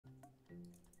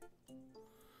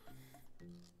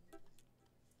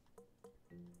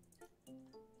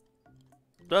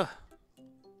Ah,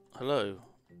 hello.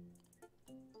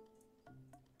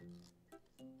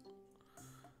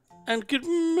 And good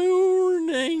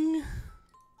morning.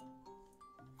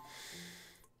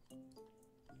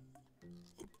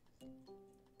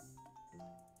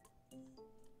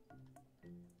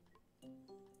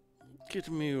 Good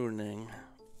morning.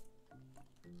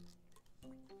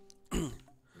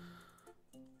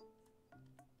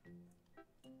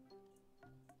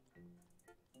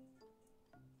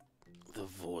 The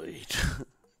void.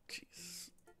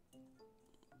 Jeez.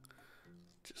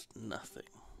 Just nothing.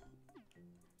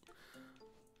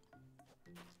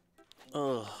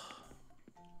 Oh.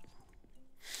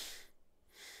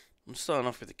 I'm starting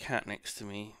off with the cat next to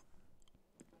me.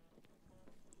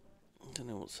 I don't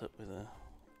know what's up with her.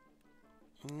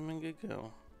 Good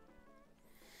girl.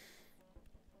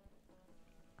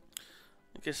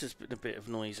 I guess there's been a bit of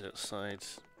noise outside.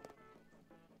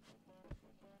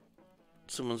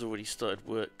 Someone's already started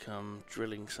work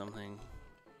drilling something.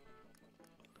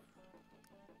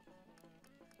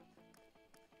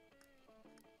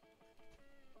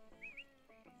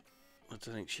 I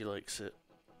don't think she likes it.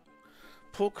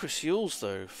 Poor Chris Yules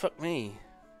though, fuck me.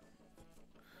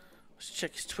 Let's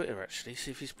check his Twitter actually,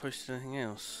 see if he's posted anything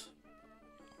else.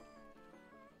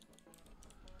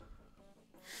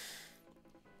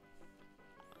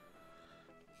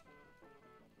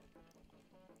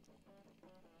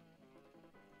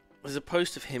 There's a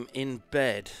post of him in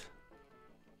bed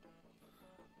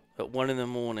at 1 in the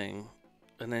morning,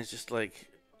 and there's just like,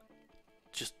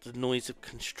 just the noise of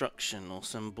construction or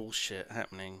some bullshit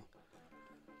happening.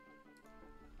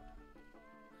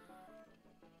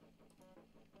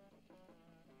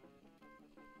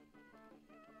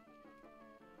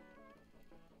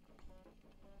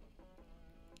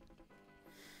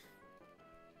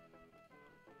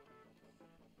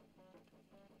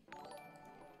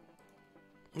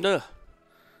 Ugh.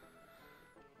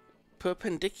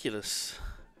 Perpendiculous.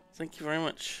 Thank you very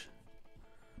much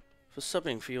for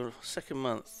subbing for your second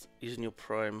month using your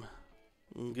Prime.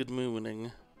 Good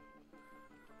morning.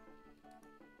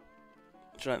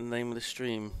 Do you like the name of the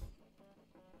stream?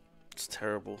 It's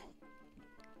terrible.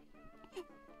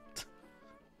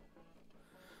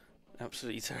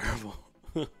 Absolutely terrible.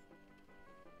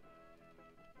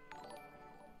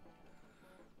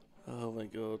 Oh my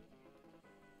god.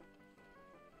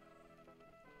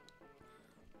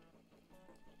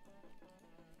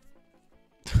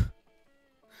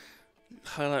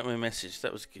 Highlight my message.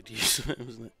 That was a good use of it,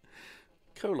 wasn't it?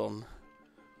 Colon.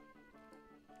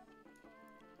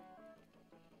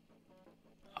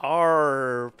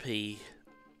 RP.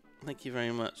 Thank you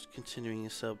very much. Continuing your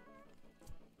sub.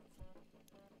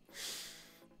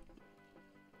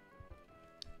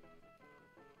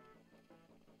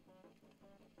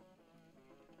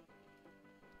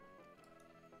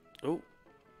 Oh,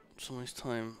 it's almost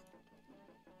time.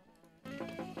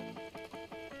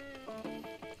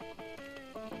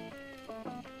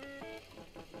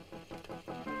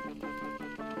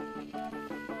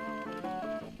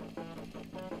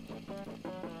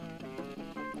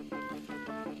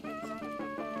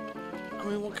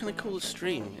 I mean, what can I call the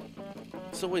stream?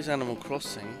 It's always Animal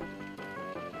Crossing.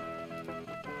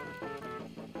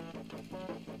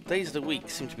 Days of the week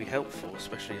seem to be helpful,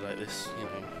 especially like this, you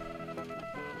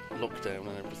know, lockdown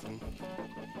and everything.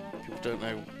 People don't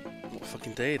know what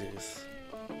fucking day it is.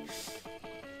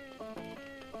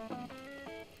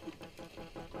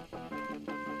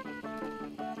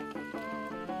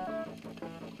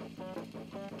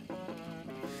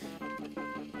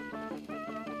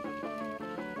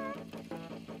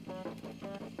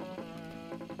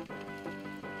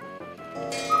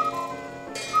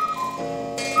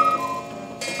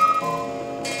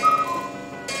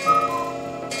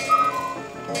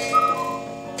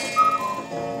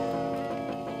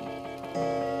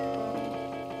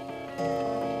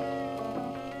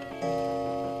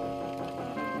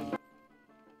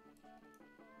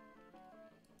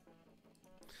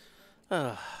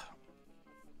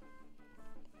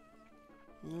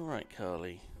 Alright,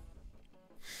 Carly.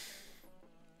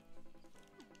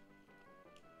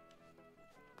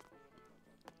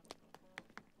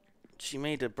 She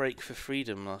made a break for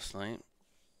freedom last night.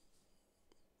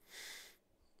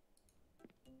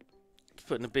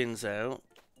 Putting the bins out.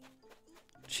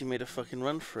 She made a fucking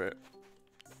run for it.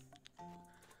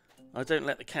 I don't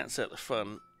let the cats out the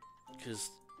front, because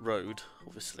road,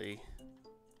 obviously.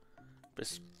 But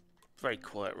it's a very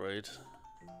quiet road.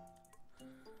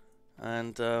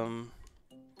 And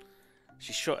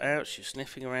she shot out, she was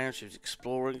sniffing around, she was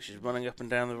exploring, she was running up and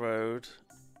down the road.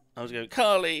 I was going,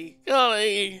 Carly!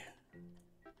 Carly!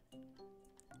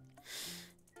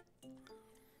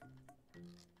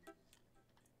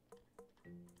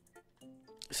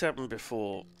 happened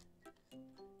before.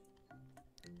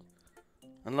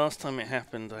 And last time it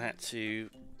happened, I had to...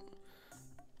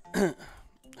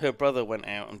 her brother went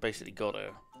out and basically got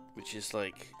her. Which is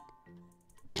like...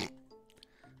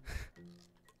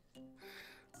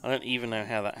 I don't even know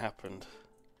how that happened.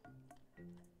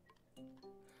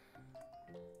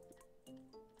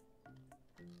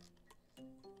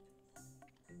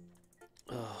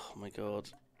 Oh my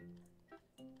god.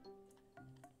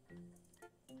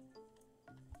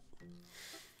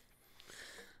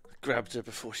 Grabbed her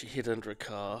before she hid under a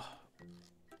car.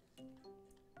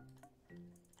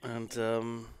 And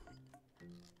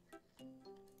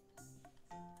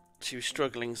she was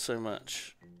struggling so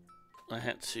much, I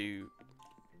had to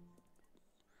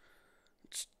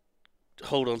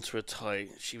hold on to her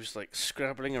tight. She was like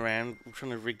scrabbling around,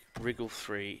 trying to wriggle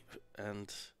free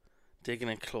and digging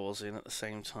her claws in at the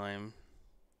same time.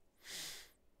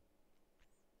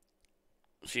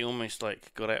 She almost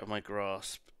like got out of my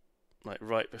grasp, like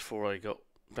right before I got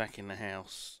back in the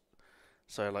house.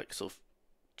 So I like sort of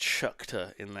chucked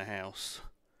her in the house.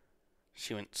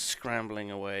 She went scrambling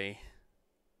away.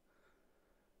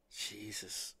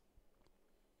 Jesus.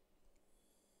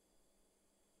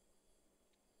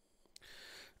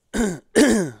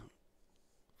 Uh-oh.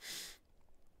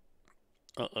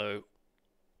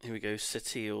 Here we go,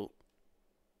 Satil.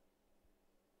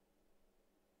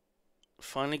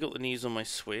 Finally got the news on my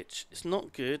Switch. It's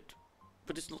not good,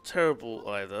 but it's not terrible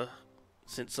either,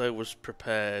 since I was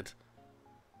prepared.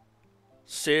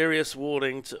 Serious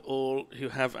warning to all who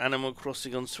have Animal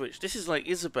Crossing on Switch. This is like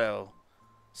Isabelle.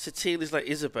 Satil is like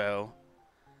Isabelle.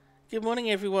 Good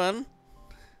morning, everyone.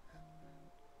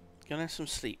 Go and have some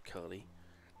sleep, Carly.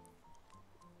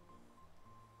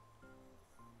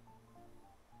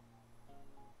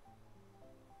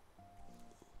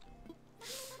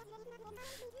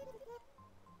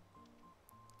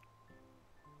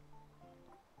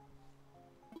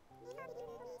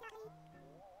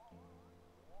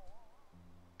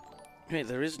 Wait,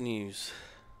 there is news.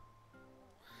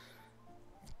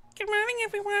 Good morning,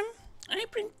 everyone. I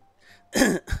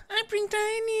bring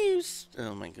dire news.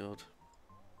 Oh my god.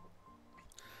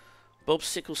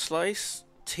 Bobsicle Slice,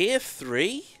 Tier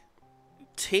 3?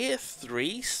 Tier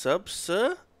 3 sub,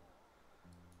 sir?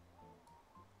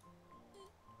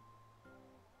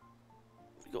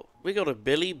 We got a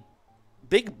Billy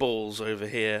Big Balls over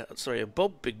here. Sorry, a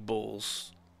Bob Big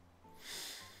Balls.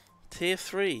 Tier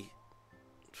 3.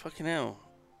 Fucking hell.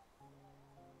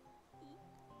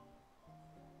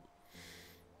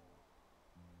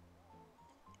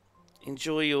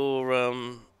 Enjoy your,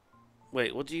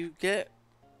 wait, what do you get?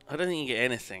 I don't think you get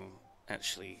anything,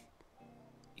 actually.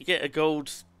 You get a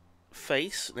gold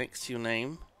face next to your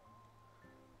name.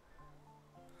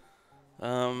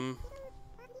 I'm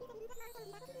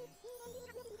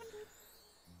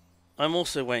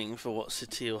also waiting for what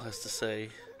Satil has to say.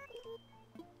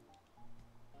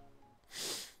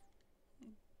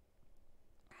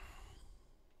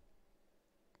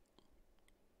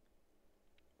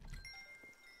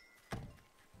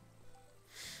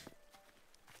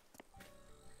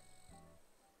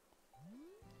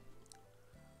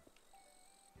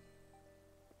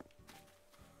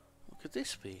 What could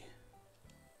this be?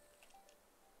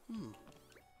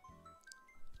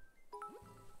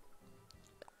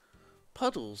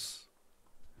 Puddles.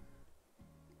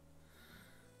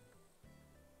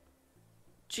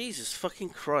 Jesus fucking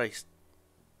Christ.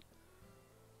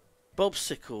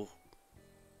 Bobsicle.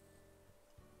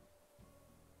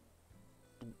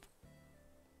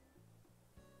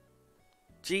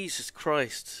 Jesus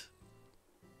Christ.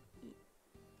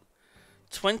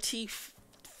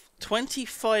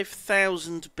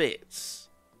 25,000 bits.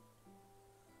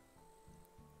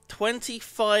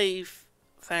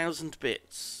 25,000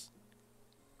 bits.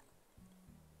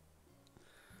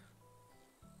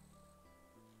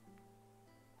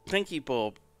 Thank you,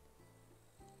 Bob.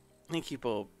 Thank you,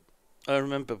 Bob. I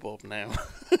remember Bob now.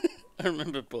 I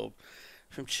remember Bob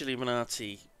from Chili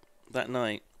Minati that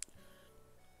night.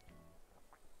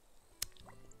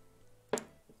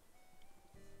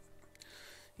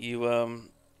 You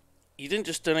didn't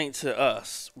just donate to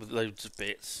us with loads of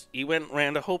bits. You went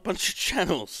round a whole bunch of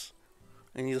channels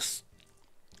and you just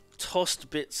tossed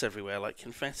bits everywhere like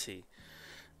confetti.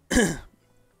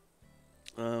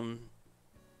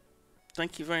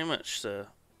 Thank you very much, sir.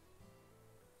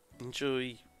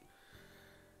 Enjoy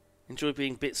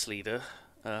being bits leader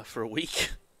for a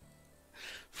week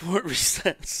before it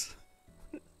resets.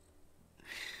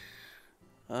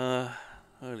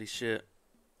 Holy shit.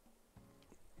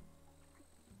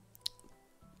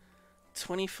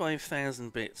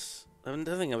 25,000 bits. I don't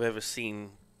think I've ever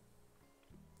seen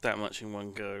that much in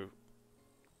one go.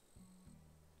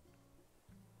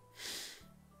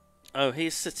 Oh,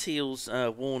 here's Satil's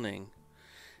warning.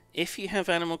 If you have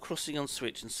Animal Crossing on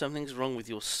Switch and something's wrong with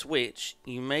your Switch,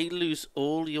 you may lose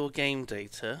all your game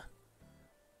data.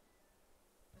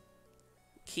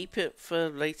 Keep it for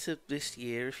later this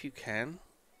year if you can.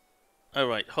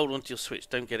 Alright, hold on to your Switch,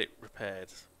 don't get it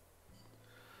repaired.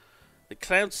 The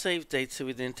cloud save data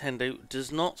with Nintendo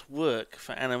does not work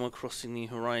for Animal Crossing New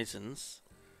Horizons.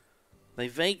 They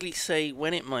vaguely say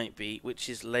when it might be, which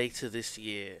is later this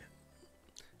year.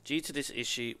 Due to this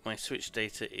issue, my Switch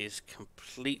data is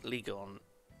completely gone.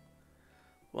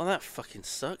 Well, that fucking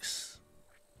sucks.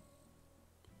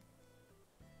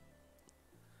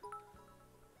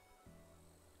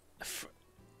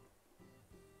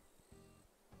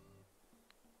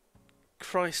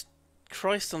 Christ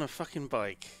on a fucking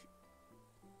bike.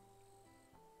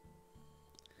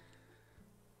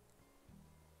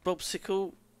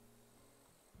 Bobsicle.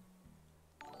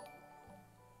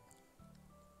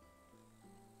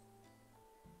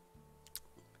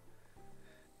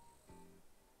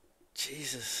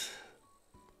 Jesus.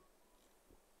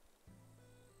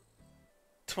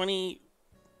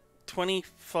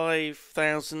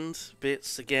 25,000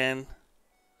 bits again.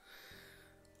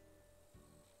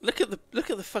 Look at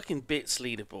the fucking bits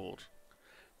leaderboard.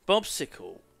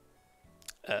 Bobsicle,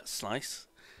 Slice,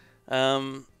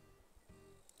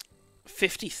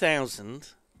 50,000.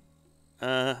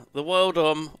 The Wild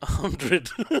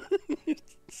 100.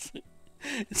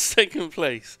 In second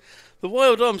place. The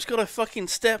Wild Om's got to fucking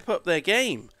step up their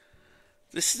game.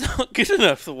 This is not good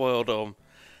enough, the Wild Om.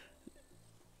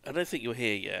 I don't think you're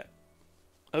here yet.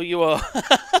 Oh, you are.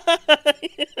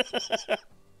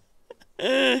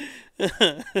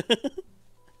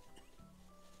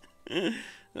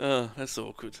 Oh, that's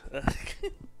awkward.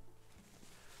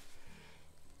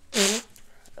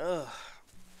 Oh.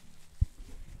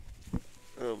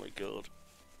 Oh my god.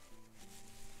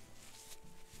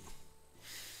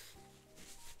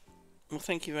 Well,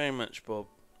 thank you very much, Bob.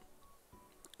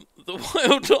 The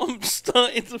Wild Om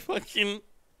started the fucking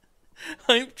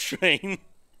hype train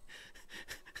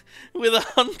with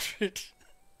 100.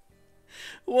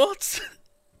 What?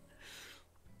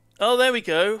 Oh, there we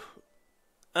go.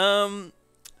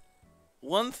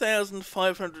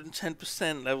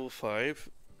 1,510% level 5.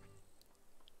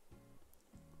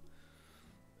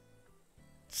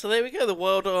 So there we go. The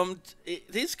Wild Arm,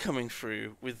 it is coming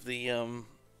through with the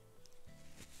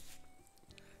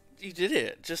You did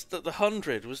it. Just that the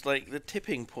 100 was like the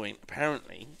tipping point,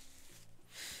 apparently.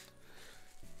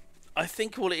 I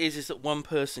think all it is that one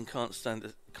person can't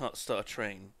start a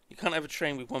train. You can't have a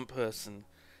train with one person.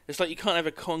 It's like you can't have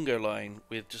a Congo line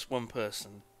with just one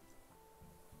person.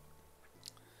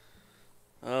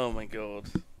 Oh my god.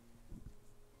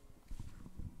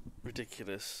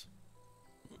 Ridiculous.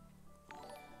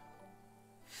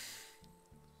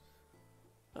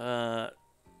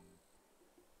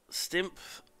 Stimp,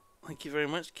 thank you very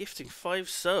much. Gifting 5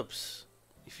 subs.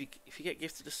 If you get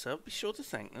gifted a sub, be sure to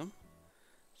thank them.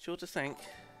 Sure to thank.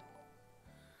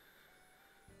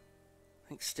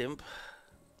 Thanks, Stimp.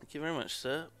 Thank you very much,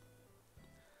 sir.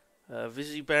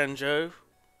 Vizzy Banjo,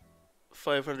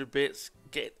 500 bits.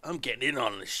 I'm getting in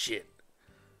on this shit.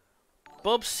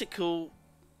 Bobsicle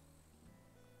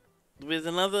with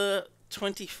another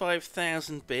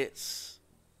 25,000 bits.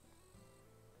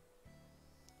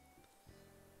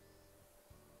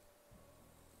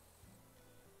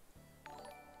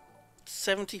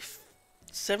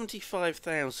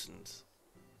 $75,000.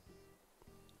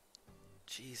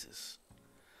 Jesus.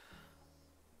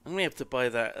 I'm gonna have to buy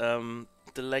that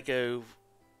the Lego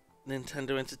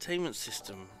Nintendo Entertainment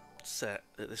System set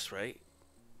at this rate.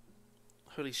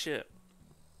 Holy shit.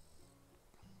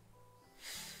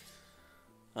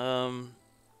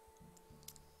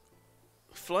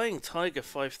 Flying Tiger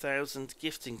 5,000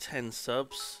 gifting 10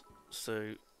 subs,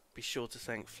 so be sure to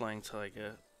thank Flying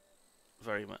Tiger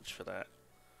very much for that.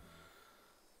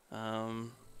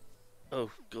 Oh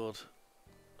god,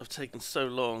 I've taken so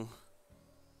long.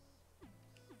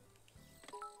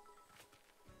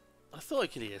 I thought I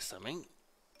could hear something. Look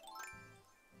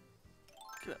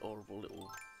at that horrible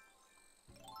little...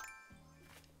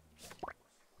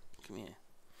 Come here.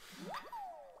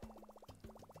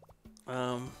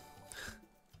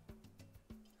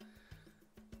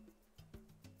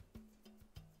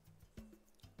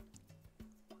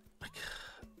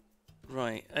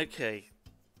 Right, okay.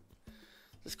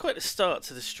 There's quite a start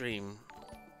to the stream.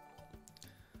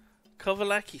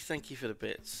 Kovalaki, thank you for the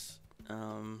bits.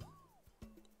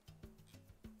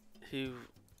 Who...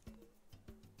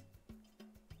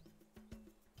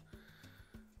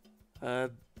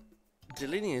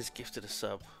 Delinia's gifted a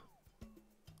sub.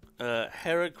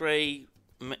 Hera Grey...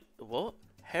 What?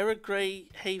 Hera Grey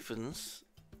Havens,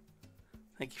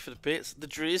 thank you for the bits. The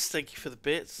Driz, thank you for the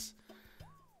bits.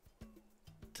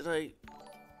 Did I...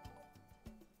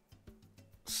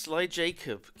 Sly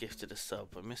Jacob gifted a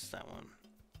sub. I missed that one.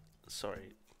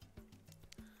 Sorry.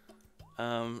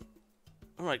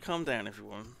 Alright, calm down,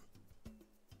 everyone.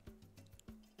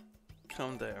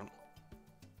 Calm down.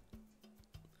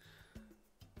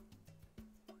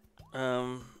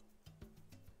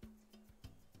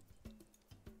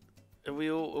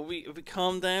 Are we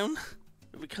calm down?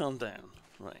 Have we calmed down?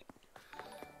 Right.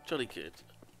 Jolly good.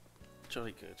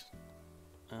 Jolly good.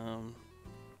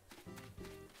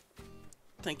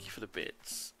 Thank you for the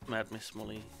bits, Mad Miss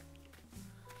Molly.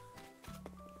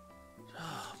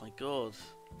 Oh my god.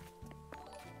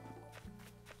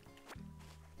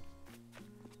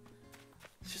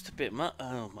 It's just a bit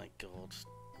oh my god.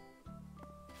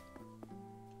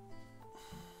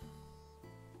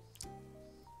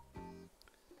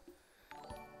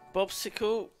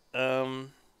 Bobsicle,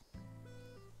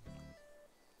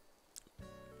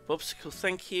 Bobsicle,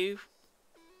 thank you.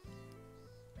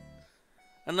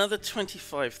 Another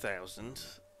 25,000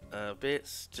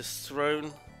 bits just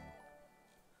thrown.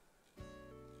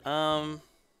 So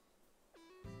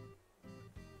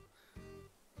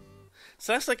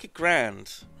that's like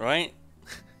 £1,000, right?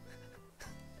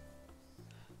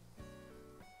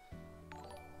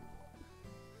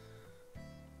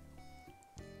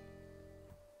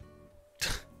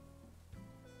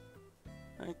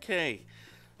 Okay.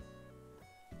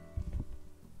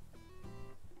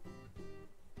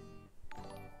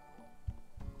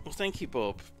 Well, thank you,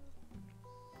 Bob.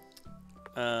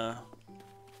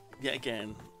 Yet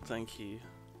again, thank you.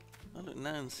 Oh, look,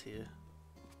 Nan's here.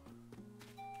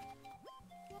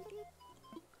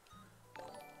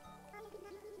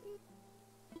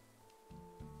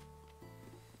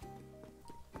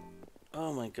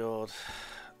 Oh my god.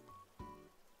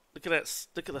 Look at that,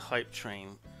 look at the hype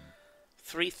train.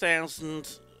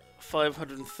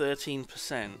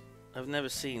 3,513%. I've never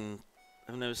seen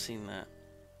that.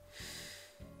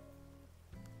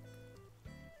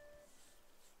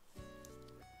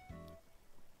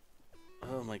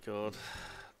 Oh my god.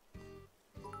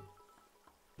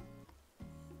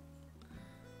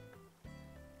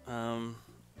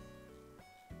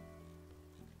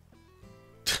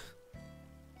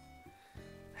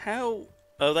 How?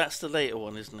 Oh, that's the later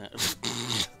one, isn't it?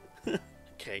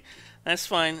 Okay, that's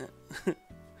fine.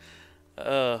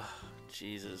 Oh,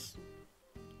 Jesus.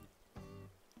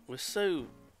 We're so...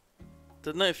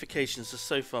 The notifications are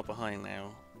so far behind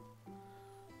now.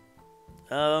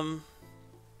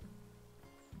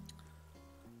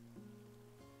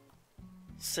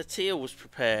 Satya was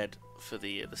prepared for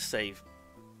the save.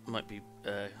 Might be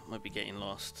getting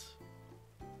lost.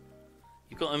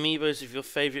 You've got amiibos of your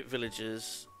favourite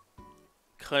villagers.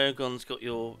 Kyogon's got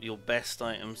your best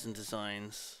items and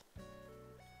designs.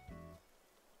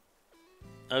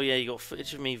 Oh yeah, you got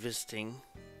footage of me visiting.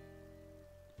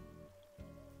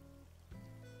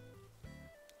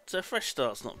 So a fresh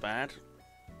start's not bad.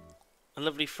 A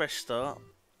lovely fresh start.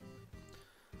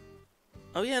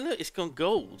 Oh yeah, look, it's gone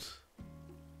gold.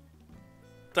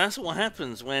 That's what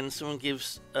happens when someone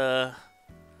gives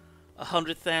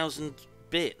 100,000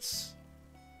 bits.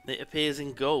 It appears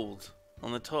in gold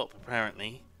on the top,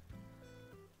 apparently.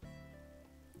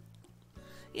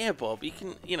 Yeah, Bob, you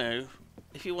can, you know,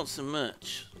 if you want some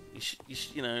merch, you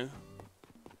should, you know.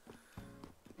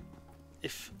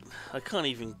 If I can't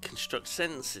even construct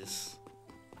sentences.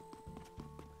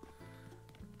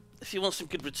 If you want some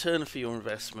good return for your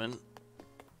investment,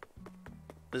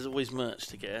 there's always merch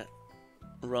to get,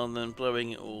 rather than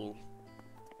blowing it all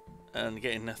and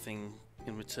getting nothing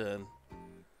in return.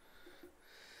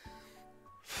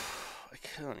 I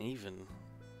can't even.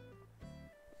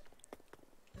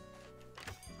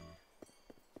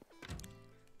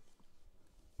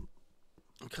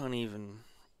 I can't even.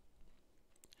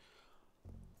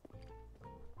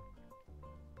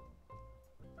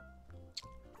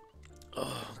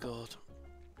 Oh god.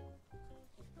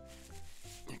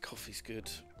 Yeah, coffee's good.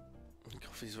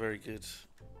 Coffee's very good.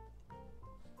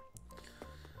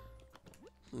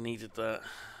 Needed that.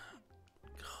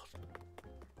 God.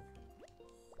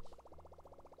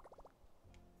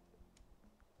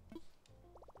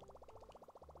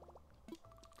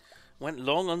 Went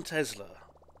long on Tesla,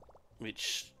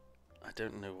 which I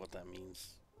don't know what that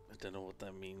means. I don't know what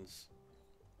that means.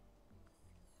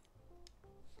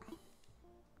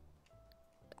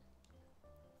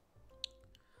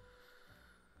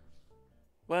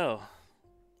 Well,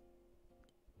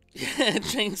 yeah,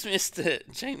 Jane's missed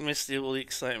it. Jane missed all the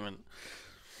excitement.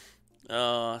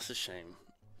 Oh, that's a shame.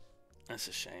 That's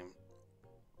a shame.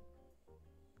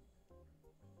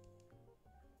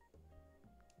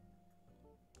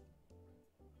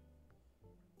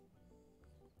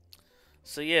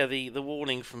 So yeah, the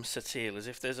warning from Satil is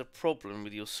if there's a problem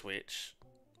with your Switch,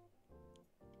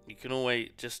 you can always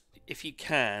just, if you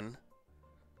can,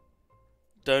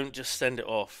 don't just send it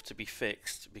off to be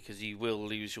fixed, because you will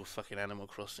lose your fucking Animal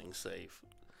Crossing save.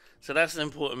 So that's an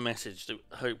important message that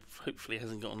hopefully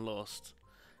hasn't gotten lost.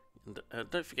 And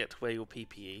don't forget to wear your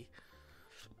PPE.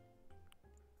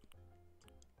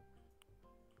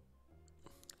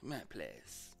 Matt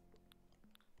plays.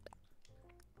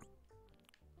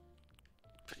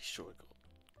 Pretty sure I got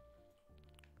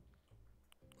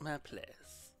Matt plays.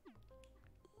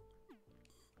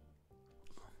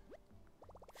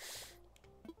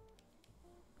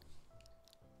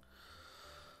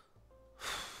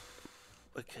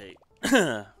 Okay.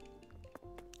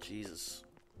 Jesus.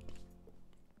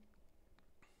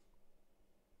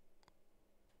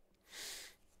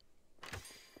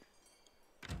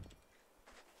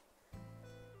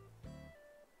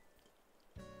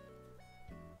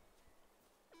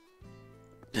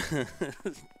 I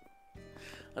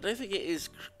don't think it is.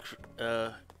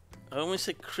 I almost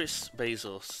said Chris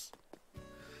Bezos.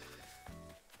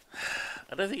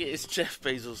 I don't think it is Jeff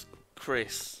Bezos.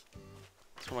 Chris.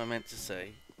 That's what I meant to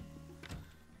say.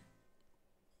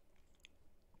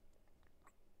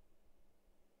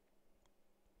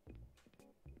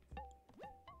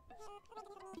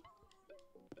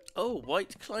 Oh,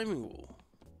 white climbing wall.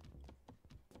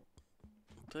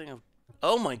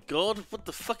 Oh my god, what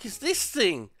the fuck is this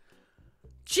thing?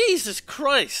 Jesus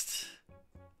Christ!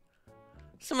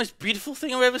 It's the most beautiful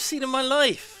thing I've ever seen in my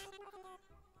life.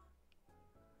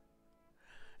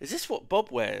 Is this what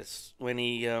Bob wears when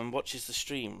he watches the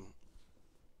stream?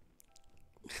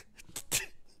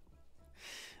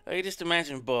 I can just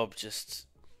imagine Bob just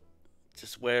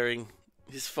wearing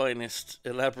his finest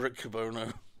elaborate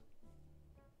kimono.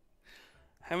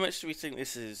 How much do we think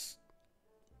this is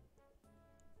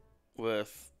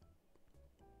worth?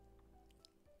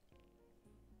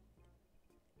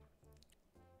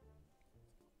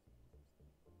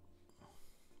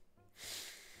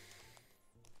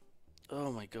 Oh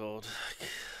my god.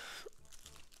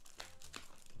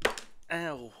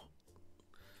 Ow.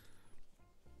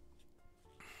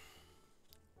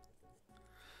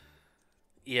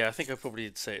 Yeah, I think I probably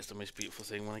did say it's the most beautiful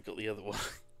thing when I got the other one.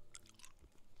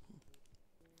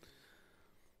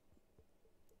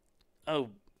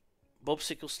 Oh, Bob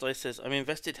Sickle-Slice says, I'm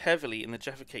invested heavily in the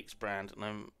Jaffa Cakes brand and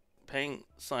I'm paying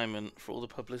Simon for all the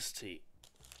publicity.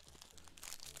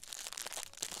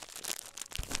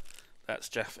 That's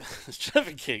Jaffa, that's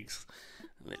Jaffa Cakes.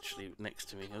 Literally next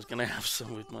to me. I was going to have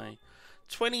some with my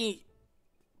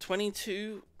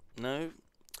 22, no,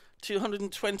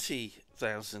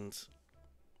 220,000.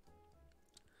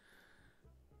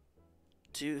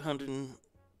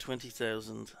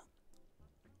 220,000.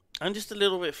 I'm just a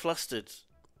little bit flustered.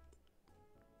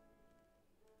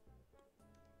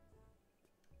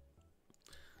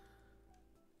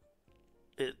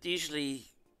 It usually...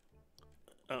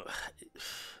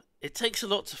 it takes a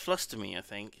lot to fluster me, I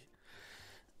think.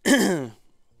 Yeah.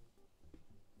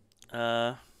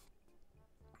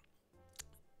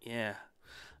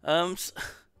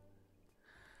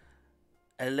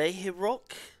 Alehi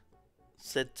Rock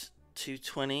said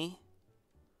 220.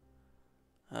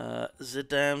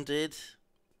 Zadam did.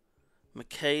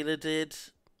 Michaela did.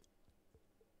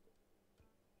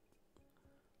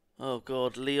 Oh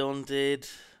god, Leon did.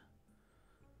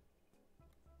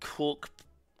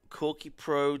 Corky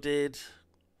Pro did.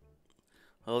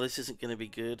 Oh, this isn't going to be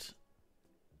good.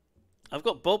 I've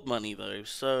got Bob money though,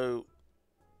 so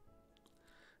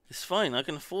it's fine. I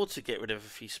can afford to get rid of a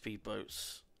few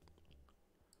speedboats.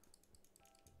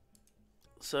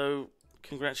 So,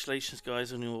 congratulations,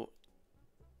 guys, on your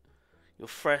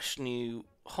fresh, new,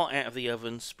 hot out of the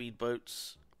oven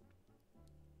speedboats.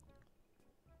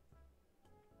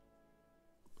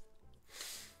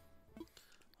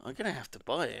 I'm gonna have to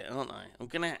buy it, aren't I? I'm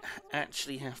gonna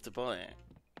actually have to buy it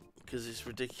because it's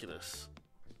ridiculous.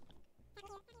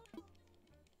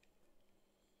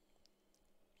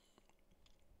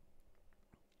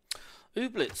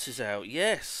 Ooblets is out,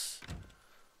 yes.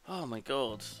 Oh my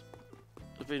god,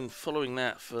 I've been following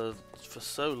that for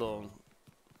so long.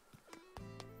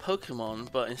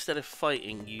 Pokemon, but instead of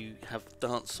fighting, you have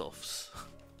dance-offs.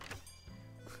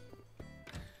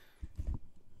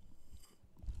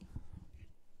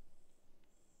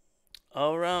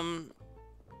 Or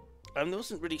I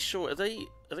wasn't really sure. Are the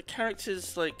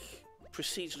characters like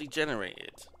procedurally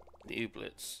generated, the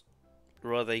Ooblets,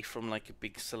 or are they from like a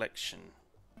big selection?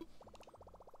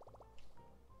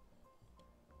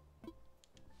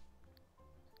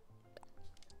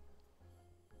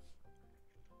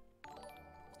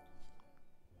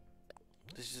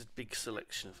 This is a big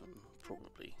selection of them,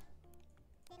 probably.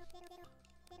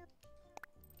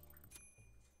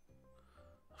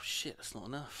 Oh shit, that's not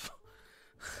enough.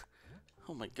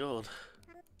 Oh my god.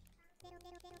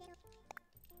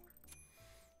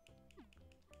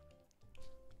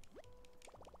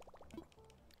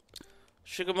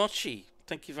 Sugar Mochi,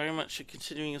 thank you very much for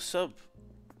continuing your sub.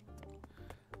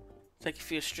 Thank you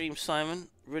for your stream, Simon.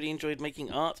 Really enjoyed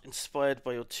making art inspired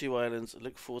by your two islands. I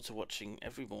look forward to watching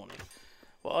every morning.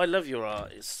 Well, I love your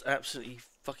art. It's absolutely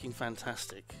fucking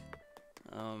fantastic.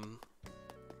 So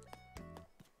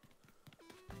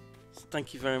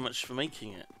thank you very much for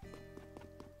making it.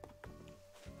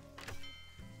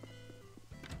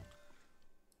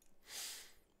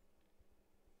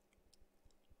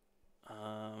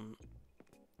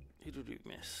 Who did we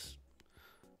miss?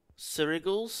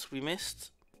 Cyrigals, we missed,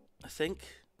 I think.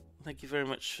 Thank you very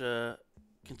much for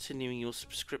continuing your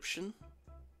subscription.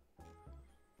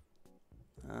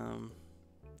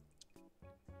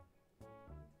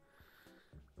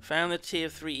 Found the tier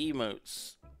 3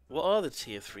 emotes. What are the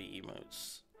tier 3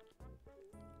 emotes?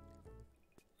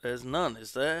 There's none,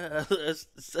 is there?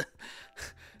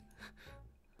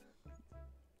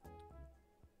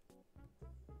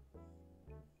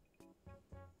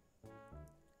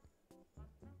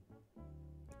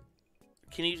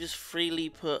 Can you just freely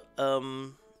put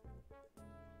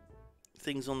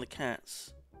things on the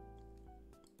cats?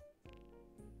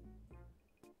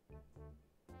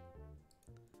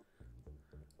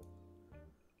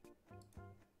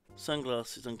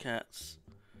 Sunglasses on cats.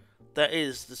 That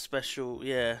is the special,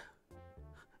 yeah.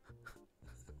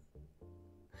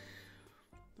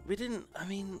 We didn't, I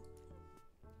mean,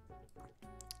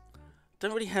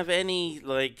 don't really have any,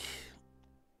 like,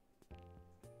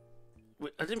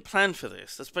 I didn't plan for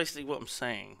this. That's basically what I'm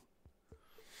saying.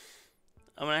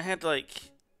 I mean, I had, like,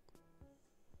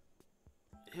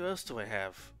 who else do I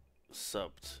have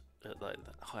subbed at, like,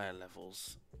 higher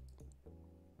levels?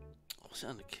 Was it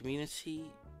under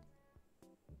community?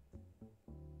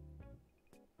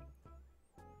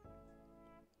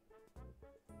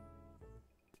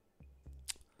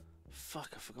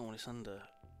 Fuck, I forgot what it's under.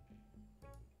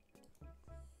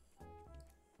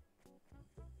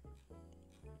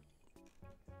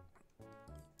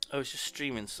 Oh, it's just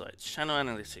stream insights. Channel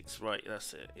analytics, right,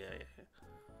 that's it. Yeah.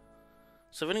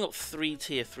 So I've only got 3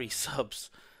 tier 3 subs,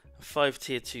 5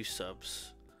 tier 2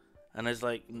 subs. And there's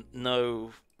like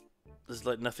there's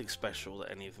like nothing special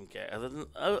that any of them get, other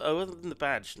than the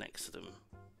badge next to them.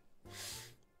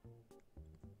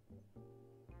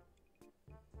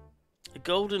 A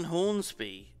golden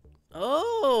Hornsby.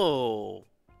 Oh!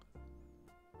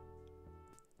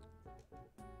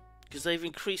 Because they've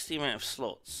increased the amount of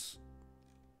slots.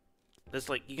 There's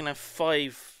like, you can have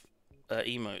 5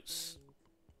 emotes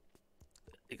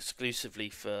exclusively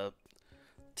for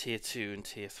tier 2 and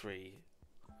tier 3.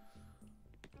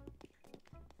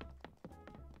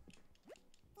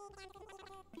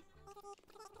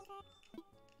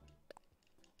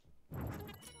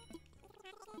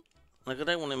 Like, I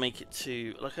don't want to make it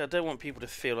too... Like, I don't want people to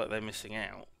feel like they're missing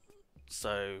out.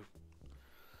 So...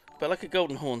 But like a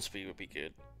golden Hornsby would be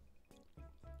good.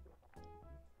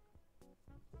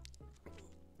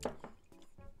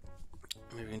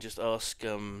 Maybe we can just ask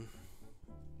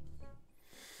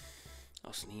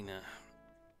Nina.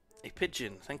 A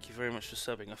pigeon, thank you very much for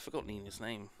subbing. I forgot Nina's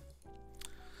name.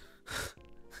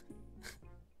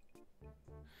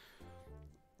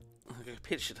 I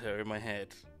pictured her in my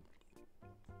head.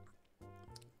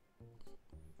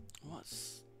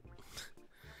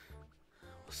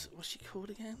 What's she called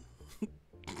again?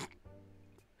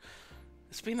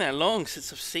 It's been that long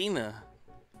since I've seen her.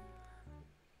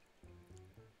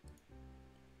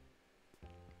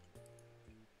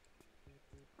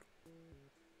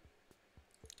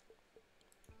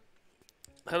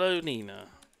 Hello, Nina.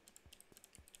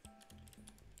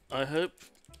 I hope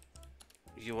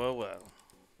you are well.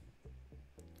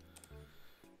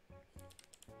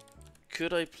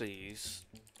 Could I please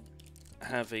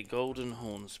have a golden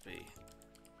Hornsby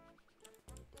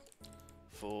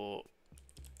for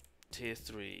tier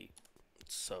 3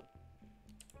 subs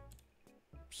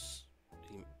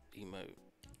emote,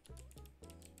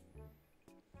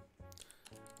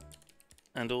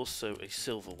 and also a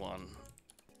silver one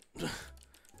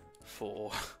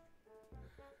for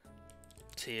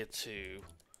tier 2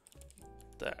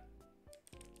 that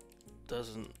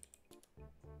doesn't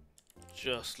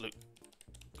just look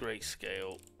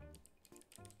grayscale,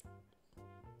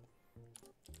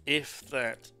 if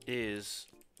that is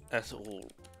at all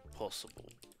possible.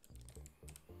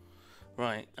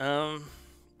 Right, I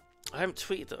haven't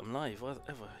tweeted that I'm live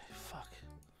ever. Fuck.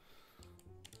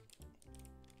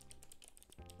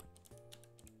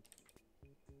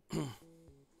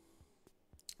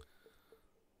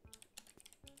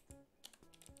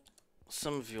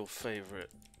 some of your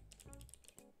favourite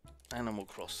Animal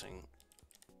Crossing.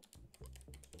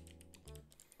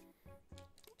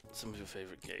 Some of your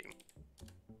favourite game.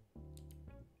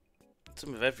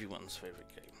 Some of everyone's favourite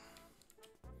game.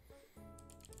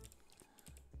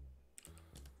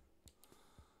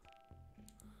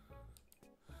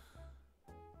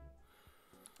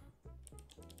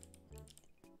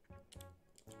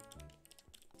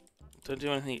 Don't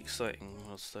do anything exciting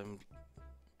whilst I'm...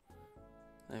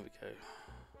 There we go.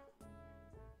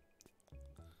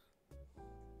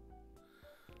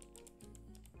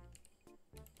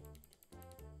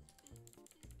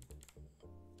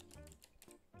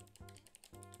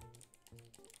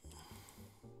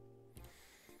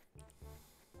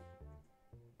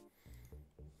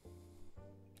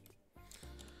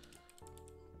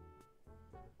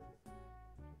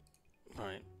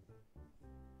 Right.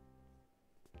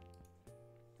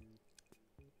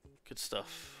 Good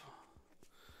stuff.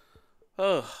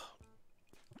 Oh,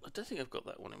 I don't think I've got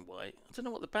that one in white. I don't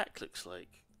know what the back looks like.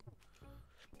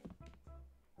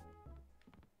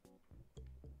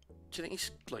 Do you think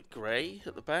it's like grey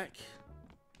at the back?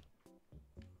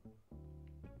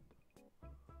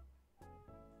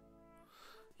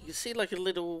 You can see like a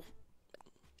little...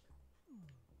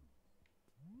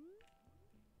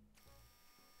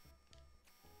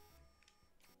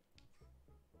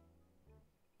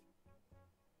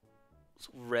 It's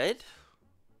red?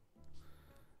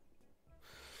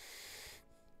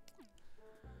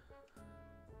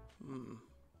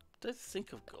 Don't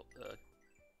think I've got a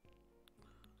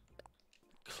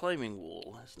climbing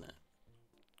wall, isn't it?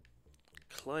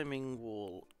 Climbing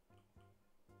wall.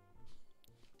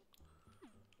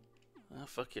 Ah,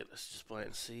 fuck it, let's just buy it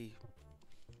and see.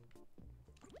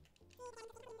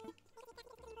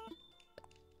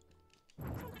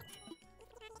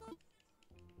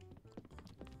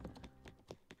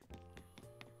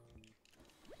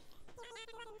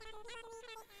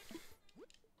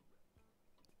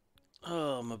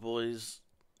 Oh, my boys.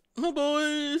 My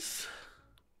boys!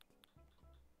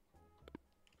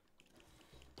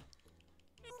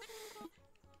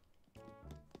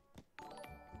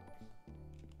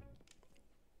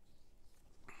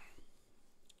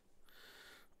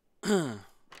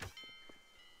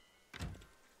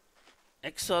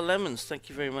 XR Lemons, thank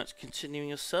you very much. Continuing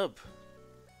your sub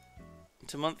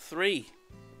into month 3.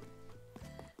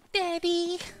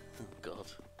 Daddy! Oh,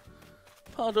 God.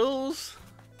 Puddles!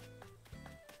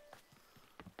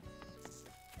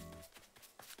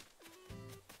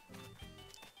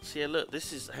 So yeah, look,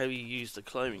 this is how you use the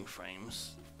climbing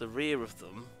frames. The rear of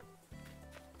them,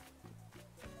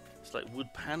 it's like wood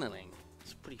paneling.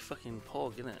 It's pretty fucking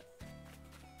pog, isn't it?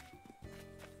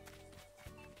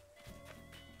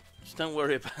 Just don't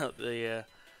worry about the...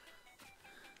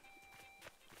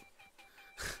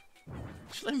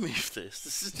 Should I move this?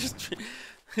 This is just...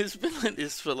 It's been like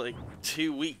this for like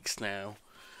 2 weeks now.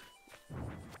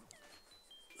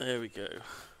 There we go.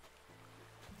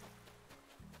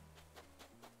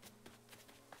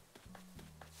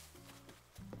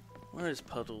 Where is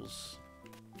Puddles?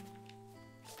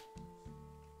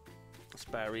 That's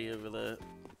Barry over there.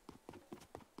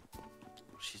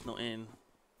 She's not in.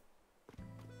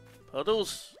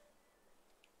 Puddles!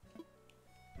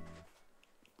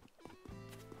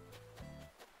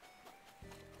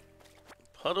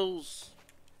 Puddles!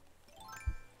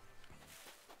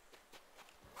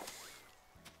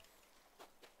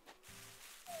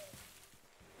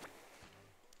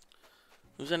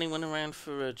 Was anyone around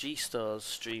for a G-Star's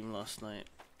stream last night?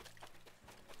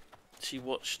 She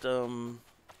watched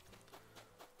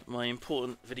my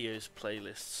important videos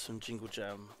playlists from Jingle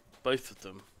Jam, both of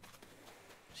them.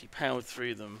 She powered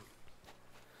through them.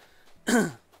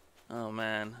 Oh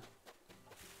man.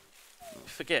 I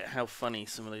forget how funny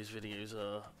some of those videos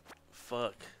are.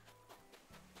 Fuck.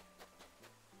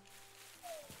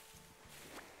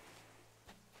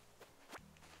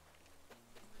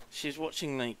 She's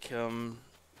watching like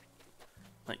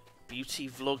beauty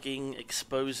vlogging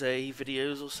expose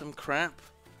videos or some crap.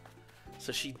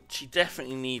 So she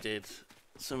definitely needed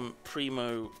some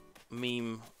primo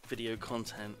meme video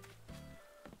content.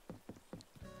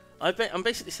 I'm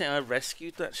basically saying I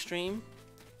rescued that stream.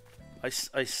 I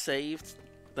saved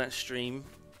that stream.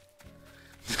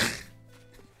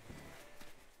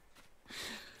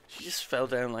 She just fell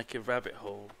down like a rabbit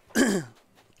hole. I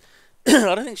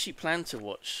don't think she planned to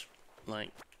watch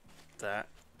like that.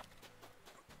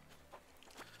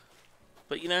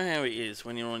 But you know how it is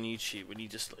when you're on YouTube, when you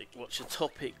just like watch a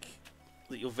topic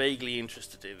that you're vaguely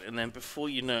interested in, and then before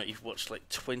you know it, you've watched like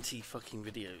 20 fucking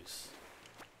videos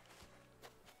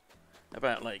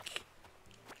about like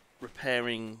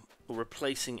repairing or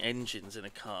replacing engines in a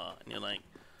car, and you're like,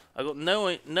 I got no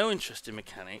interest in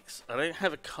mechanics. I don't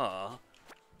have a car,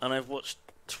 and I've watched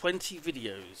 20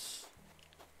 videos.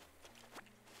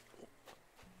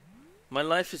 My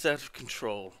life is out of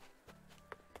control.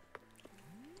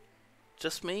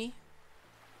 Just me?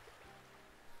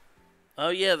 Oh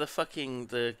yeah, the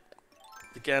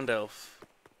Gandalf.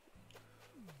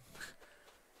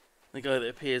 The guy that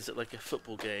appears at like a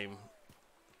football game,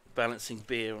 balancing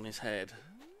beer on his head.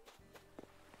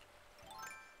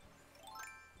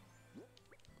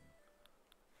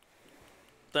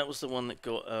 That was the one that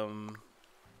got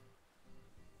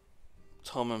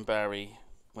Tom and Barry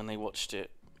when they watched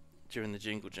it during the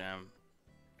Jingle Jam.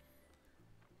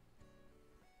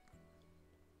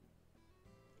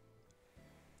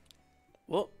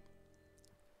 What?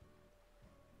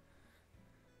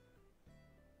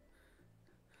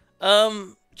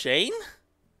 Jane?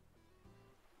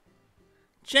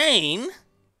 Jane?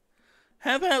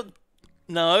 How about...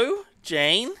 No?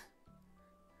 Jane?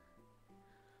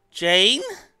 Jane?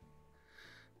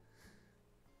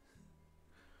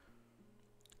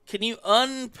 Can you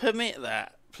unpermit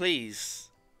that, please?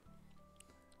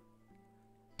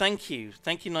 Thank you.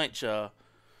 Thank you, Nightjar.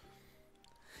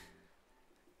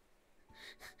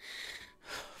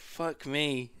 Fuck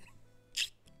me.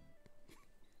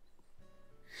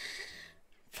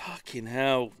 Fucking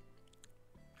hell.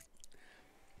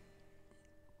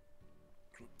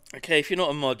 Okay, if you're not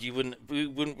a mod, you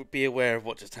wouldn't be aware of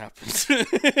what just happened.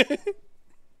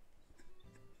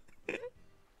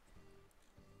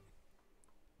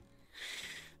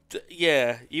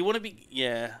 Yeah, you want to be...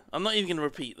 Yeah, I'm not even going to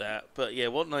repeat that, but yeah,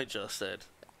 what Nightjar said,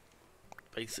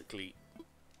 basically.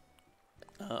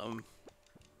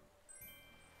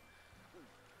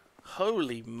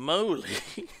 Holy moly.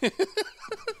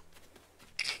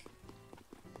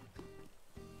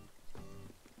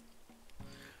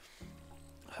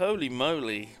 Holy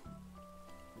moly.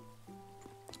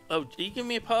 Oh, you give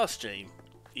me a pass, Jane?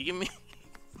 You give me...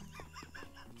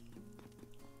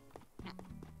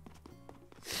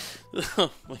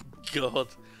 Oh my god.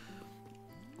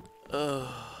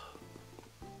 Oh,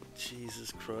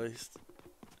 Jesus Christ.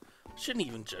 I shouldn't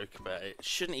even joke about it.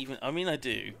 Shouldn't even... I mean, I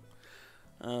do.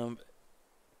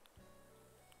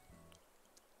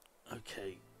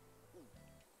 Okay.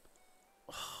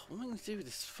 Oh, what am I going to do with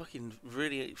this fucking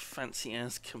really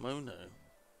fancy-ass kimono?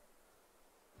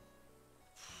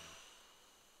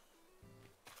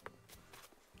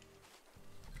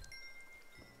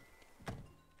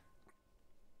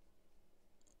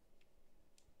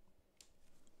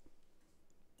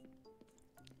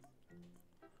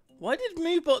 Why did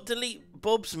Moobot delete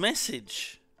Bob's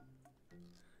message?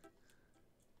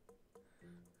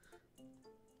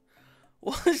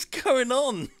 What is going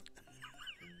on?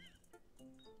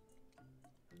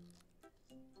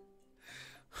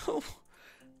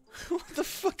 What the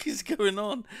fuck is going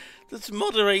on? This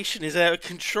moderation is out of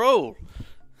control.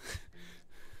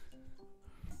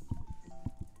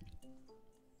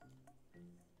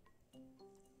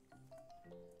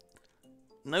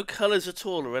 No colours at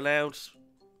all are allowed.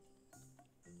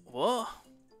 What?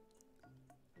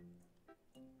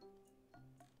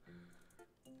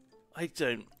 I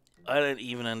don't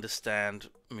even understand,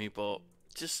 Moobot.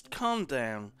 Just calm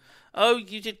down. Oh,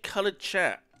 you did coloured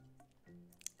chat.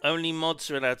 Only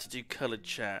mods are allowed to do coloured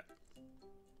chat.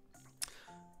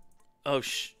 Oh,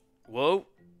 whoa.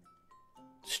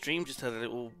 Stream just had a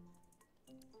little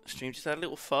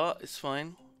fart. It's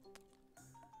fine.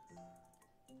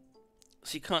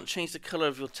 So you can't change the colour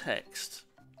of your text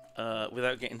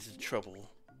without getting into trouble.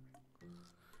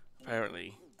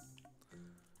 Apparently.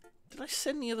 Did I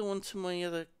send the other one to my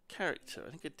other character? I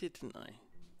think I did, didn't I?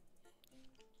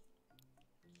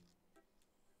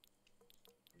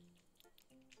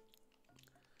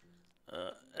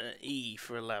 E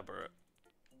for elaborate.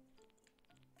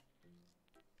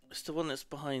 It's the one that's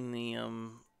behind the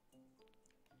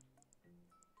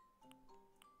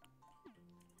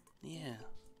yeah.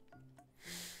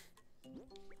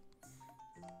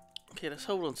 Okay, let's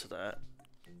hold on to that.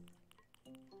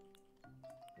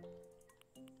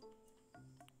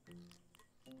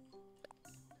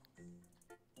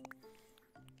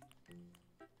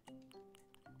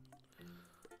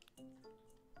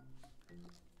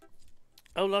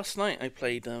 Oh, last night I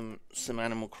played some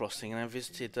Animal Crossing and I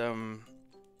visited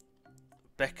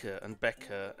Becca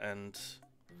and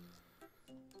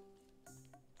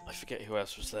I forget who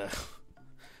else was there.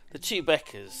 The two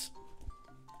Beccas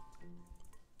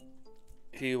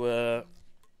who were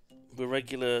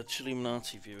regular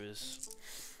Chilluminati viewers.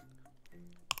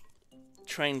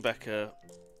 Train Becca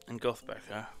and Goth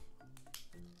Becca.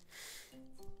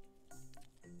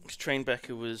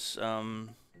 Trainbecker was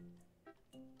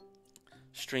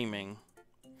streaming,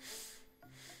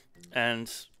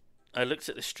 and I looked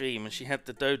at the stream and she had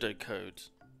the Dodo code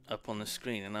up on the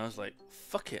screen, and I was like,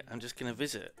 fuck it, I'm just gonna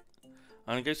visit.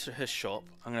 I'm gonna go to her shop,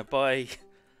 I'm gonna buy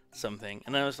something,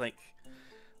 and I was like,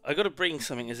 I gotta bring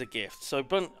something as a gift. So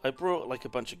I brought like a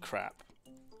bunch of crap,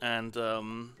 and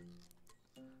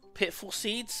pitfall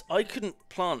seeds. I couldn't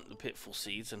plant the pitfall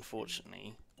seeds,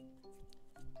 unfortunately.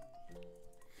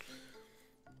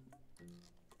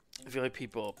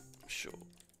 VIP Bob, sure.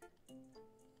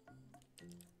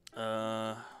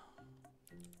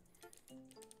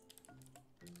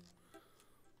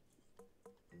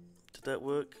 Did that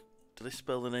work? Did I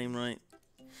spell the name right?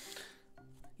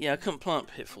 Yeah, I couldn't plant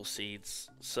pitfall seeds,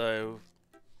 so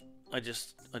I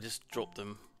just dropped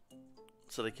them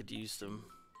so they could use them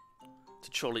to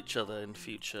troll each other in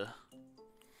future.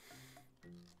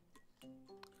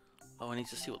 Oh, I need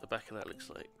to see what the back of that looks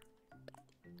like.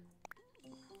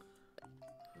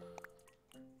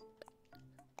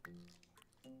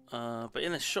 But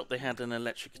in a shop they had an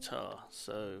electric guitar,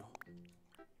 so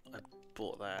I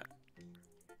bought that.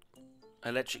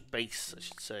 Electric bass, I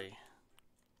should say.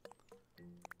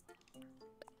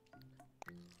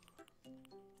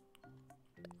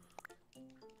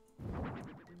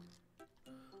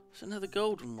 There's another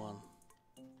golden one.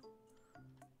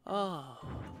 Ah. Oh.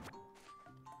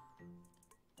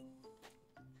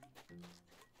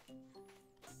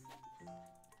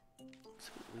 It's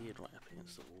a bit weird right up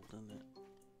against the wall, doesn't it?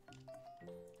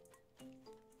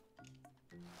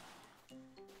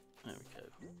 There we go.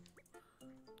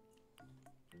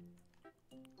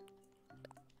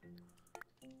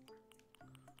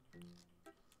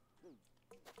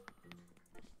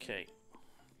 Okay.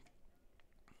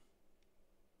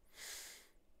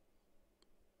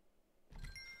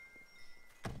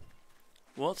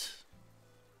 What?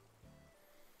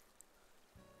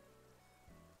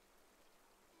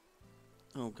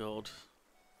 Oh God.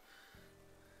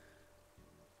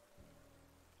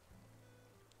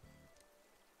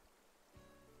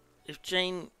 If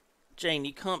Jane,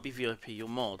 you can't be VIP, you're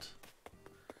mod.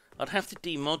 I'd have to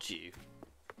demod you.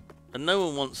 And no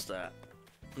one wants that.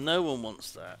 No one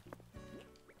wants that.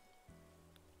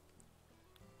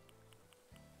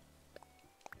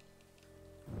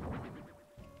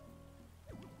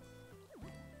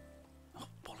 Oh,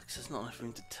 bollocks, there's not enough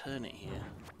room to turn it here.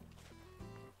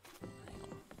 Hang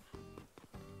on.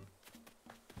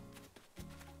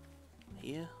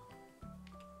 Here?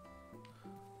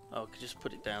 Oh, I could just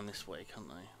put it down this way,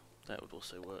 can't I? That would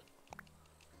also work.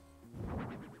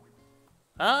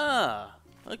 Ah!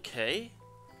 Okay.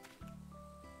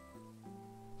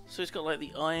 So it's got like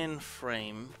the iron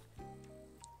frame.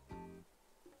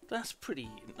 That's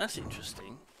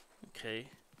interesting. Okay.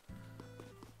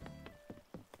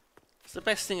 So the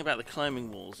best thing about the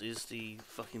climbing walls is the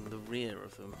rear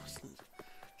of them. Isn't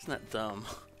that dumb?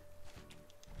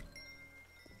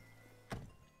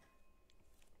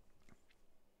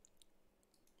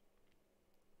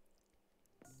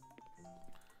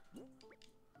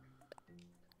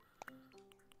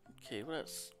 Okay, well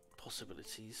that's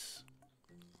possibilities.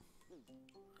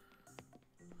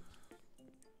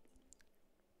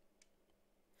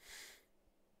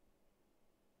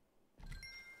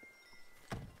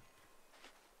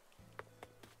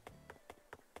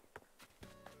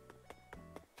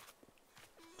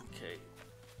 Okay.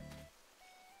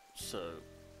 So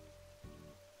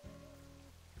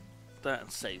that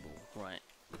and Sable, right.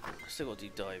 I still got to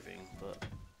do diving, but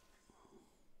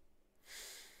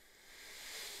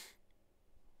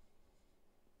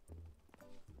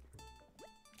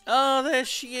ah, there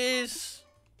she is!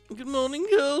 Good morning,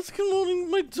 girls! Good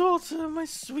morning, my daughter, my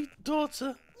sweet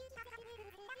daughter!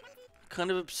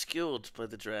 Kind of obscured by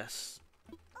the dress.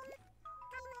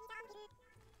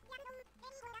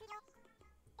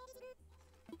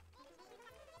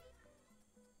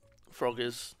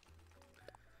 Froggers.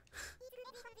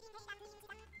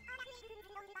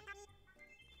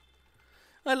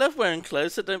 I love wearing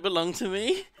clothes that don't belong to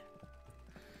me.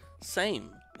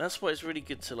 Same. That's why it's really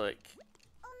good to, like,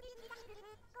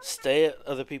 stay at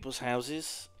other people's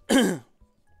houses. You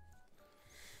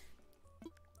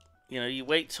know, you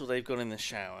wait till they've gone in the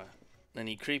shower, then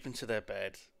you creep into their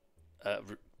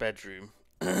bedroom,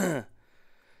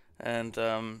 and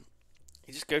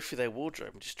you just go through their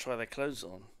wardrobe and just try their clothes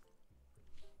on.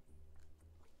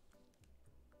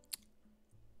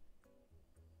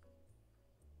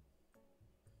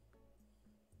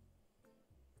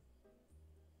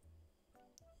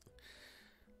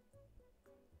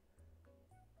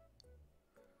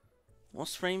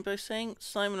 What's Rainbow saying?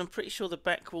 Simon, I'm pretty sure the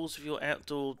back walls of your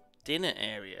outdoor dinner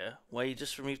area, where you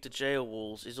just removed the jail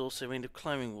walls, is also made of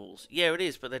climbing walls. Yeah, it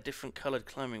is, but they're different coloured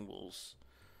climbing walls.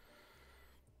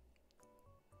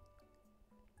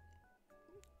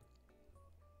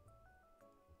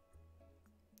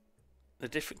 The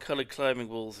different coloured climbing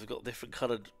walls have got different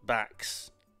coloured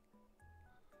backs.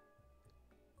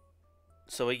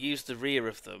 So I used the rear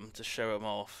of them to show them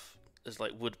off as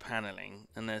like wood panelling,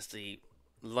 and there's the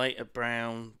lighter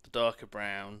brown, the darker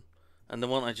brown, and the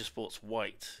one I just bought's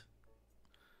white.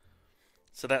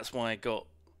 So that's why I got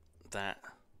that.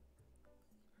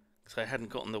 Because I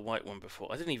hadn't gotten the white one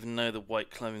before. I didn't even know the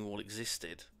white climbing wall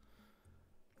existed.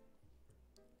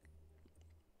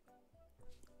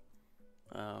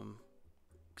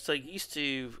 So I used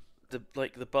to the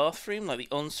bathroom, like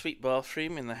the ensuite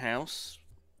bathroom in the house.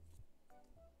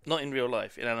 Not in real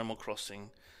life, in Animal Crossing.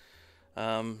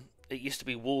 It used to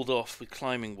be walled off with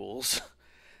climbing walls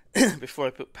before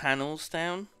I put panels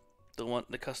down, the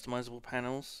customizable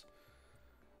panels.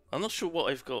 I'm not sure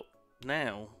what I've got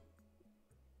now.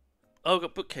 Oh, I've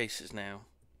got bookcases now.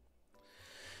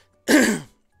 It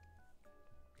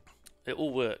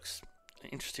all works.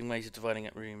 Interesting ways of dividing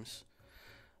up rooms.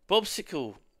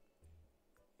 Bobsicle.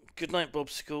 Good night,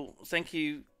 Bobsicle. Thank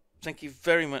you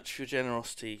very much for your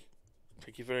generosity.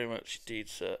 Thank you very much indeed,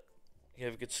 sir. You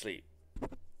have a good sleep.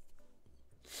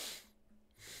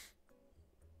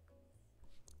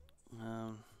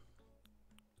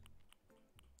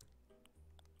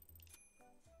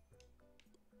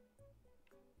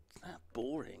 It's that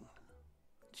boring.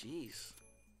 Jeez.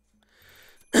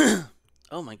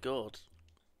 Oh my god.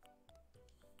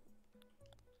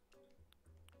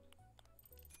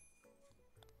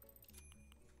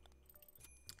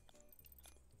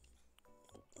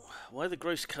 Why the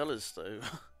gross colours, though?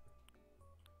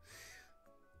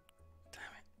 Damn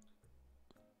it.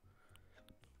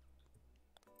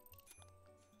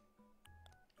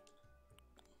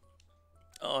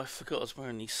 Oh, I forgot I was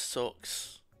wearing these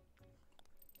socks.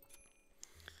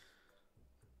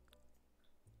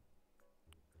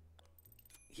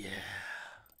 Yeah.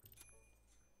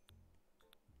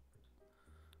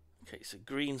 Okay, so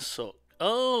green sock.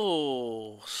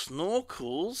 Oh,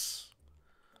 snorkels.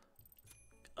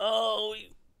 Oh, you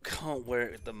can't wear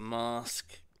it with the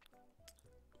mask.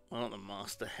 Well, not the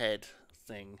mask, the head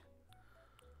thing.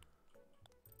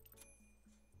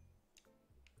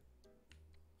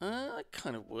 That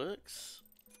kind of works.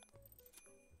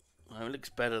 Oh, it looks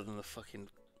better than the fucking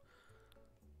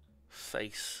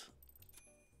face.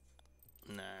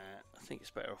 Nah, I think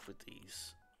it's better off with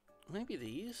these. Maybe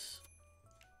these?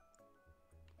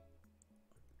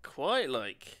 Quite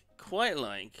like.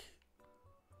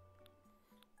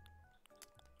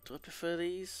 Do I prefer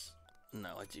these?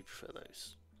 No, I do prefer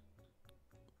those.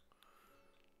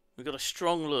 We've got a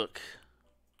strong look.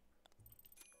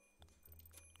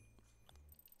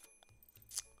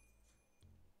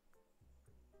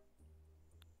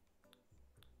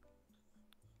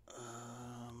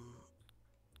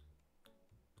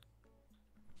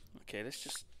 Okay, let's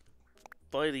just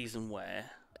buy these and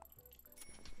wear.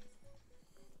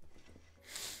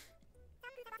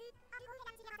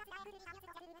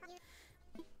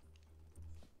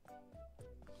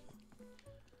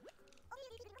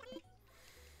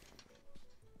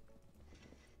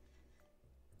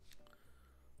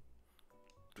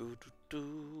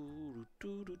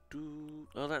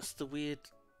 Oh, that's the weird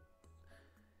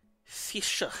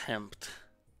Fischerhemd.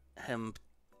 I'm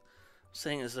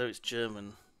saying it as though it's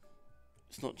German.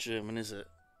 It's not German, is it?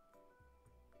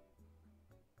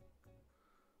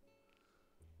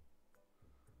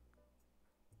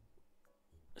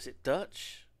 Is it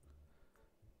Dutch?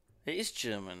 It is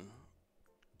German.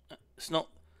 It's not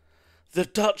the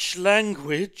Dutch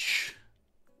language.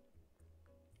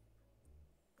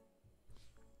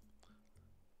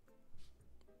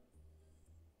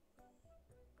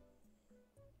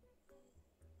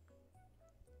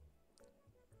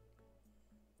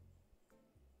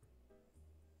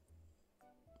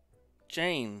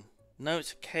 Jane, no,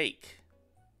 it's a cake.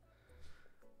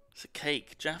 It's a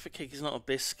cake. Jaffa cake is not a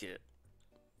biscuit.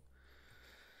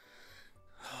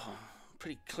 Oh, I'm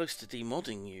pretty close to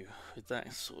demodding you with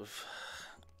that sort of.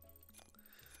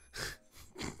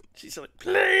 She's like,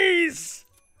 please,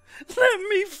 let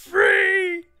me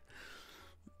free.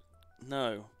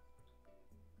 No.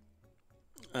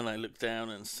 And I look down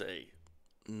and say,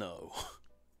 no.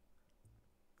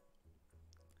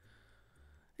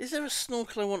 Is there a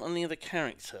snorkel I want on the other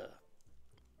character?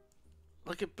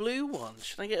 Like a blue one?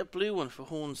 Should I get a blue one for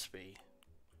Hornsby?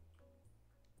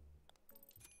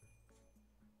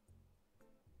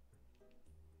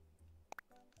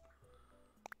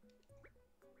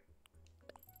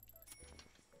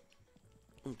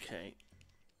 Okay.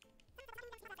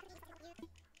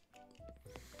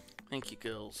 Thank you,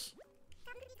 girls.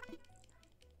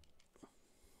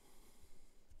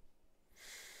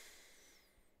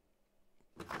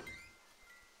 Oh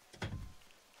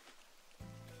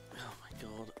my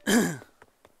god.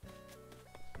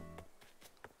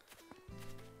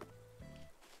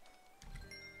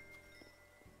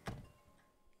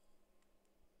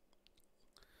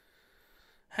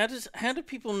 How do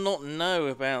people not know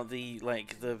about the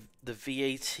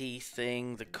VAT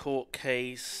thing, the court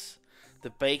case,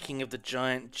 the baking of the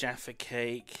giant Jaffa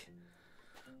cake,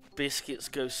 biscuits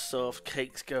go soft,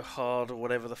 cakes go hard, or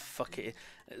whatever the fuck it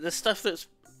is. The stuff that's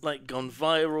like gone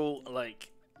viral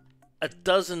like a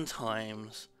dozen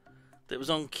times. That was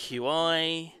on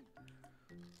QI.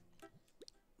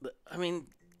 I mean,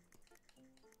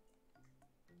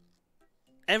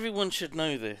 everyone should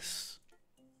know this.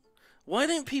 Why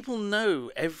don't people know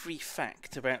every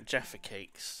fact about Jaffa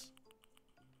cakes?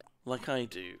 Like I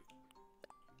do.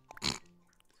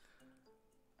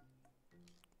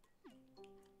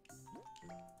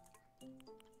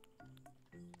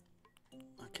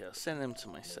 Okay, I'll send them to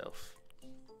myself.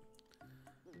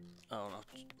 Oh, no.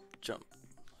 Jump.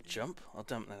 Jump? I'll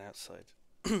dump that outside.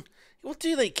 What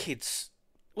do they kids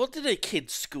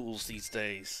schools these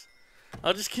days?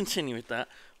 I'll just continue with that.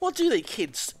 What do they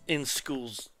kids in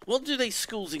schools? What do they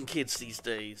schools in kids these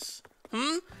days?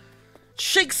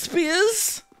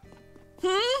 Shakespeare's?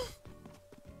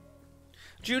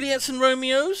 Juliets and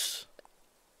Romeos?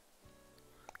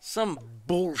 Some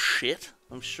bullshit,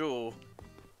 I'm sure.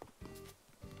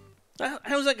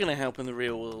 How's that going to help in the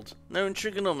real world? Knowing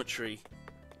trigonometry?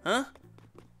 Huh?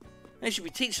 They should be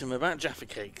teaching them about Jaffa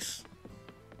cakes.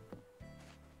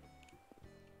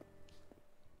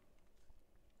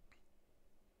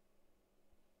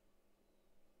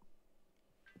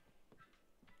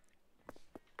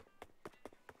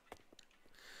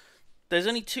 There's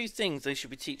only two things they should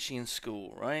be teaching in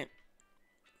school, right?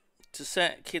 To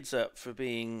set kids up for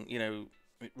being, you know,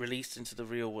 released into the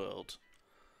real world.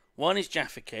 One is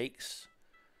Jaffa cakes,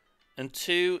 and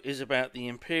two is about the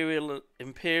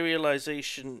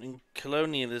imperialization and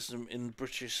colonialism in the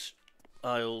British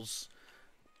Isles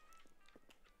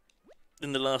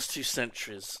in the last 2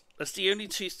 centuries. That's the only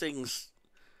two things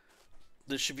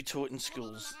that should be taught in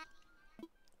schools.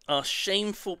 Our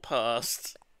shameful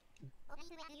past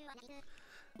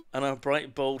and our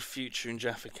bright, bold future in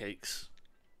Jaffa cakes.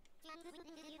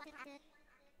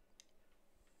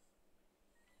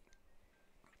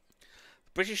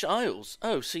 British Isles?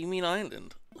 Oh, so you mean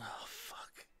Ireland? Oh,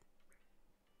 fuck.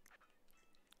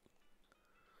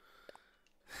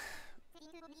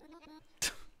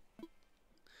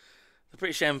 The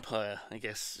British Empire, I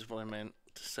guess, is what I meant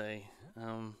to say.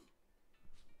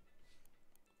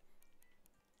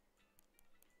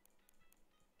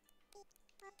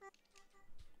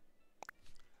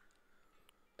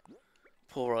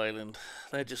 Poor Ireland.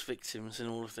 They're just victims in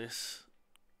all of this.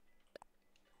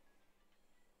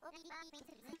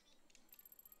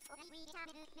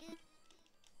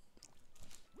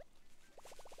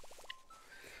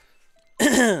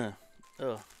 Oh.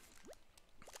 Oh,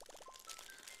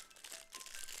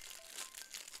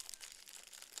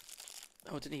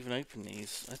 I didn't even open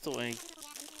these. I thought it's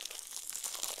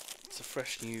a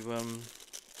fresh new,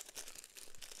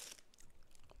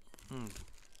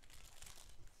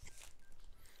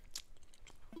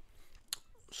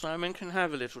 Simon can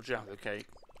have a little Jaffa cake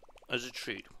as a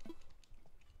treat.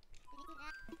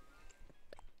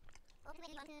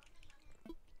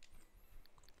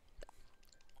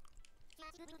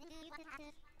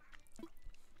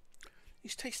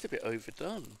 These taste a bit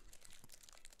overdone.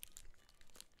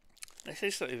 They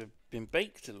taste like they've been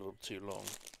baked a little too long.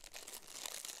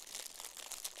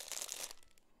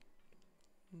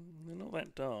 They're not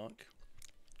that dark.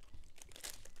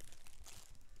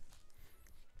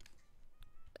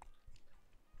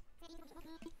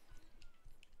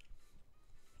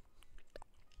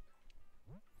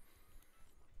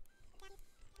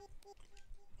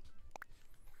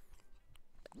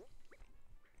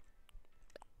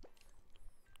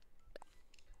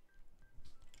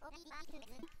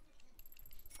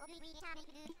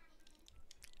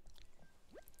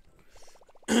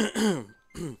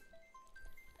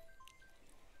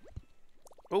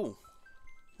 Oh,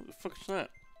 what the fuck is that?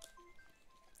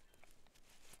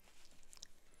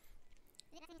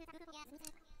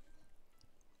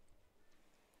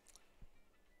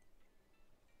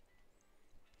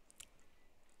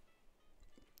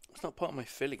 It's not part of my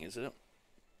filling, is it?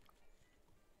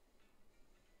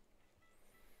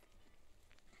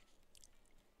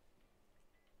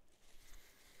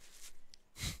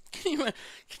 Can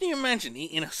you imagine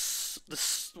eating a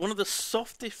one of the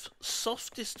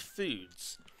softest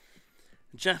foods,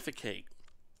 Jaffa cake,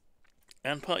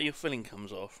 and part of your filling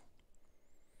comes off.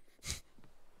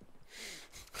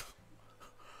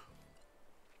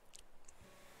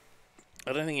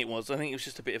 I don't think it was. I think it was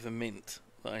just a bit of a mint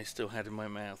that I still had in my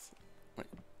mouth, like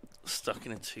stuck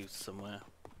in a tooth somewhere.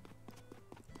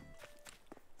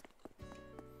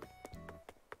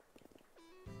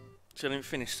 So I didn't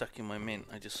finish sucking my mint.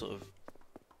 I just sort of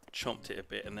chomped it a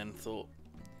bit and then thought,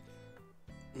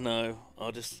 no,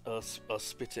 I'll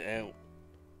spit it out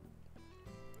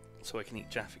so I can eat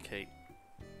Jaffa cake.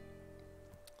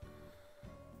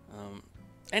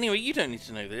 Anyway, you don't need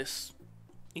to know this.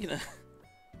 You know,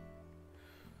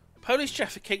 Polish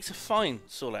Jaffa cakes are fine,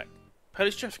 Sorlak.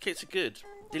 Polish Jaffa cakes are good.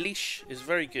 Delish is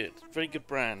very good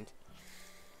brand.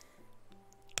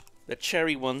 The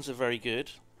cherry ones are very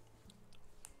good.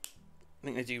 I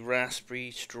think they do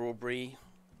raspberry, strawberry,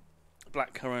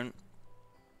 blackcurrant.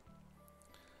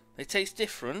 They taste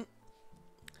different.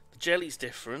 The jelly's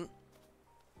different.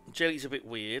 The jelly's a bit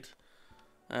weird.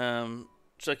 So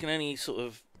I can only sort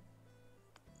of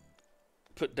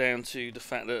put down to the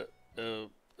fact that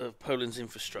of Poland's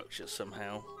infrastructure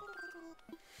somehow.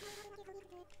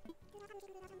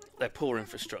 Their poor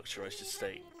infrastructure, I should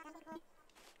state.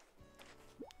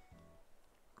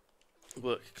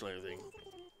 Work clothing.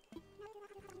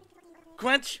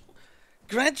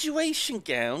 Graduation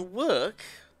gown? Work?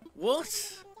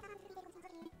 What?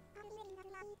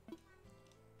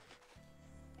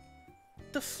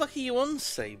 The fuck are you on,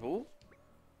 Sable?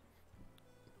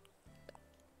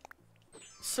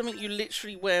 Something you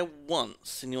literally wear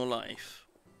once in your life,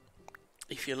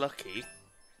 if you're lucky.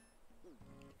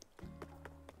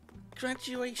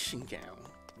 Graduation gown.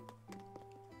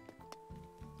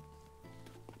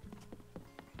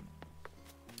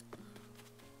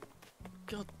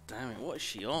 God damn it, what is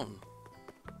she on?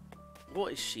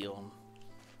 What is she on?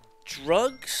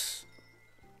 Drugs?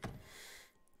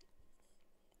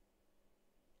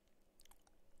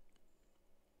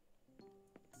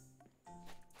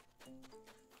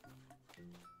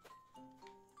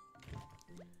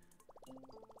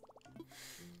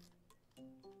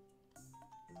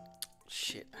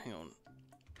 Shit, hang on.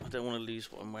 I don't want to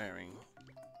lose what I'm wearing.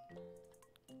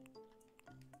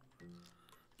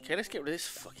 Okay, let's get rid of this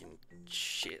fucking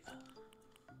shit.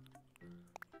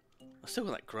 I still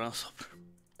got that grasshopper.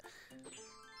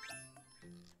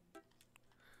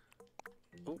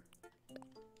 Oh.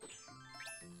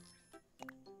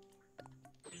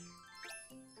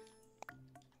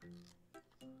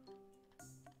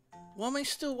 Why am I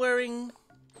still wearing...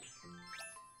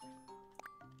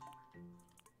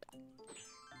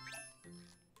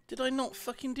 Did I not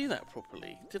fucking do that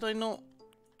properly? Did I not...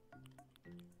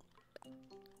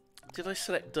 Did I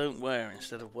select don't wear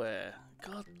instead of wear?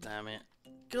 God damn it.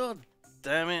 God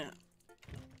damn it.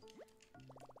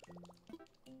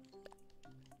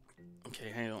 Okay,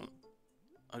 hang on.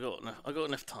 I got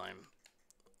enough time.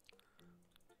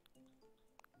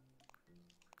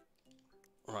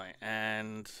 Right,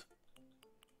 and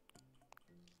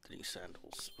delete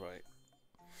sandals, right.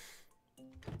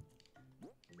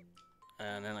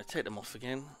 And then I take them off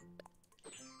again.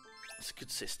 It's a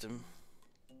good system.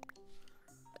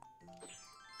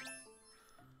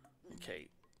 Okay.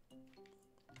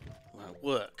 Well,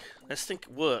 work. Let's think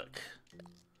work.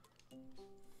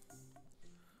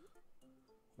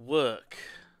 Work.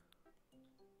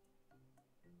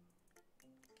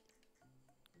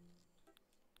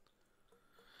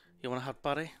 You want a hot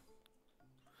body?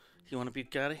 You want a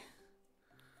Bugatti?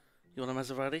 You want a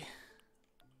Maserati?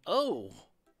 Oh!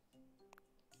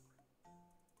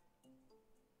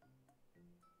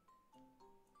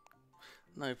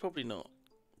 No, probably not.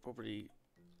 Probably...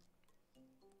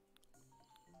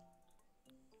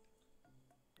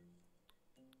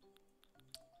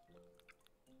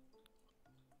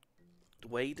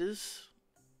 waders?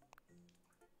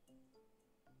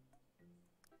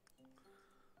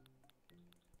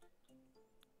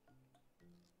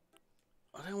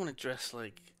 I don't want to dress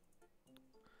like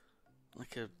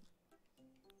a...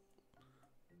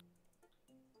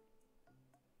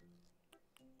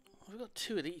 I've got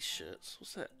two of these shirts.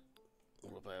 What's that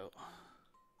all about?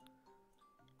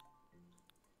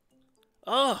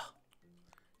 Oh!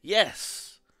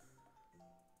 Yes!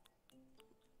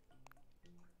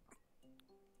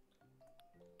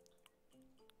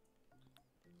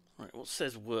 Right, what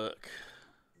says work?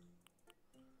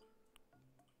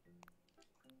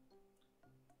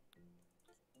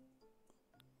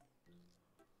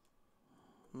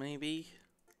 Maybe.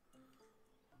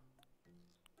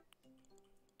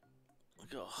 I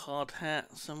got a hard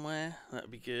hat somewhere. That'd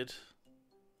be good.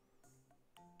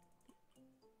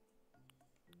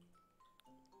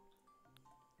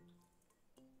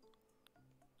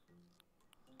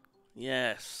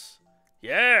 Yes.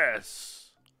 Yes!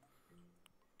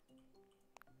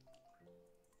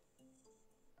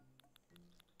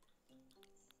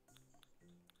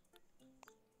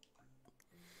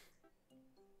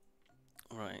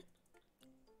 Right.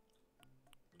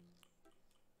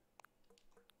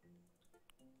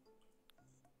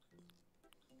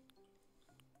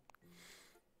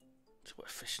 Just wear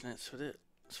fishnets with it.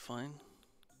 It's fine.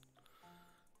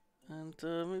 And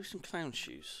maybe some clown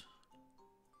shoes.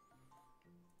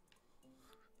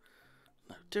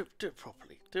 No, do it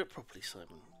properly. Do it properly,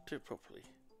 Simon. Do it properly.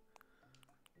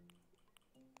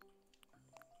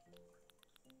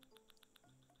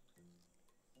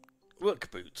 Work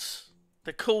boots.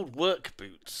 They're called work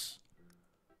boots.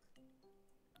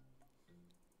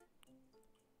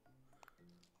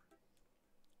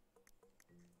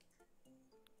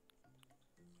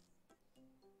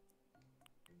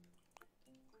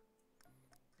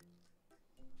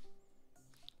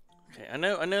 Okay, I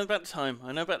know about the time.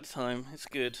 I know about the time. It's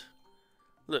good.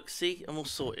 Look, see? I'm all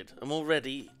sorted. I'm all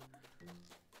ready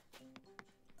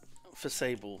for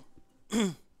Sable.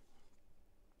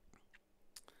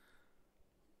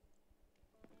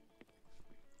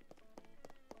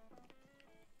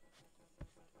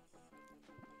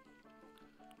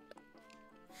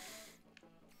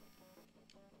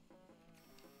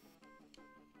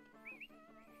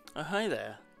 Oh, hi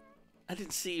there. I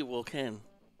didn't see you walk in.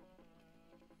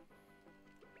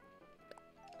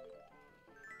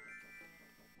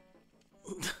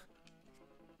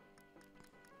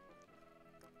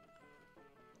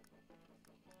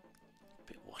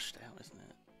 Bit washed out, isn't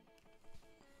it?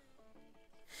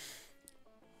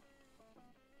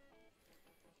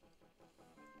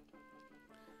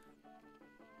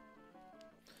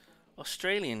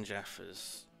 Australian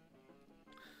Jaffas.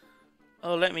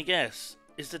 Oh, let me guess.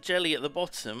 Is the jelly at the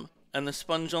bottom and the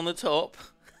sponge on the top?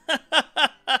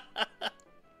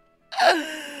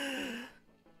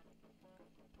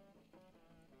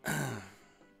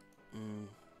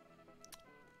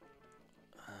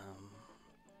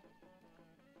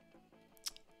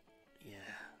 Yeah.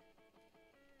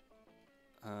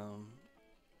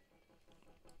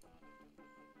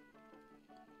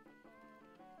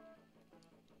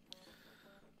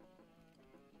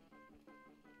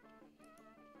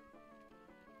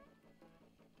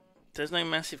 There's no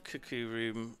massive cuckoo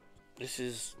room. This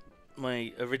is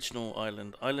my original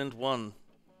island. Island 1.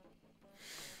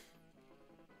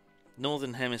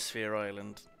 Northern Hemisphere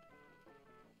Island.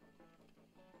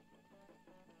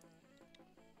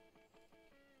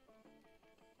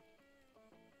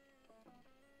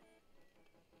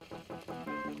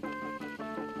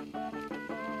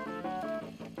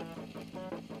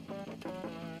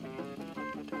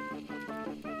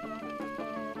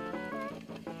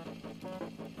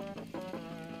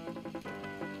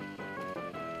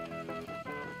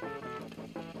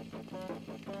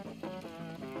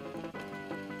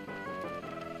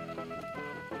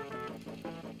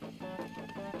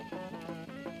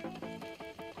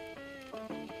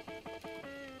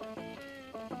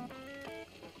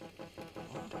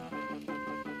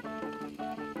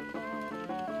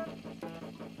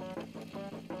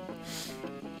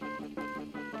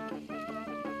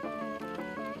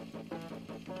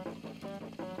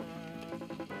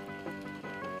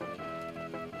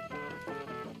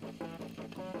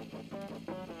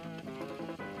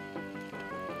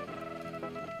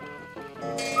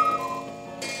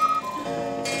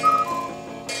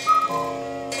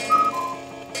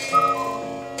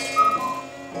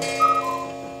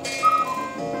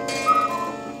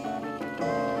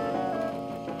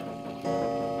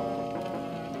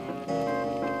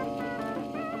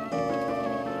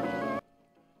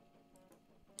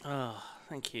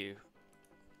 Thank you.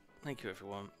 Thank you,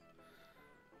 everyone.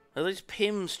 Are those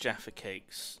Pim's Jaffa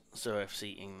cakes Zoef's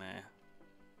eating there?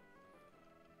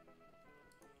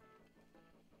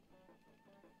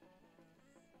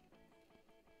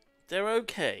 They're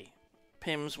okay.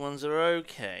 Pim's ones are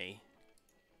okay.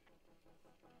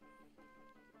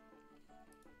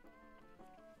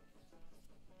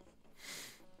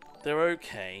 They're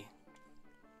okay.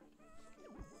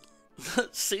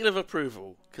 Seal of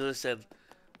approval, because I said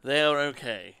they are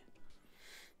okay.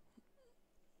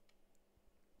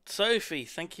 Sophie,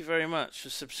 thank you very much for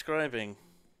subscribing.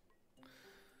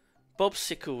 Bob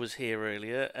Sickle was here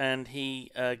earlier, and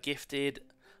he gifted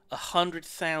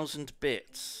 100,000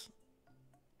 bits.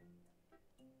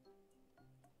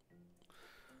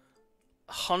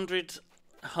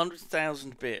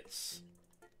 100,000 bits.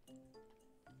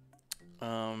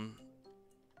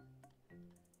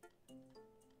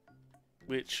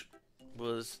 Which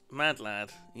was mad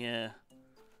lad, yeah.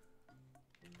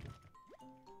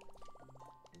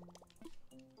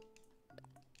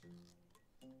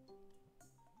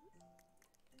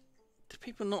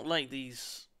 people not like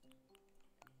these?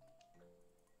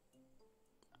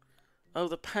 Oh,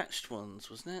 the patched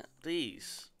ones, wasn't it?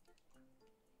 These.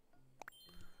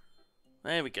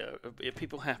 There we go. Are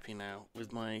people happy now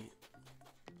with my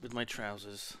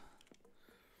trousers?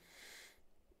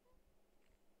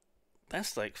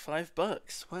 That's like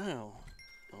 $5. Wow.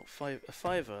 Oh, a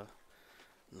fiver.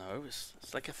 No, it's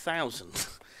like 1,000.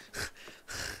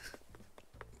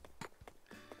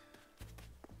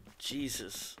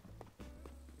 Jesus.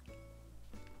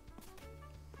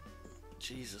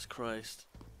 Jesus Christ.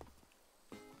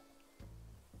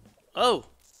 Oh!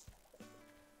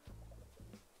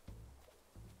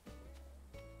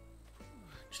 Do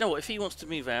you know what? If he wants to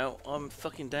move out, I'm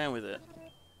fucking down with it.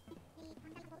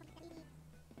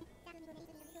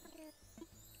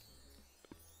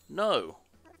 No.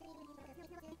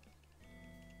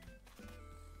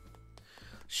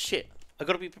 Shit. I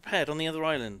gotta be prepared on the other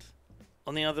island.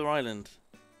 On the other island.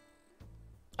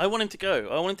 I want him to go.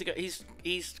 I want him to go.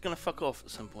 He's gonna fuck off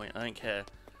at some point. I don't care.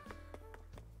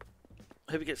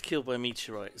 I hope he gets killed by a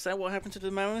meteorite. Is that what happened to the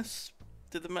mammoths?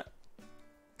 Did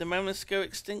the mammoths go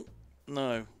extinct?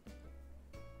 No.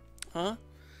 Huh?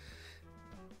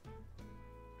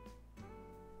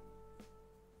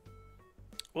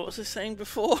 What was I saying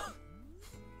before?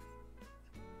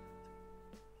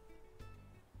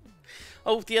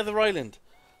 Oh, the other island.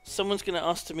 Someone's going to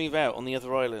ask to move out on the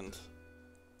other island.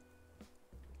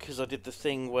 Because I did the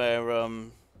thing where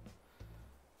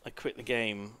I quit the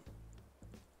game.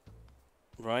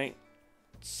 Right?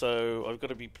 So I've got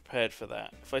to be prepared for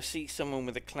that. If I see someone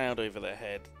with a cloud over their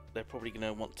head, they're probably going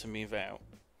to want to move out.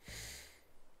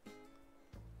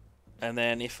 And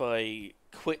then if I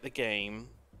quit the game,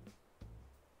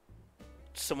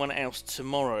 someone else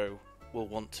tomorrow will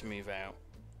want to move out.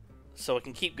 So I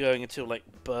can keep going until, like,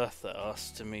 Bertha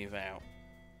asks to move out.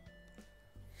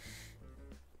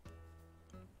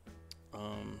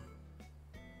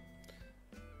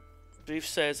 Booth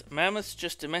says, mammoths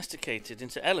just domesticated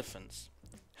into elephants.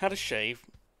 How to shave,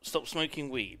 stop smoking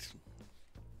weed.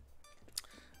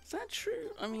 Is that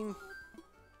true? I mean...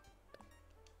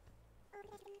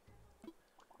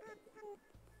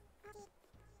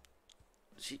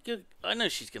 I know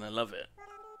she's gonna love it.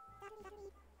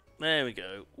 There we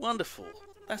go. Wonderful.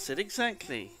 That's it,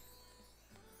 exactly.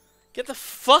 Get the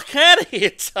fuck out of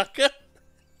here, Tucker!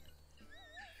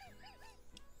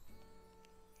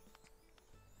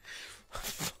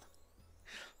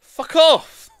 Fuck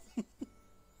off!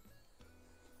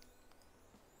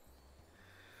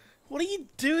 What are you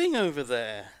doing over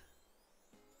there?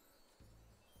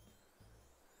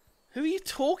 Who are you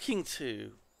talking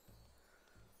to?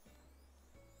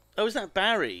 Oh, is that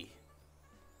Barry?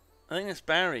 I think that's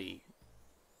Barry.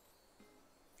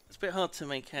 It's a bit hard to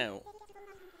make out.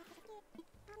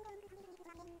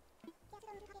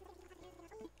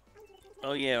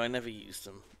 Oh yeah, I never used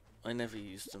them. I never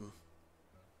used them.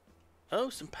 Oh,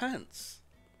 some pants.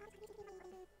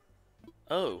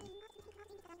 Oh.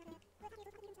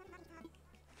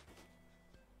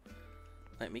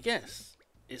 Let me guess.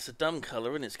 It's a dumb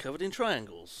colour and it's covered in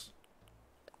triangles.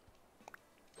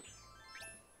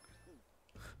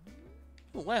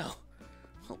 Oh, wow.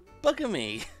 Oh, bugger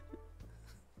me.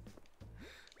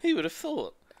 Who would have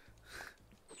thought?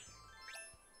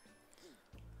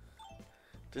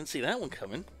 Didn't see that one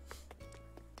coming.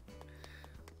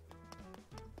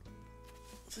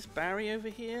 Is this Barry over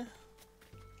here?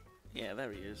 Yeah,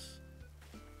 there he is.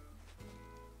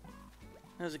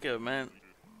 How's it going, man?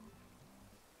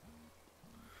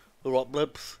 Alright,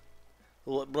 blubs.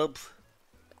 Alright, blubs.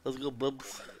 How's it going,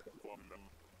 blubs?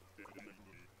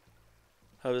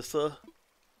 How is sir?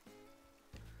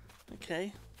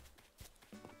 Okay.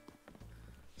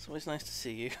 It's always nice to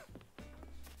see you.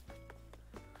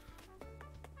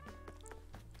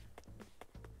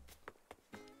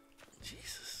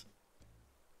 Jesus.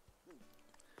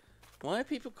 Why are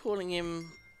people calling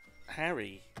him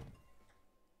Harry?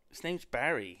 His name's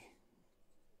Barry.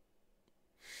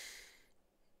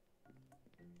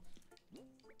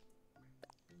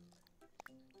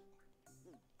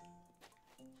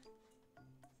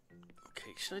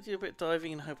 Okay, should I do a bit of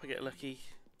diving and hope I get lucky?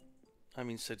 I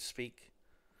mean, so to speak.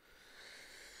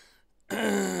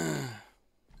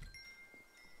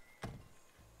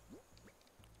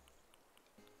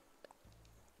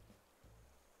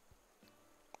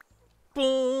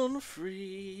 Born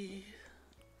free.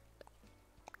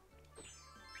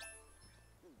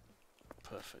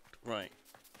 Perfect. Right.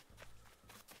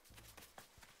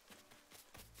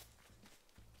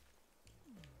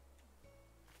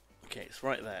 Okay, it's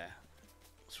right there.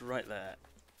 It's right there.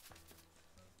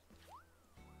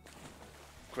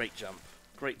 Great jump.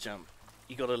 Great jump.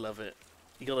 You gotta love it.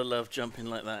 You gotta love jumping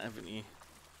like that, haven't you?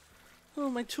 Oh,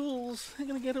 my tools! They're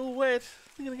gonna get all wet.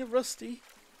 They're gonna get rusty.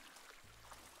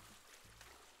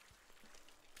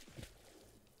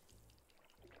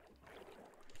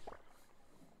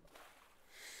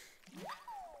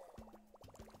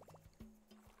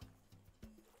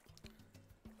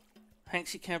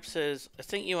 Hanksy Cab says, I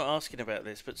think you were asking about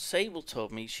this, but Sable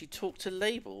told me she talked to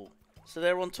Label. So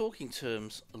they're on talking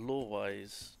terms,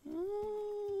 law-wise.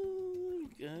 Oh,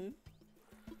 there you go.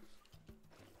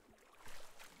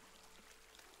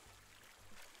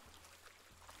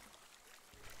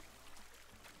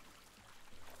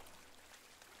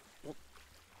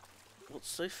 What's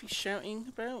Sophie shouting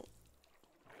about?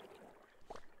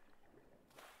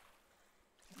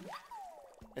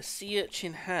 A sea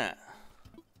urchin hat.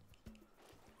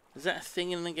 Is that a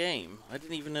thing in the game? I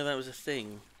didn't even know that was a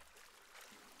thing.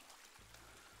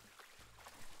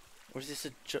 Or is this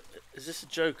a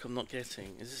joke I'm not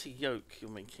getting? Is this a yoke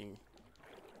you're making?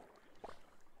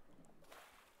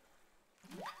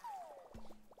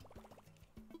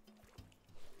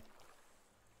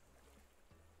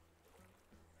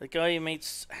 The guy who made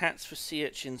hats for sea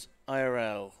urchins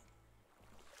IRL.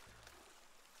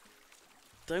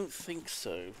 Don't think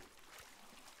so.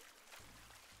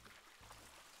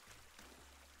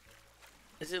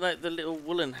 Is it like the little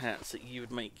woolen hats that you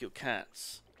would make your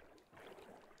cats?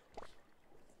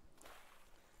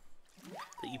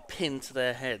 That you pin to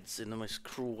their heads in the most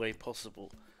cruel way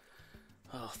possible.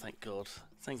 Oh, thank God.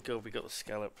 Thank God we got the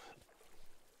scallop.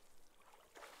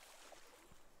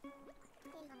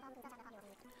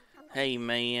 Hey,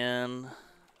 man.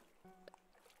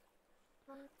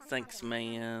 Thanks,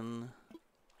 man.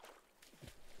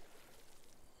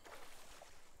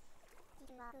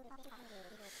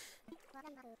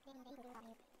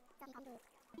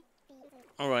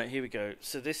 Alright, here we go.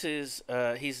 So this is,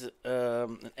 he's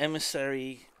an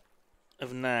emissary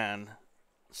of Nan.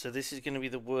 So this is going to be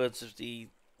the words of the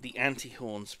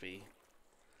anti-Hornsby.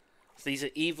 So these are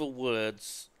evil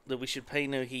words that we should pay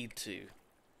no heed to.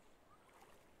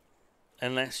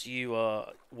 Unless you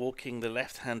are walking the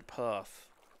left-hand path.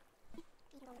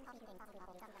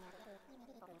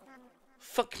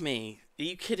 Fuck me. Are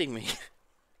you kidding me?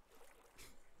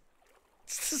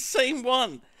 It's the same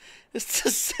one. It's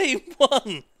the same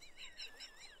one.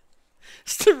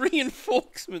 It's the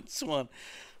reinforcements one.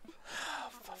 Oh,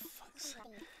 for fuck's sake.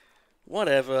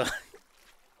 Whatever.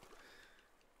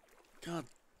 God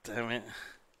damn it.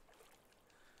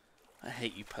 I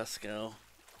hate you, Pascal.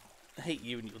 I hate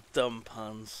you and your dumb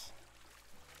puns.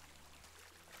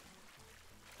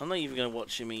 I'm not even going to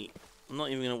watch him eat. I'm not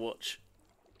even going to watch.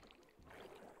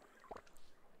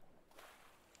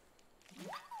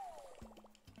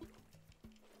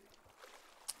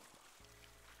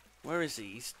 Where is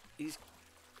he? He's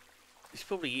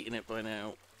probably eating it by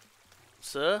now.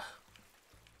 Sir?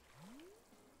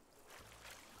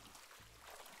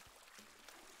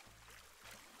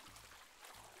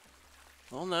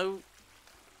 Oh no.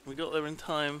 We got there in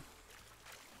time.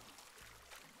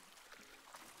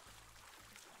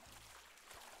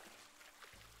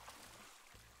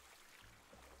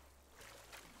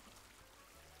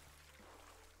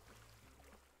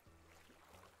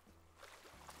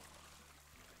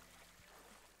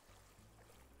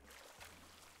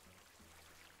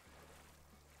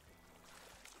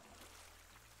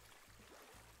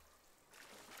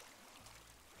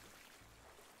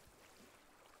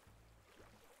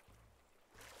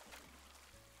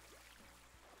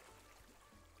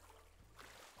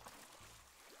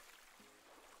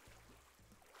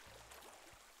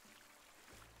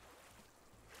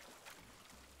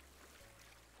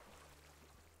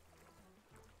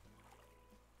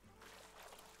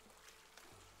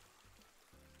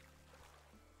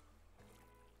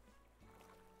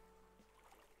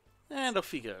 And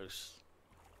off he goes.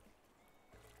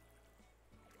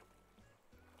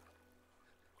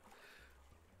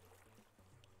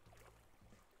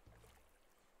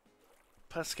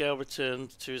 Pascal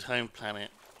returned to his home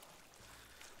planet.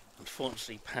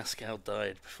 Unfortunately, Pascal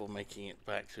died before making it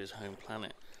back to his home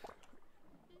planet.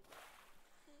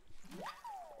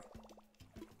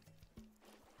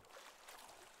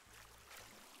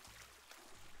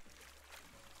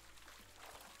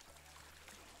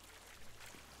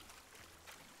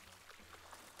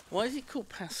 Why is he called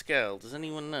Pascal? Does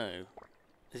anyone know?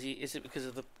 Is it because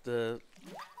of the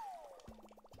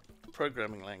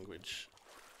programming language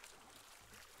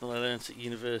that I learnt at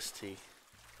university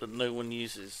that no one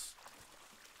uses?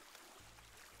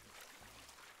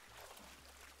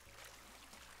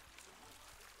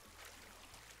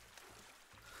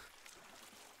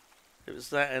 It was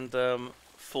that and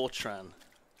Fortran.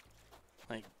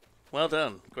 Like, well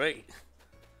done, great.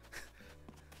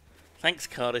 Thanks,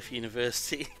 Cardiff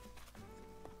University.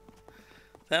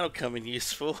 That'll come in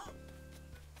useful.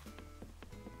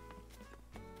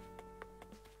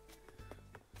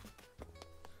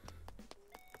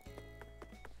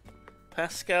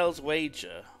 Pascal's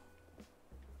wager.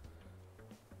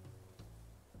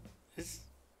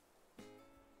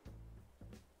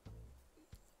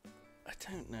 I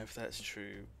don't know if that's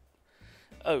true.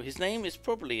 Oh, his name is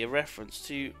probably a reference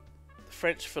to the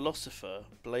French philosopher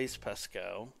Blaise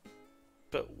Pascal.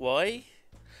 But why?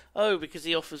 Oh, because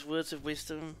he offers words of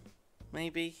wisdom,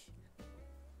 maybe?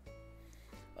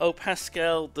 Oh,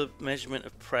 Pascal, the measurement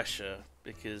of pressure,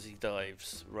 because he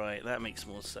dives. Right, that makes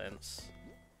more sense.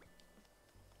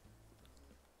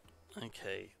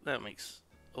 Okay, that makes...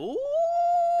 Ooh!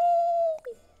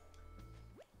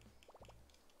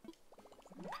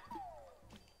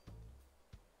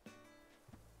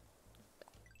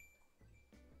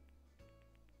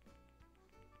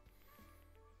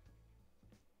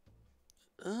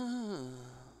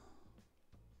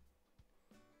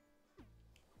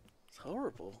 It's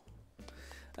horrible.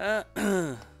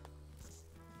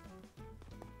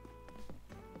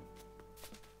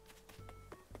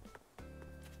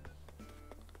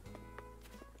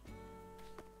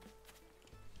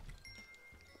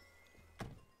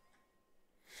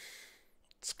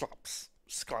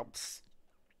 Scrubs.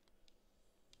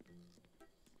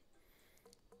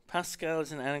 Pascal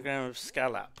is an anagram of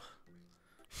scallop.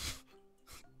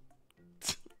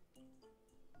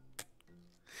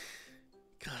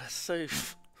 God, that's so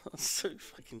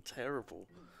fucking terrible.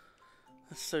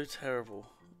 That's so terrible.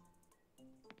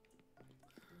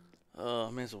 Oh,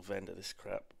 I may as well vendor this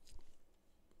crap.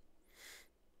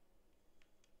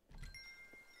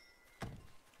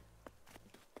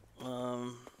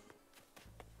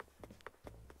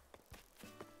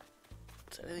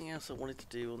 Is there anything else I wanted to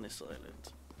do on this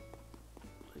island?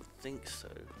 I don't think so.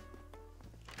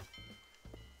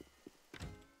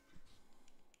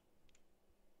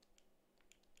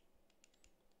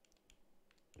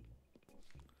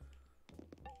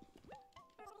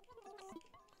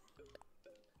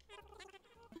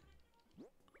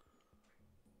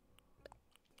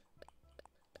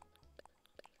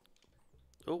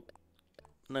 Oh,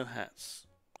 no hats.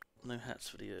 No hats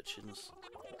for the urchins.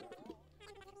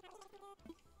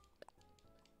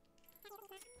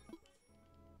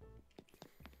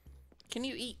 Can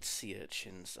you eat sea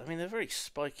urchins? I mean, they're very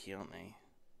spiky, aren't they?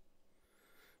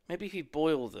 Maybe if you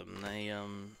boil them,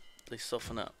 they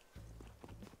soften up.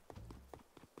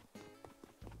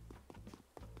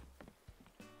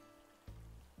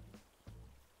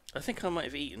 I think I might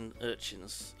have eaten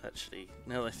urchins, actually.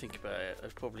 Now that I think about it,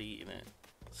 I've probably eaten it.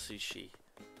 Sushi.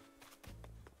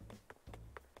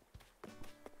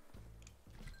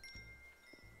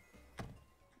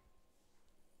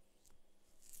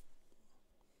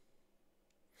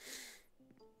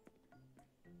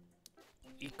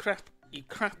 You crap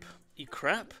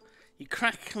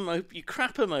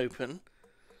them open.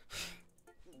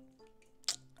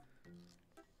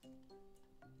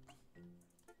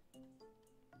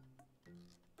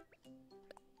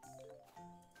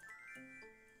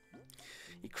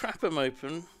 You crap them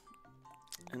open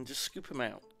and just scoop them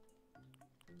out.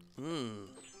 Mmm.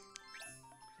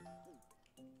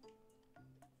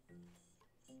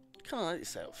 Kinda like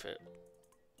this outfit.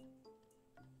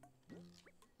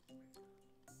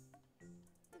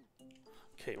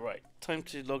 Okay, right. Time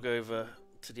to log over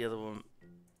to the other one.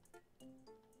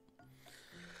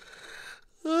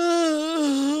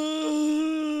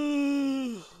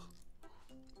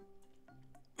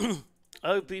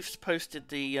 Oh, Beef's posted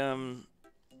the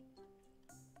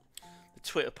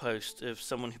Twitter post of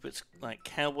someone who puts like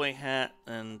cowboy hat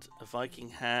and a Viking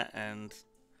hat and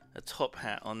a top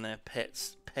hat on their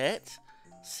pets. Pet?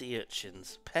 Sea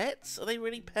urchins. Pets? Are they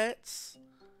really pets?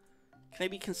 Can they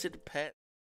be considered pets?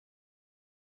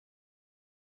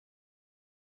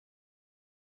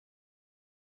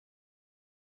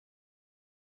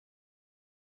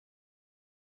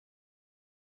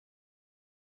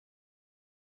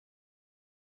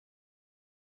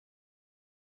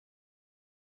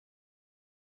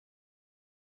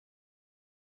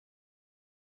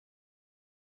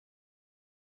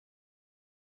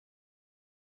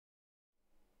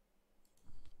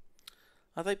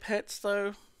 Are they pets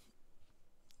though?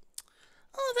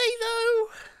 Are they though?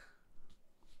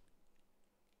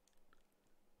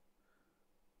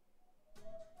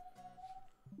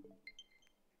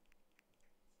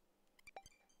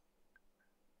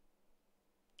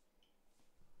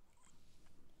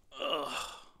 Ugh.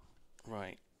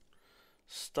 Right.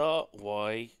 Start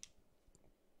Y.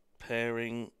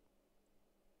 Pairing.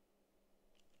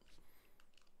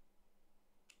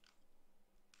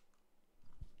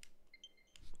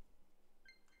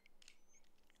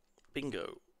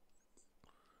 Bingo.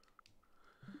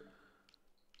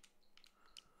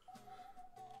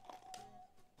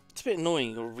 It's a bit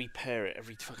annoying, you'll repair it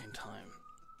every fucking time.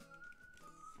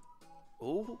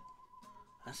 Oh,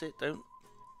 that's it, don't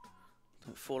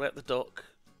fall out the dock.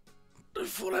 Don't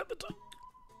fall out the dock.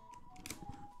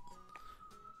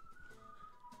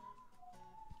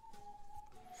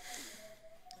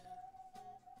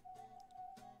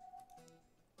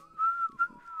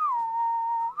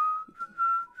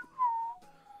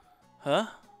 Huh?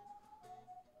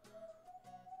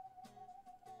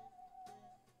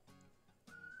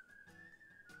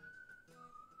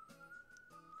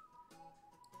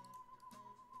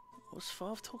 What's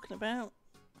Fav talking about?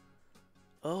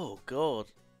 Oh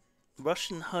god.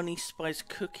 Russian honey spice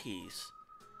cookies.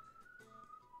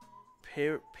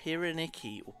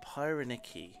 Pyraniki or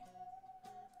Pyraniki.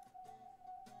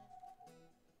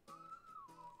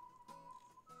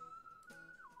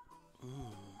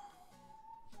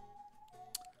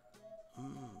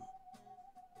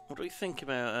 What do we think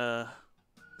about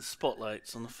the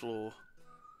spotlights on the floor?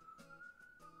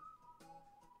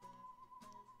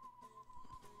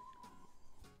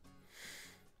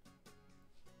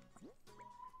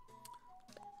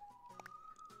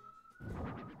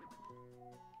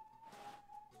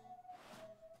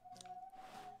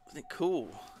 Isn't it cool?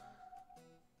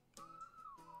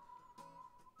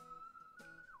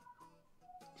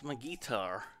 It's my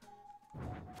guitar.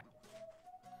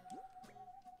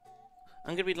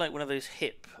 I'm gonna be like one of those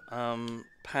hip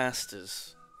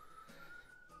pastors.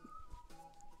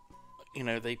 You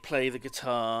know, they play the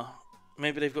guitar.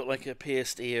 Maybe they've got like a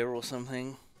pierced ear or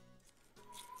something.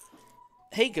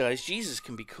 Hey guys, Jesus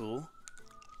can be cool.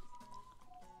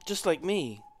 Just like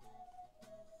me.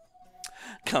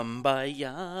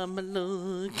 Kumbaya, my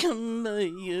lord,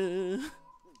 kumbaya.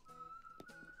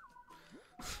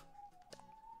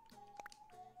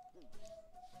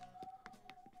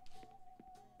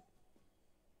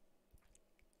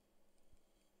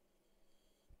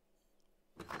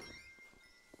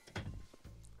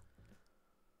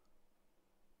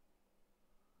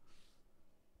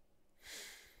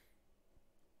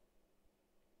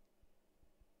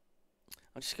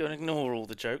 I'm just going to ignore all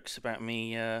the jokes about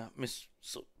me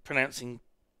mispronouncing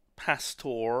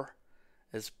pastor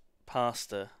as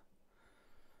pastor.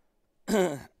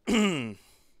 it's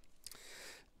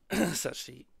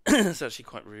actually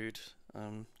quite rude.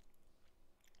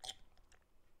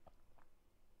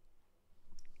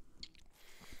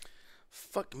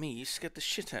 Fuck me, you scared the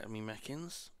shit out of me,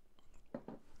 Mackins.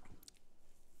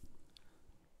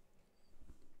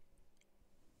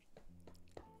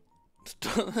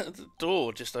 The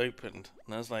door just opened,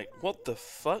 and I was like, what the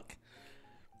fuck?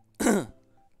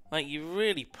 Like, you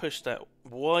really pushed that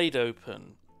wide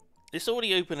open. It's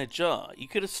already open ajar. You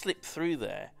could have slipped through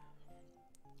there.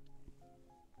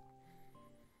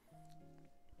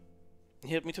 You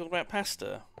heard me talk about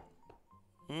pasta?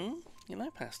 Hmm? You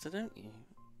like pasta, don't you?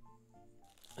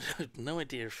 I have no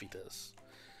idea if he does.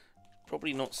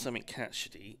 Probably not something cat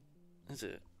should eat, is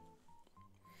it?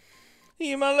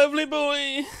 You my lovely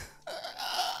boy!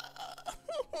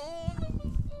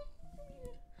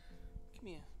 Come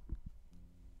here.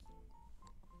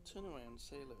 Turn around and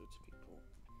say hello to people.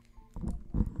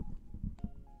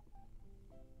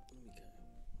 There we go.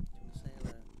 Do you want to say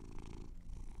hello?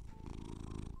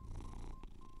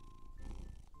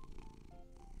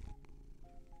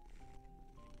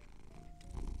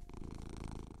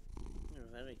 You're a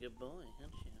very good boy,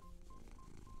 aren't you?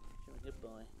 You're a good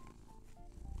boy.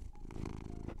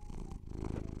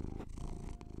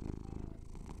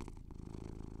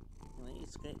 You like your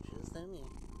scratches, don't you?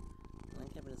 I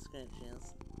like having the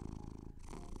scratches.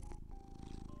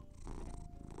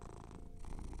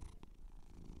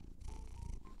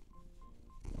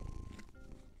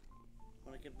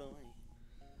 What a good boy.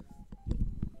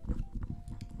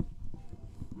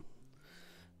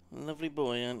 Lovely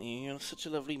boy, aren't you? You're such a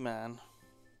lovely man.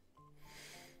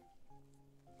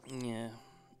 Yeah.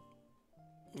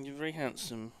 You're very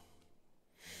handsome.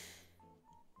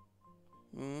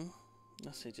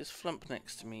 That's it, just flump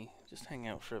next to me. Just hang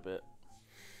out for a bit.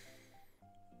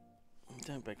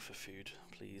 Don't beg for food,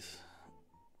 please.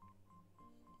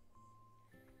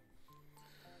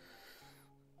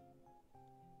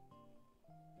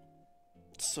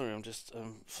 Sorry, I'm just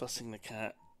fussing the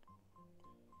cat.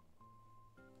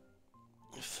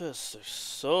 Your fur's so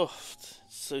soft.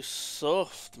 It's so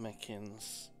soft,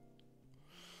 Mickens.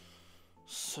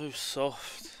 So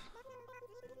soft.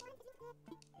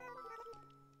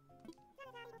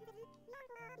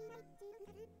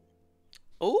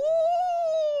 Ooh!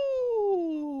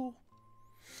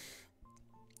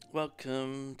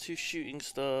 Welcome to Shooting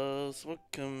Stars.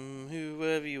 Welcome,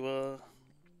 whoever you are.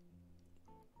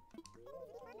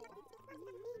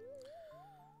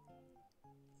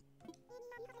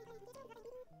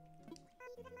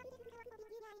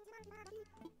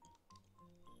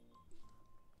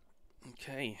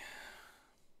 Okay.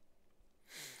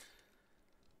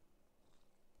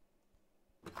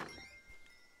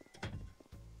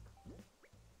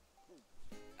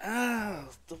 Ah,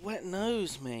 the wet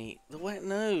nose, mate. The wet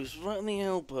nose, right on the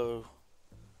elbow.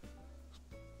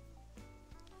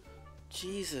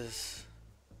 Jesus.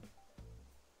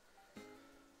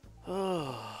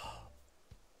 Oh.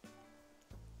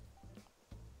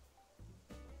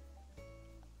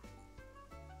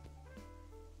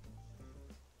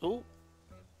 Oh.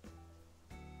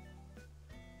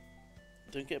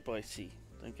 Don't get bitey.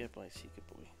 Don't get bitey, good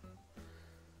boy.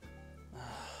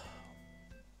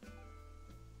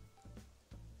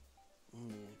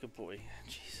 Good boy.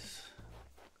 Jesus.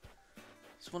 I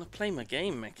just want to play my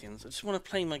game, Meckins. I just want to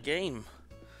play my game.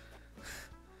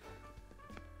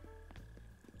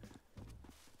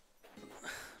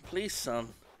 Please, son.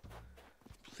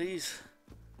 Please.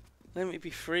 Let me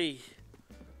be free.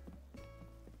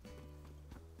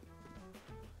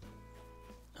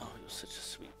 Oh, you're such a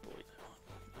sweet boy, though.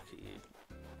 Look at you.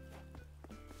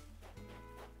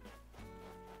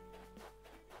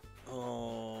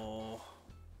 Oh.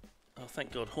 Oh,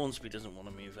 thank God Hornsby doesn't want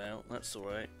to move out. That's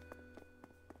alright.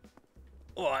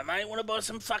 Alright, mate. Want to buy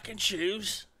some fucking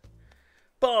shoes?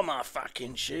 Buy my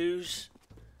fucking shoes.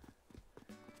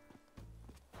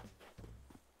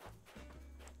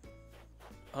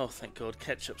 Oh, thank God.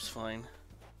 Ketchup's fine.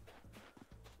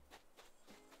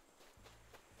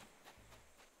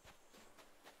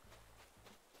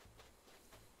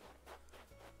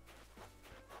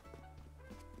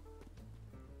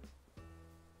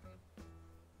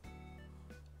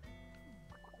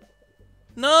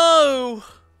 No!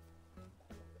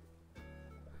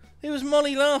 It was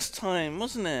Molly last time,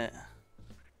 wasn't it?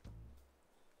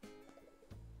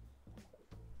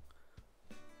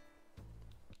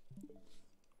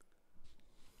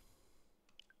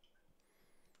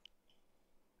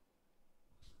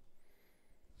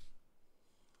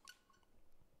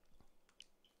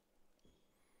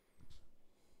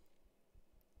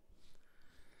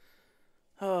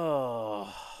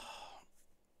 Oh.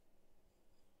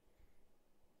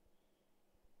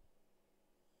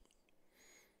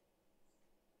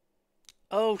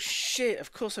 Oh shit,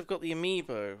 of course I've got the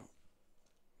amiibo.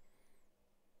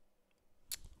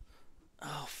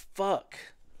 Oh fuck.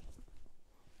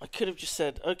 I could have just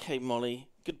said, okay Molly,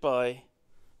 goodbye.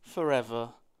 Forever.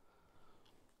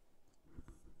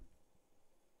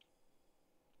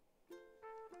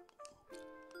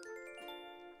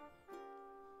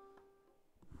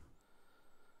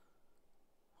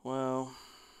 Well...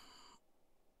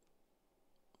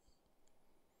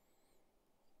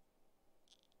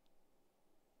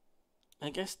 I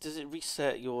guess, does it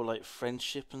reset your, like,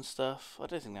 friendship and stuff? I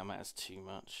don't think that matters too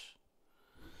much.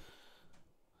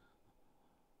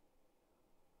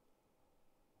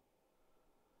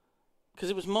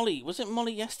 Because it was Molly. Was it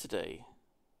Molly yesterday?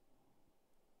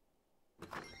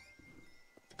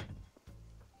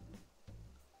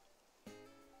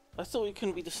 I thought it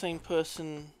couldn't be the same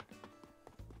person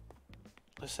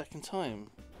a second time.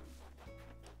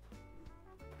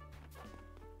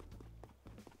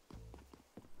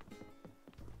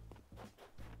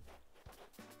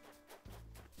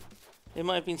 It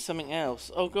might have been something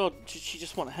else. Oh God, did she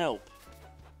just want help?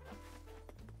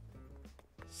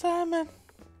 Simon,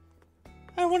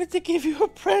 I wanted to give you a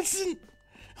present.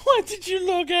 Why did you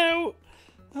log out?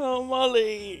 Oh,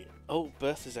 Molly. Oh,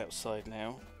 Bertha's outside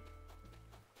now.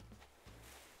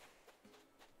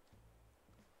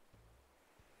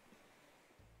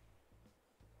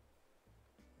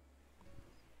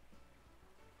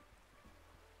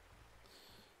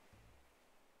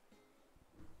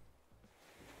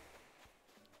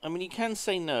 I mean, you can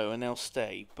say no and they'll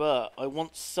stay, but I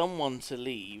want someone to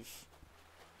leave.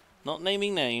 Not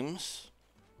naming names.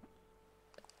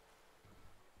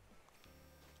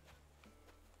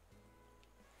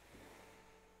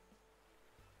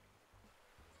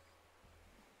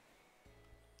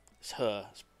 It's her.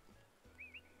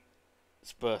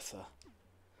 It's Bertha.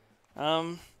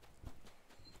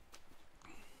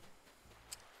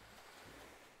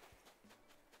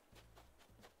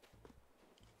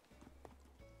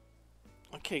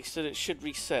 Okay, so it should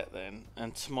reset then,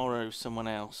 and tomorrow someone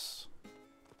else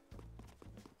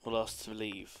will ask to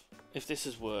leave. If this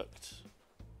has worked.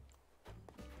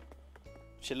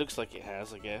 Which it looks like it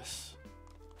has, I guess.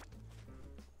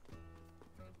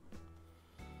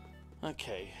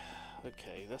 Okay,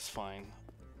 okay, that's fine.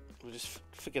 We'll just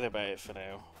forget about it for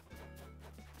now.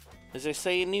 As they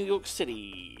say in New York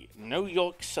City, New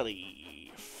York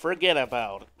City, forget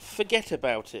about it. Forget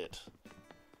about it.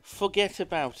 Forget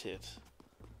about it.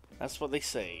 That's what they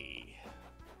say.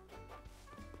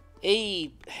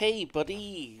 Hey,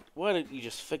 buddy, why don't you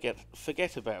just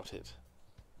forget about it?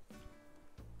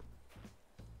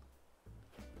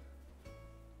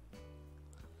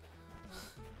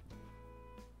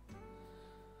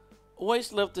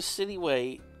 Always loved the silly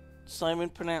way Simon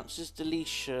pronounces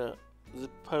Delicia, the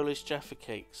Polish Jaffa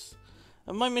cakes.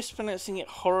 Am I mispronouncing it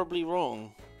horribly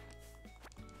wrong?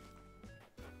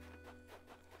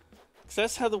 Because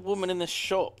that's how the woman in the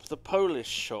shop, the Polish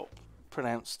shop,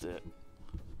 pronounced it.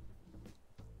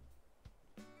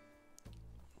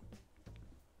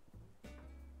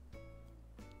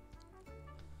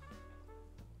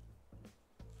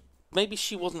 Maybe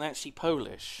she wasn't actually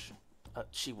Polish.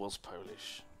 She was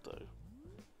Polish, though.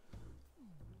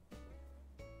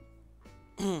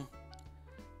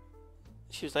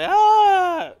 She was like,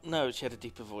 ah! No, she had a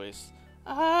deeper voice.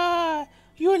 Ah,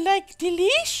 you're like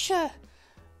Delicia.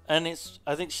 And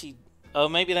I think she, oh,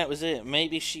 maybe that was it.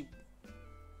 Maybe she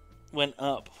went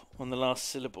up on the last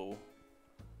syllable.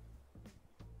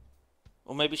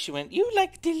 Or maybe she went, you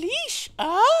like Delish,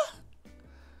 ah?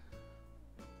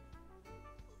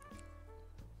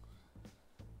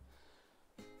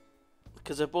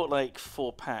 Because I bought like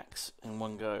 4 packs in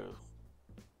one go.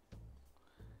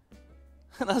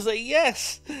 And I was like,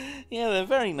 yes! Yeah, they're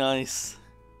very nice.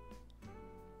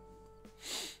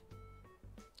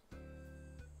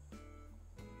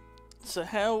 So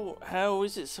how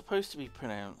is it supposed to be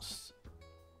pronounced?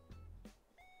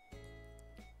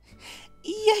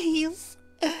 Yes!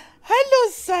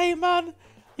 Hello, Simon!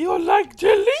 You're like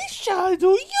Delicia,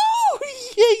 do you?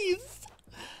 Yes!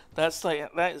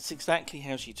 That's exactly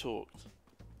how she talked.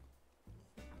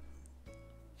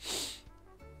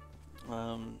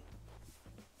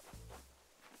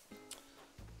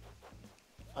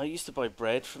 I used to buy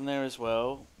bread from there as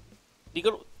well. What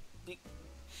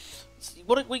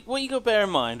you got to bear in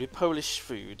mind with Polish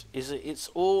food is that it's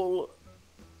all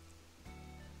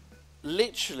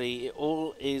literally it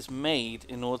all is made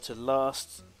in order to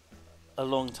last a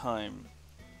long time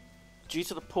due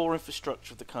to the poor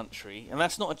infrastructure of the country, and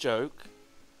that's not a joke,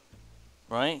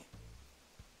 right?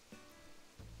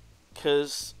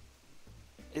 Because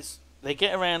they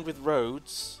get around with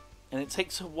roads, and it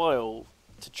takes a while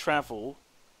to travel.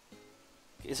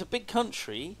 It's a big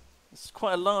country. It's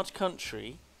quite a large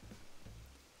country.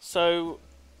 So,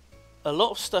 a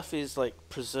lot of stuff is like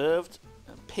preserved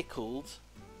and pickled,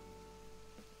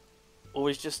 or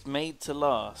is just made to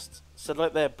last. So,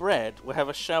 like their bread will have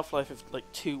a shelf life of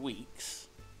like 2 weeks,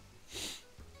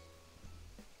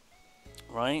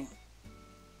 right?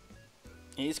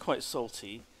 It is quite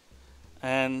salty,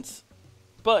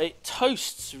 but it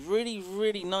toasts really,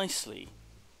 really nicely,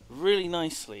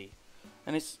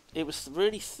 and it was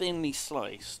really thinly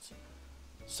sliced,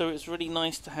 so it's really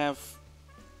nice to have.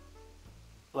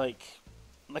 Like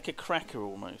a cracker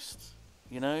almost,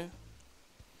 you know?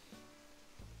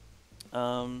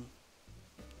 And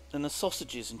the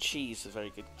sausages and cheese are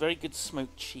very good. Very good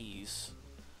smoked cheese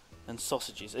and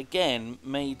sausages. Again,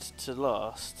 made to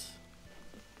last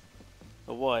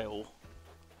a while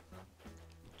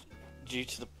due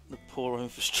to the poor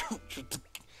infrastructure.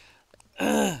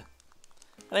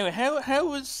 Anyway, how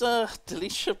was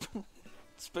Delicia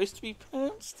supposed to be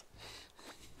pronounced?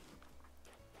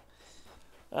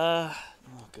 Oh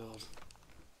god.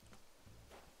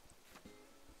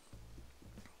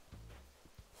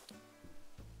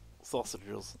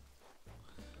 Sausages.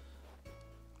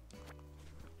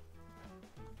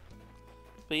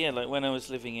 But yeah, like when I was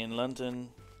living in London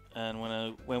and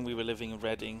when we were living in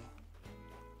Reading,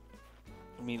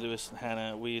 me, Lewis and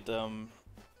Hannah, we'd well,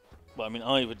 I mean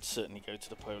I would certainly go to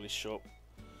the Polish shop.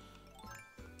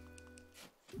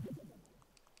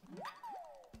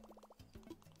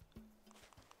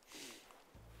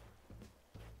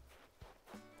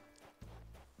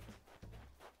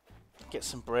 Get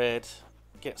some bread,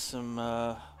 get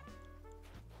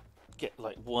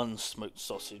like 1 smoked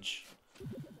sausage,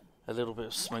 a little bit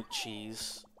of smoked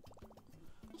cheese,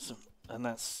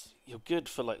 and you're good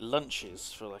for like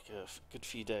lunches for like a good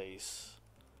few days.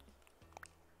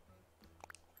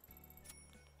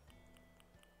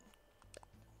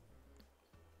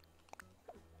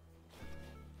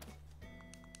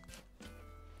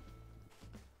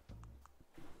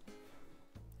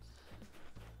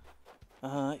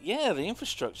 Yeah, the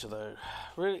infrastructure though,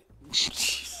 really.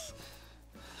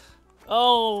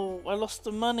 Oh, I lost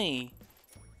the money.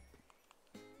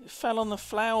 It fell on the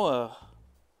flour.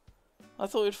 I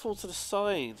thought it'd fall to the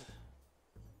side.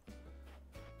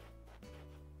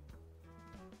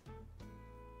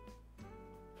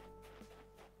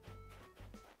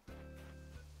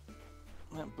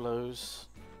 That blows.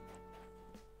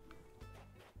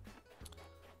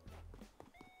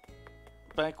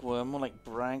 Bagworm, more like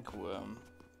bragworm.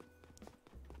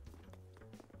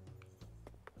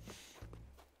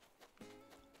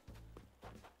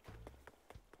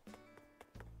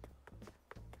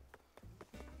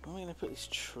 Where am I going to put this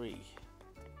tree?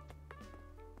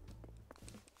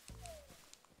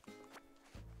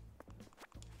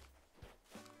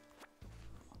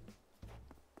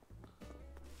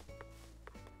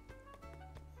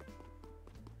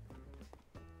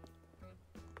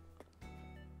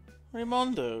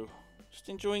 Raimondo, just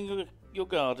enjoying your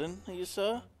garden, are you,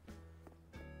 sir?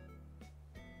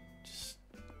 Just...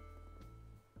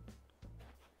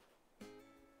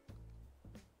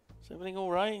 Is everything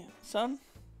alright, son?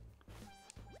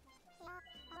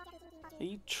 Are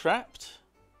you trapped?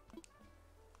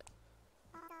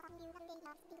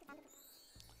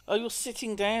 Oh, you're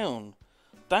sitting down.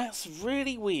 That's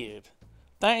really weird.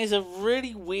 That is a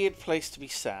really weird place to be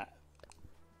sat.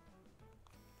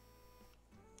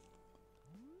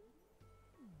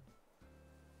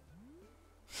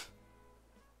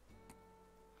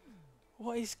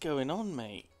 What is going on,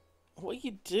 mate? What are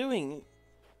you doing?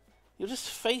 You're just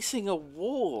facing a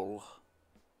wall.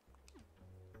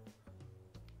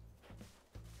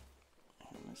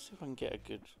 Let's see if I can get a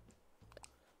good...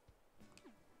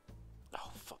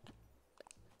 Oh, fuck.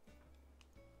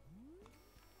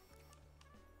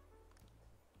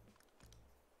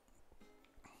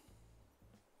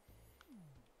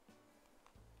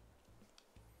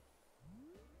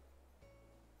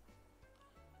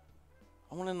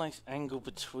 I want a nice angle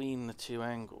between the two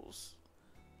angles.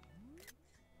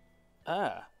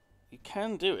 Ah, you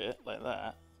can do it like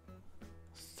that. I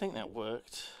think that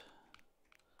worked.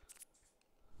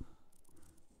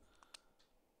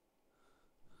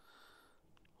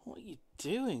 What are you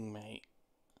doing, mate?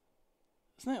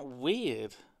 Isn't that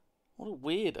weird? What a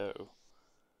weirdo.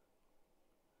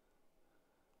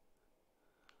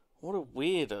 What a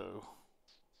weirdo.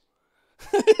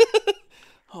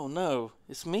 Oh no,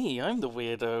 it's me. I'm the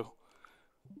weirdo.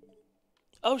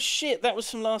 Oh shit, that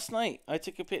was from last night. I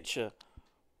took a picture.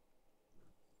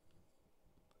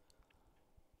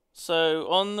 So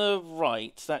on the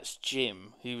right, that's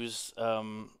Jim, who was,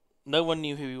 no one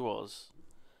knew who he was.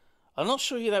 I'm not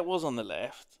sure who that was on the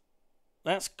left.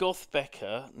 That's Goth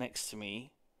Becca next to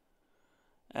me.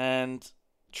 And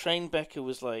Train Becca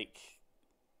was like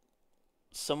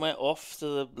somewhere off to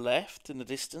the left in the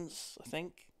distance, I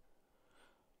think.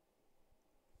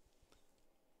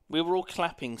 We were all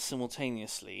clapping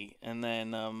simultaneously, and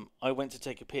then I went to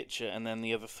take a picture, and then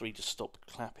the other three just stopped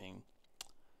clapping.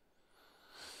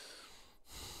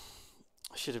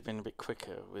 I should have been a bit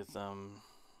quicker with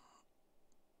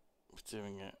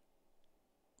doing it.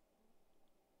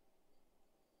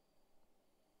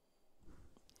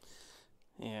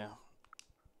 Yeah.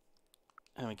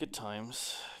 Anyway, good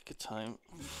times. Good time.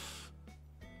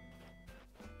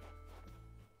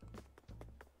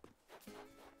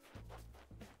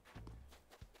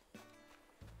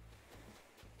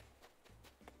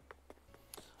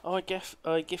 Oh,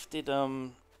 I gifted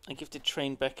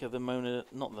Train Becca the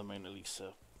not the Mona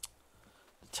Lisa,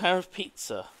 the Tower of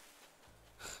Pizza.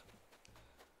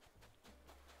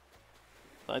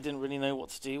 That I didn't really know what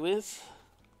to do with.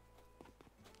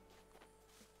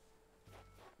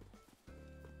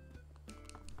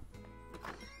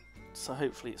 So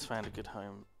hopefully it's found a good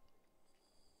home.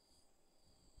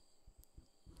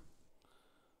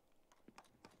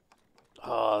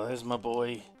 Oh, there's my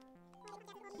boy.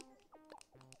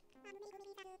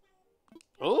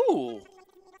 Oh!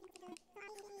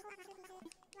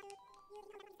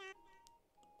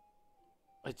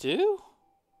 I do?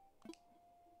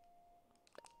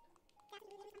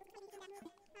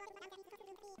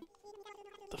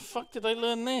 The fuck did I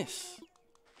learn this?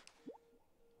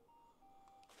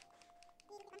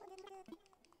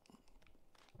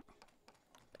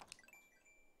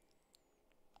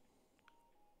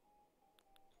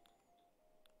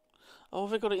 Oh,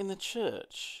 have I got it in the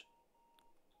church?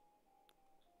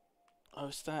 Oh,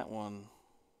 it's that one.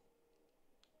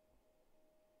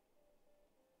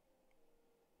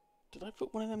 Did I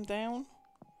put one of them down?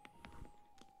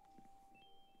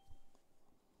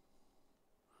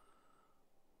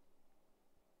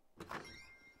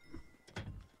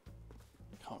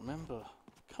 Can't remember.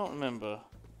 Can't remember.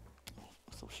 Oh,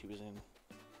 I thought she was in.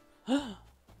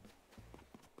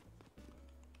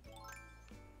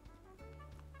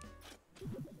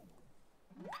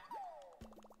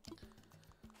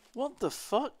 What the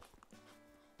fuck?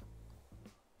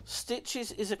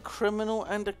 Stitches is a criminal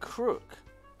and a crook.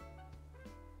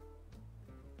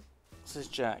 Says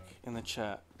Jack in the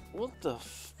chat. What the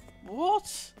f...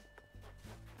 What?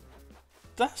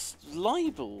 That's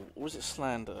libel, or is it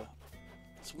slander?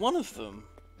 It's one of them.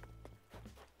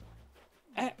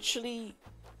 Actually,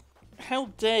 how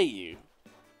dare you?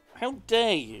 How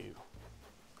dare you?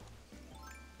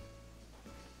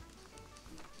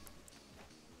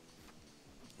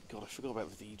 God, I forgot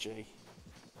about the DJ.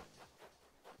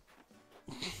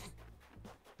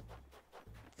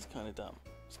 It's kind of dumb.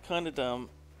 It's kind of dumb.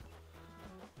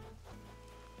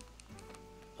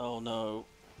 Oh no.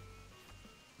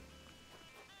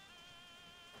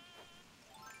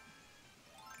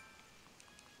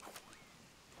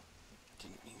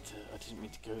 I didn't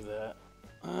mean to go there.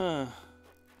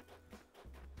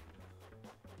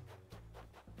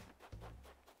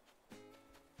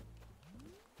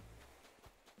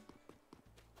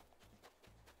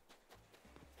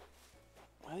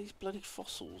 Why are these bloody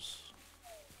fossils?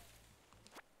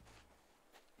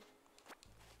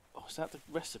 Oh, is that the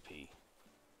recipe?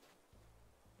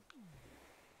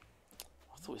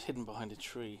 I thought it was hidden behind a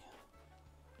tree.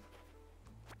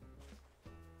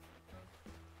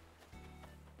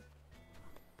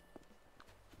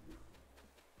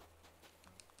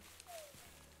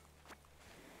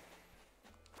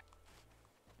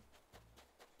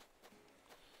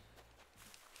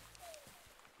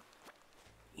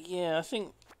 Yeah, I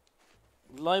think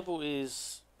libel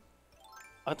is...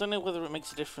 I don't know whether it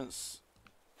makes a difference.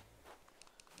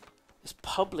 It's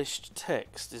published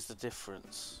text is the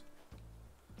difference.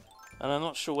 And I'm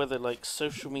not sure whether like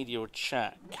social media or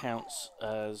chat counts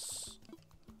as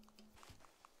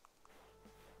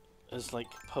like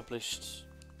published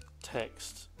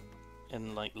text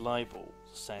in like libel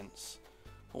sense,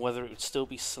 or whether it would still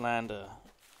be slander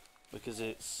because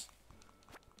it's...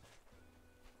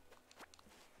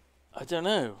 I don't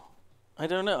know. I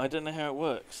don't know how it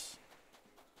works.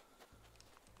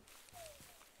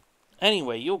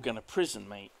 Anyway, you're going to prison,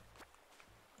 mate.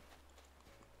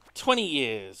 20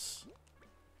 years.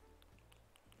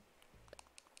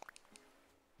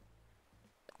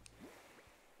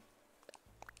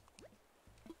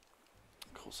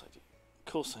 Of course I do.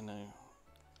 Of course I know.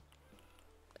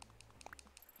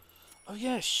 Oh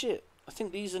yeah, shit. I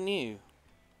think these are new.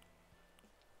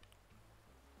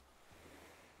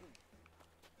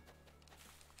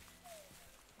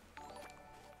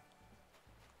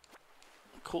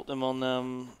 Caught them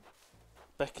on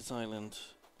Becker's Island.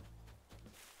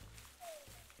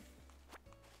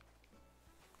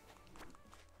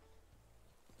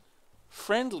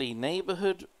 Friendly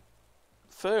neighborhood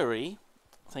furry.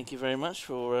 Thank you very much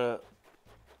for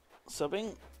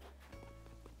subbing.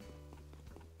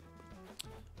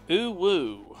 Ooh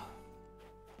woo.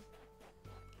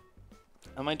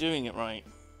 Am I doing it right?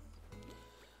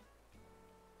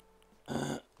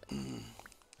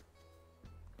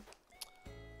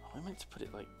 I meant to put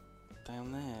it like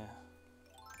down there.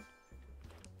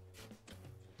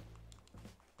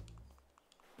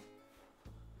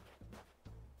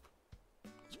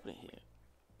 Let's put it here.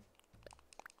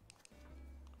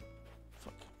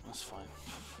 Fuck, that's fine.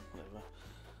 Whatever.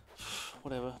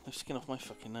 Whatever, no skin off my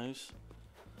fucking nose.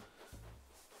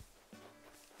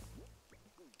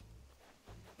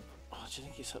 Oh, do you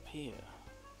think it's up here?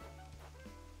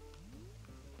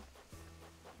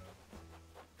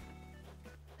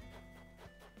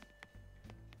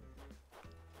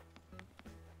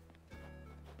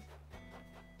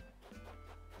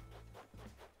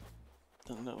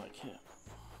 Doesn't look like it.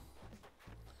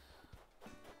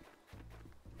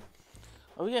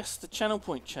 Oh yes, the channel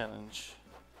point challenge.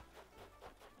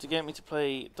 To get me to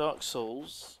play Dark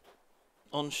Souls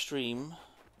on stream.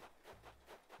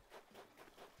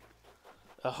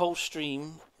 A whole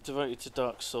stream devoted to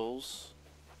Dark Souls.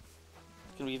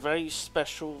 It's going to be very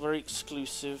special, very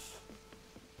exclusive.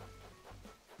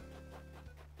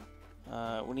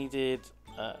 We needed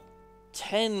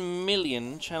 10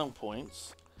 million channel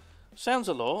points. Sounds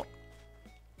a lot,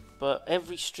 but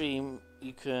every stream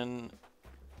you can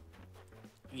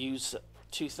use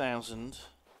 2,000.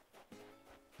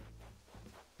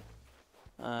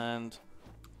 And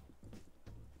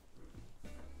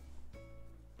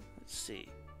let's see,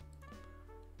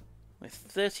 we're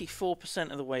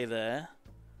 34% of the way there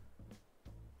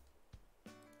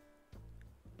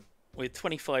with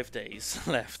 25 days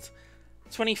left.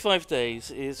 25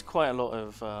 days is quite a lot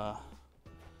of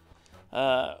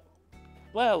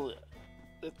well,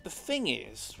 the thing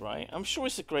is, right, I'm sure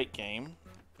it's a great game.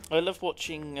 I love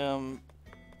watching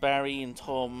Barry and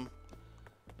Tom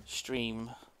stream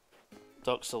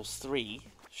Dark Souls 3,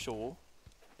 sure.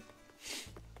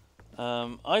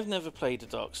 I've never played a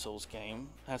Dark Souls game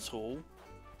at all,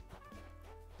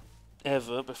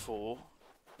 ever before.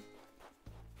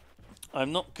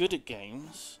 I'm not good at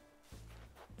games.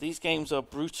 These games are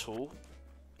brutal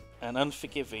and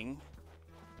unforgiving.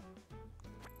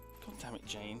 God damn it,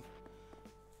 Jane.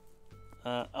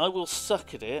 I will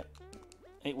suck at it.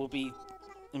 It will be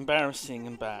embarrassing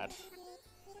and bad.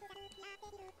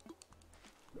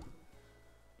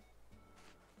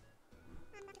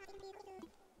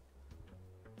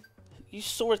 You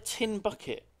saw a tin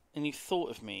bucket and you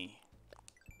thought of me.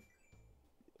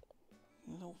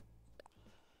 You little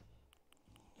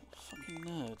fucking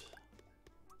nerd.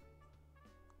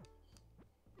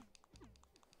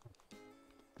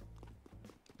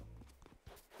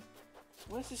 So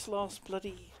where's this last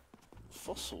bloody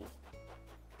fossil?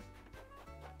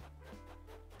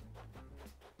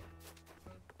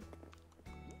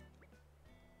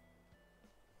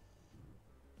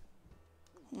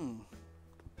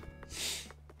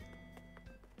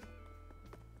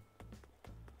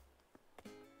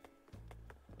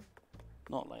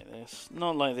 Not like this.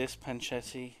 Not like this,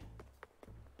 Panchetti.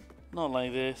 Not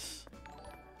like this.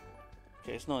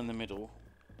 Okay, it's not in the middle.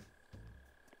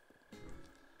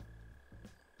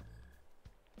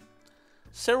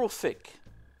 Cyril Fick.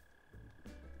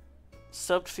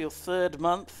 Subbed for your 3rd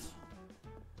month.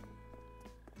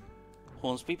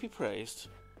 Hornsby be praised.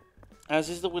 As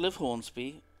is the will of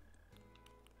Hornsby.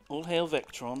 All hail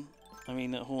Vectron. I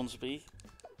mean at Hornsby.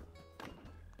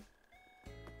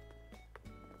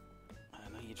 I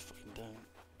know you fucking don't.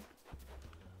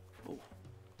 Oh.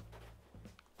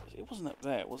 It wasn't up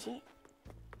there, was it?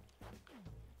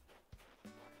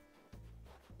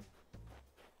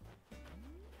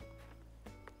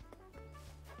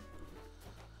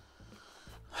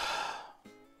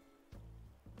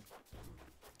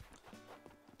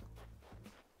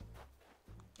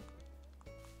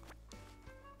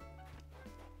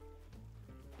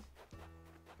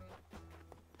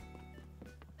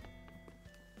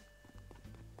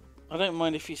 I don't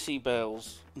mind if you see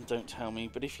bells and don't tell me,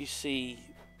 but if you see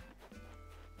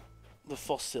the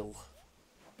fossil,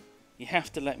 you have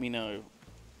to let me know.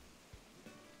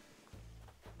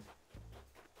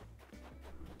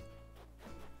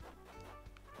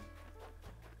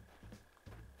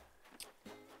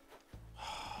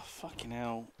 Fucking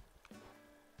hell.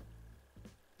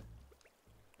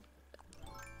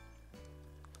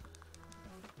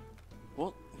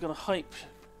 What? We've got a hype.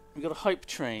 We've got a hype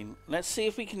train. Let's see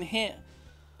if we can hit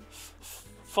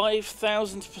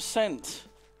 5,000%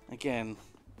 again.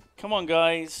 Come on,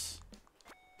 guys.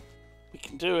 We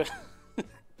can do it.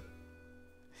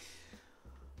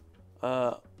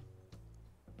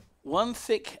 One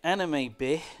thick anime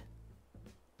bit.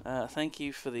 Thank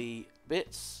you for the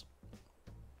bits.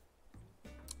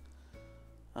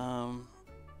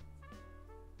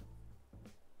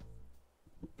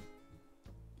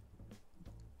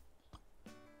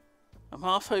 I'm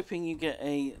half hoping you get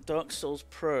a Dark Souls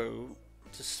Pro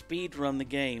to speed run the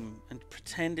game and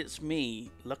pretend it's me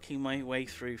lucking my way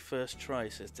through first try,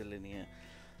 says Delinear.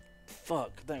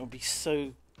 Fuck, that would be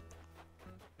so...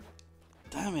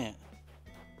 Damn it.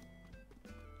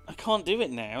 I can't do it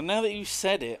now. Now that you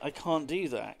said it, I can't do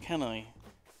that, can I?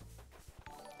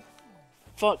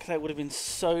 Fuck, that would have been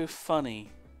so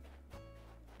funny.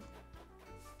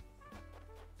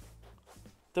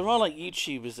 There are like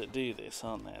YouTubers that do this,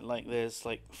 aren't there? Like there's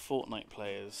like Fortnite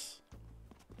players.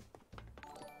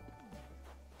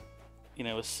 You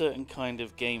know, a certain kind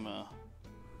of gamer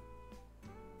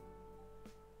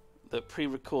that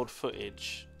pre-record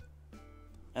footage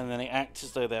and then they act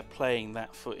as though they're playing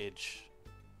that footage.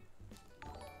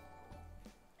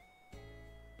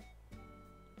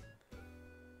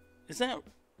 Is that...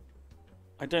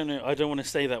 I don't know. I don't want to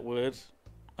say that word.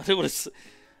 I don't want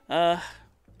to...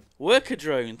 Worker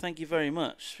Drone, thank you very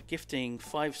much for gifting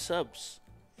 5 subs.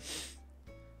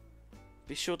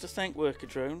 Be sure to thank Worker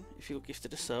Drone if you're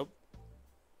gifted a sub.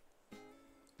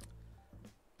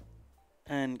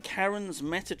 And Karen's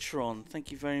Metatron,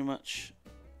 thank you very much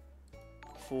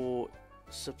for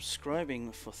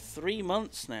subscribing for 3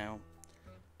 months now.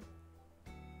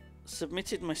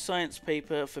 Submitted my science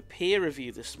paper for peer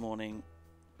review this morning.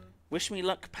 Wish me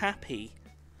luck, Pappy.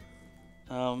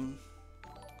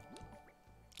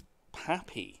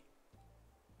 Pappy.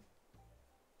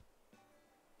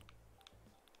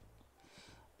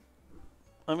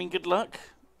 I mean, good luck.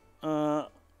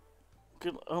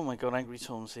 Good. Oh my god, Angry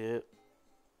Tom's here.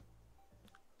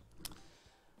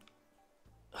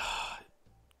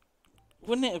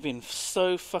 Wouldn't it have been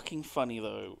so fucking funny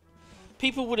though?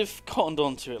 People would have cottoned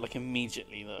onto it like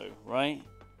immediately though, right?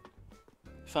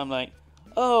 If I'm like,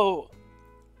 oh,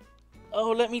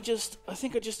 let me just, I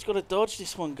think I just gotta dodge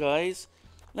this one, guys.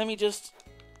 Let me just,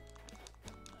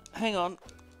 hang on.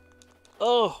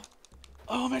 Oh,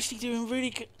 I'm actually doing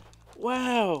really good.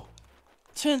 Wow.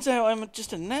 Turns out I'm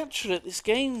just a natural at this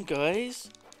game, guys.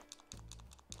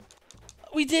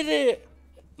 We did it!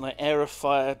 Like, error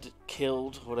fired,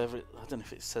 killed, whatever. I don't know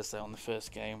if it says that on the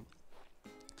first game.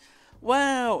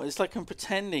 Wow! It's like I'm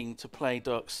pretending to play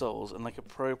Dark Souls and like a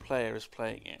pro player is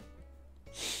playing it.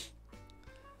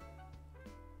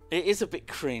 It is a bit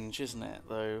cringe, isn't it,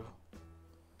 though?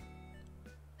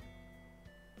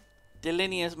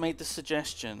 Delinia's made the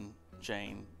suggestion,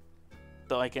 Jane,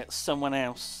 that I get someone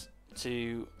else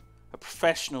to, a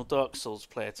professional Dark Souls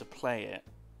player, to play it.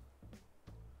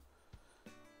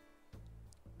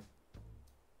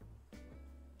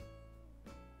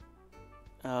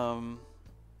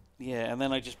 Yeah, and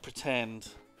then I just pretend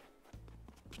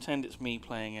it's me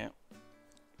playing it.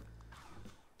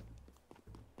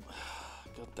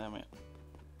 God damn it.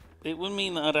 It would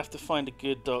mean that I'd have to find a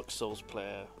good Dark Souls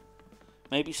player.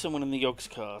 Maybe someone in the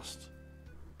Yogscast.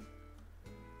 I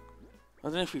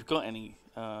don't know if we've got any,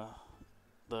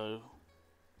 though.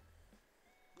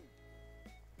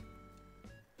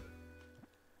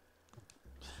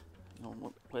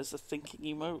 Where's the thinking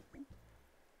emote?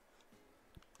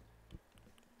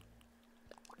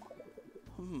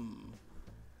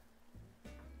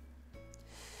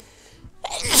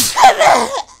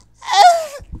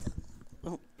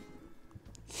 Oh.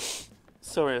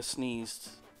 Sorry, I sneezed.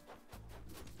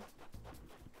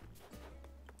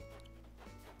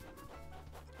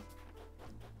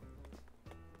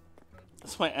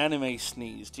 That's my anime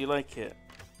sneeze. Do you like it?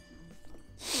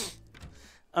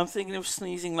 I'm thinking of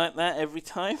sneezing like that every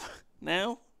time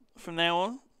now, from now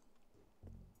on.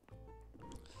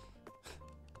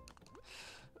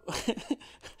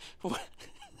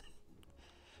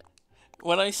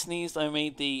 When I sneezed, I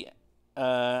made the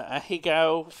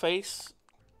ahigao face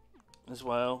as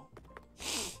well.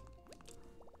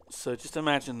 So just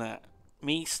imagine that.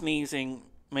 Me sneezing,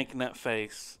 making that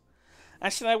face.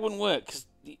 Actually, that wouldn't work, because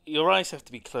your eyes have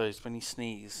to be closed when you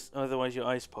sneeze. Otherwise, your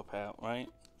eyes pop out, right?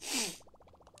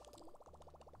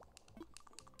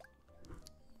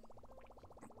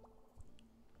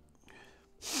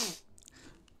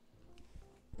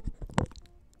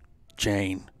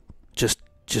 Jane,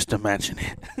 just imagine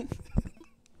it.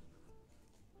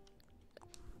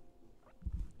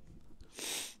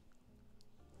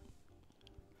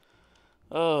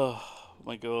 Oh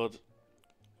my god.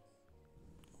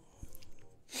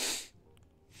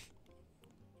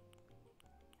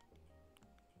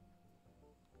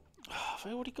 Have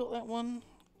I already got that one?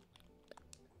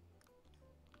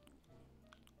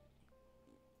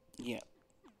 Yeah.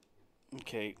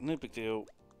 Okay, no big deal.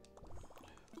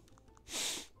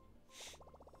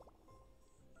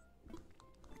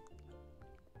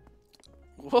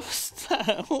 What was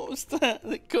that? What was that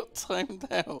that got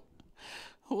timed out?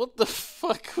 What the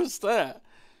fuck was that?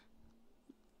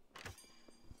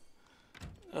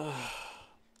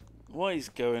 What is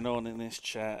going on in this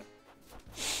chat?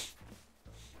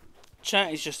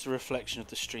 Chat is just a reflection of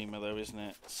the streamer, though, isn't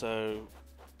it? So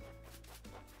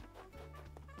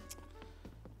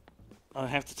I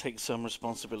have to take some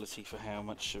responsibility for how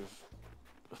much of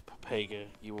Papega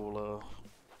you all are.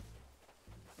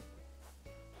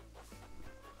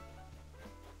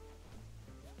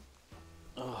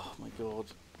 Oh my god.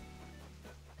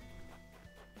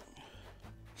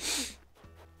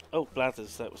 Oh,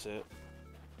 Blathers, that was it.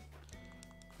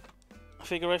 I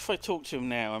figure if I talk to him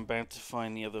now, I'm bound to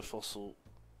find the other fossil.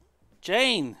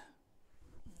 Jane!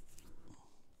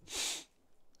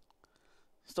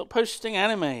 Stop posting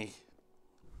anime!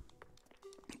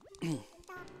 Come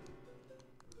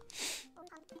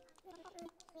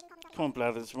on,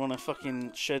 Blathers, we're on a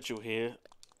fucking schedule here.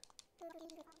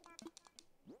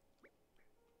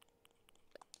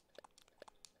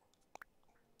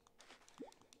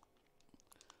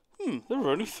 There are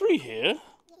only 3 here.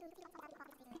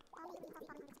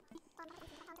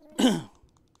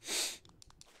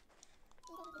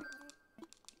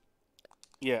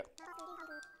 Yeah.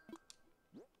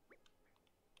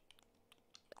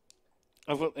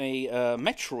 I've got a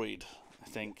Metroid, I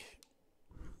think.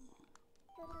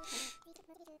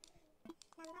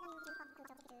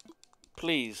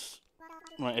 Please.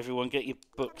 Right, everyone, get your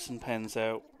books and pens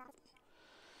out.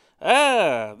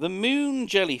 Ah, the moon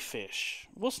jellyfish.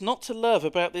 What's not to love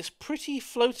about this pretty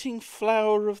floating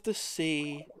flower of the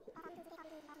sea?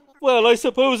 Well, I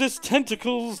suppose its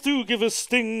tentacles do give a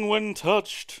sting when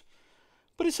touched.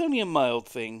 But it's only a mild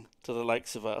thing to the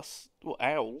likes of us, or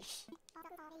owls.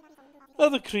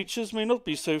 Other creatures may not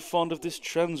be so fond of this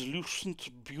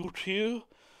translucent beauty,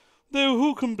 though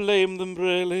who can blame them,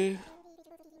 really?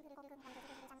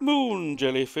 Moon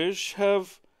jellyfish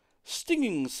have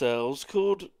stinging cells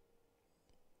called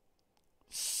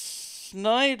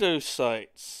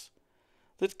cnidocytes,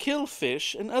 that kill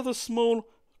fish and other small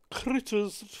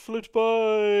critters that float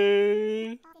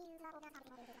by.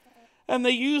 And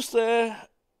they use their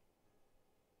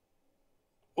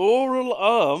oral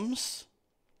arms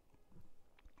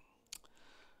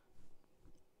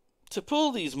to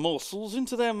pull these morsels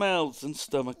into their mouths and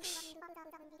stomachs.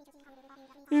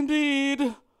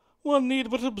 Indeed, one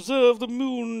need but observe the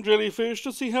moon jellyfish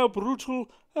to see how brutal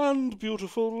and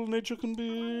beautiful nature can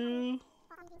be.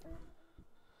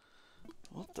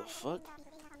 What the fuck?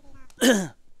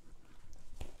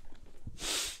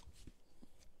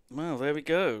 Well, there we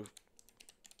go.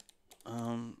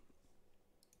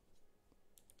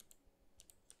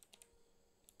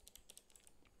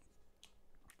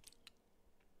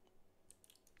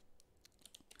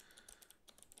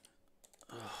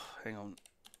 Hang on.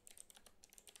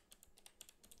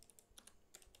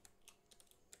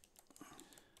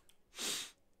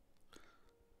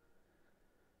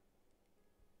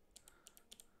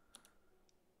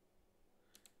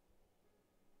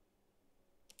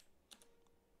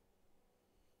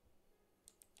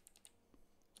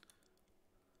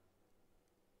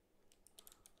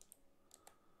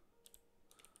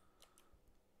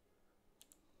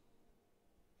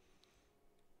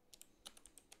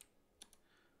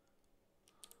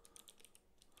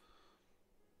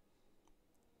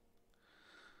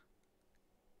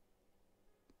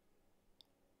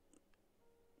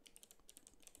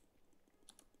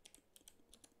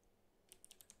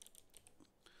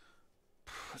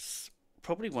 It's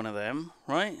probably one of them,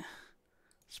 right?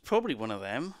 It's probably one of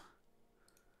them.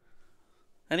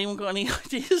 Anyone got any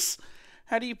ideas?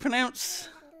 How do you pronounce?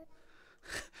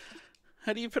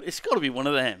 How do you put? It's got to be one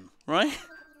of them, right?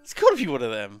 It's got to be one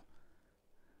of them.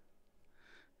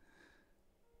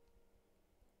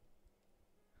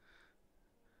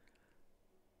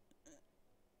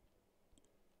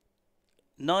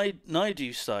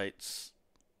 Honeydew sites.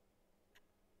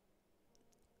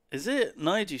 Is it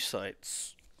Honeydew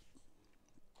sites?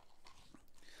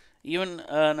 You're an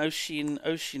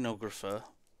oceanographer.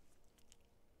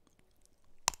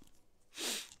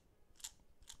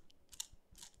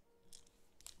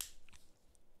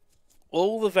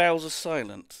 All the vowels are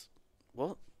silent.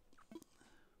 What?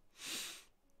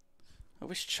 I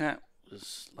wish chat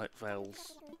was like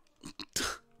vowels.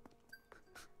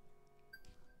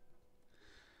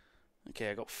 Okay,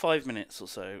 I got 5 minutes or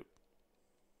so.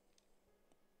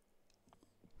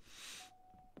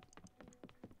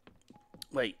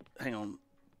 Wait, hang on.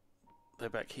 They're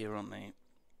back here, aren't they?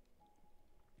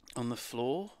 On the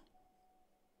floor?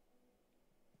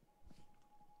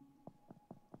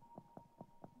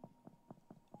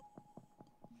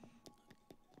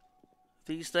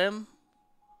 These them?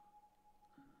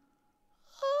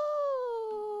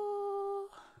 Oh.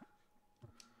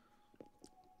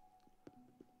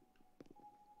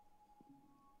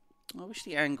 I wish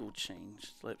the angle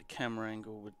changed, like the camera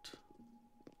angle would...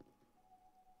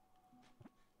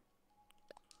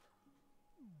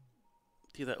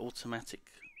 do that automatic.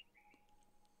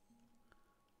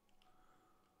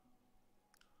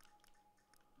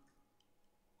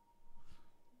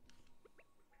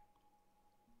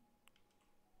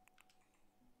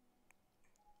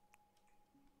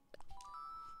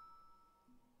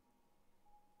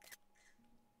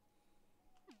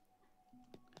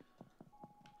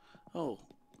 Oh,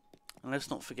 and let's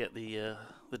not forget the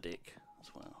dick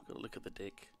as well. Got to look at the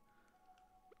dick.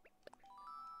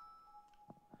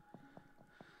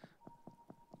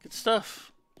 Good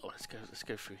stuff. Oh, let's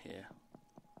go through here.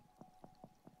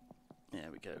 There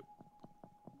we go.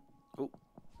 Oh.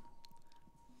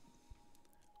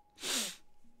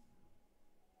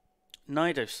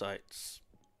 Nidocytes.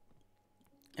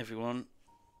 Everyone.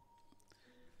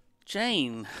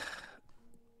 Jane,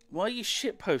 why are you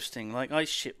shitposting like I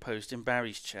shitpost in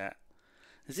Barry's chat?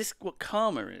 Is this what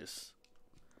karma is?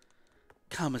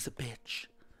 Karma's a bitch.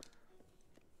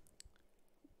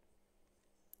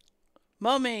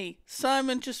 Mummy,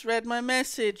 Simon just read my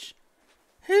message.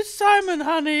 Who's Simon,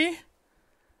 honey?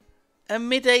 A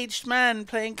mid-aged man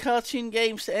playing cartoon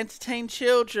games to entertain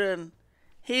children.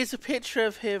 Here's a picture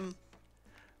of him.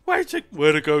 Where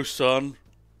to go, son?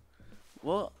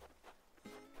 What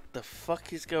the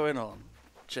fuck is going on,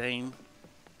 Jane?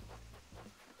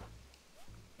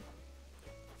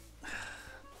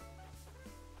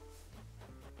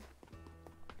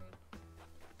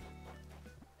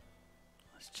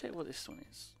 Let's check what this one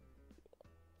is.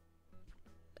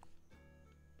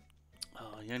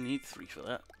 Oh, you only need 3 for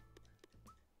that.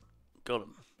 Got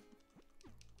him.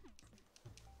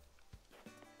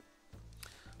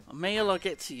 Mail, I'll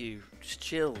get to you. Just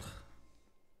chill.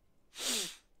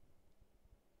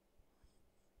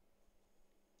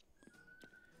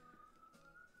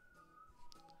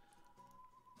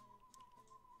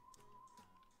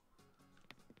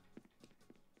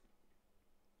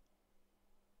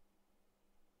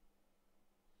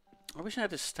 I wish I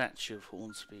had a statue of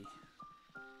Hornsby.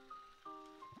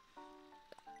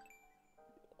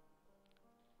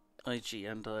 IG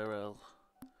and IRL.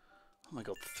 Oh my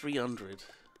god, 300.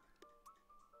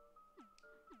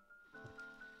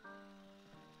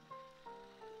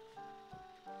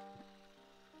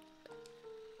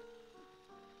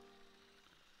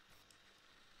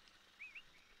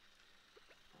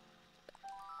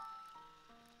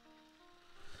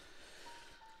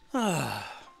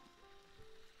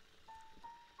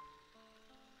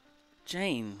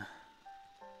 Jane,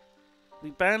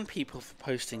 we ban people for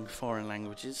posting foreign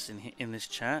languages in this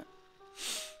chat,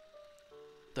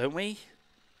 don't we?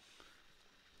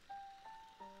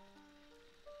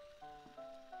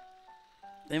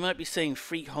 They might be saying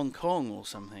 "Free Hong Kong" or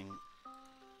something.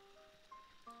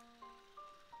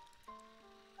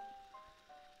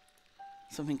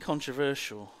 Something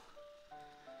controversial.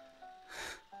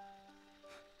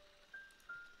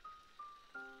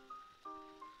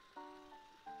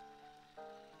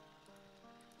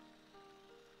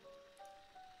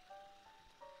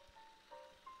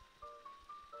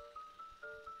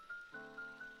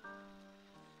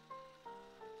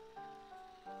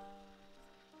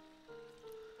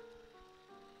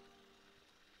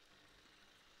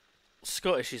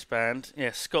 Scottish is banned.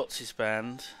 Yeah, Scots is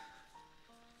banned.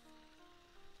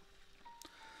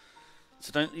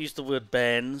 So don't use the word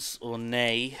bairns or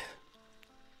nay.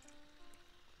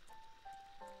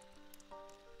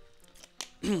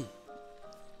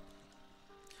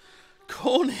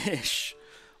 Cornish.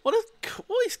 What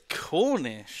is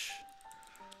Cornish?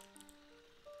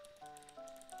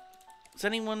 Does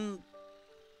anyone?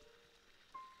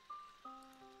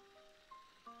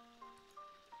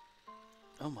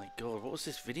 Oh my god, what was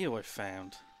this video I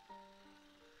found?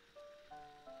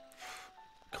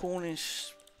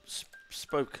 Cornish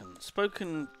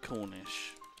spoken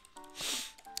Cornish.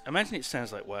 Imagine it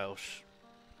sounds like Welsh.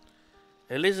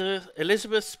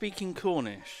 Elizabeth speaking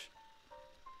Cornish.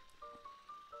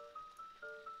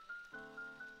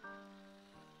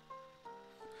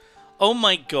 Oh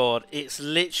my god, it's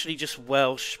literally just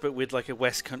Welsh but with like a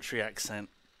West Country accent.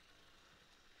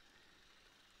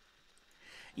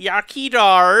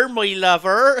 Yakidar, my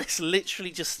lover. It's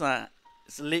literally just that.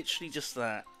 It's literally just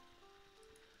that.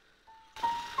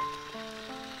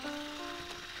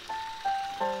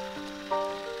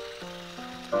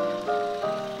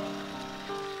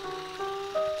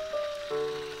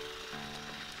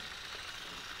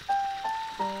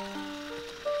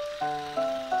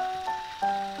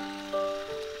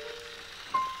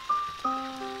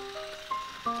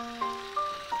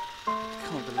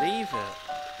 Can't believe it.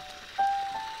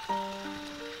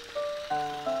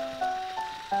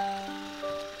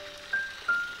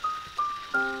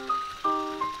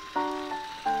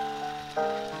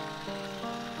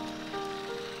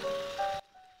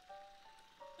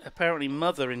 Apparently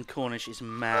mother in Cornish is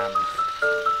mam.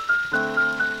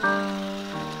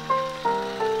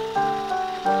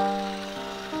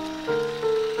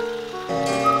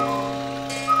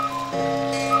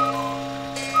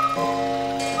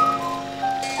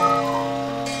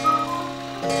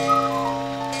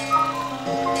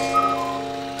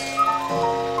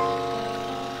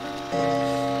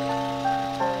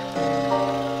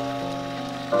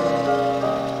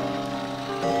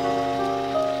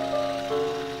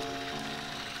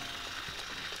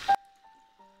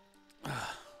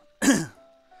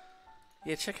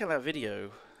 Yeah, check out that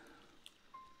video.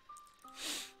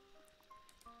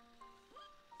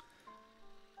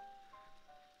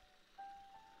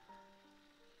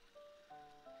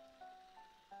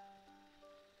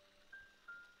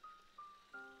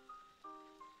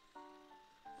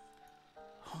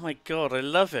 Oh my god, I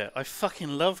love it. I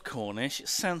fucking love Cornish. It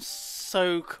sounds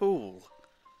so cool.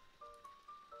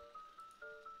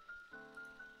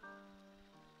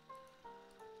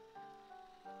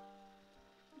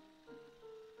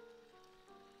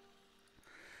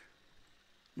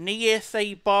 Neath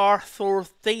a barth or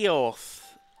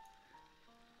theoth.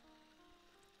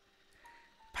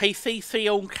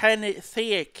 Paithion canet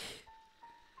theic.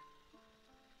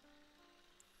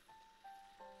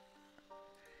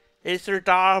 Is there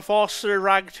dar foster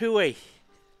ragtui?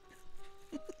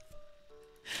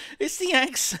 It's the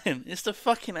accent. It's the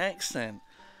fucking accent.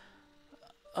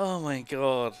 Oh my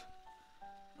god.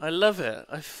 I love it.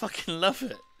 I fucking love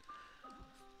it.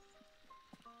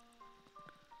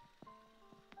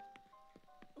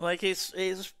 Like, it's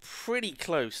pretty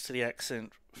close to the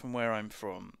accent from where I'm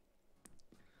from.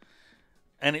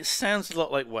 And it sounds a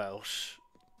lot like Welsh.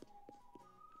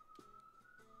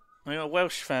 I got a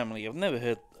Welsh family. I don't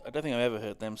think I've ever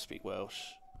heard them speak Welsh.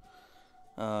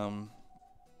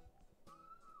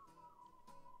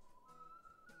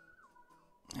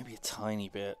 tiny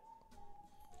bit.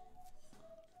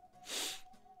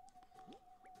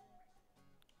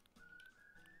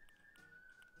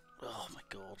 Oh my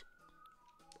god.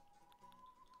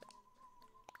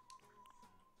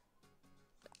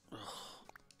 Oh,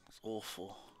 it's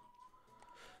awful.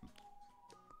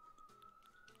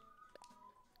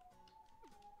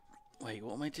 Wait,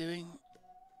 what am I doing?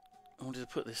 I wanted to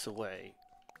put this away.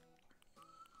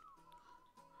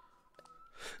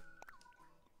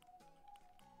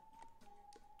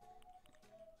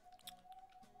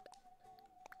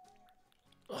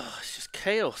 Oh, it's just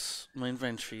chaos. My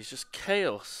inventory is just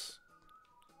chaos.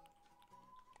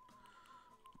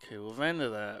 Okay, we'll render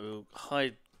that. We'll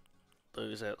hide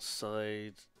those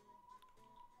outside.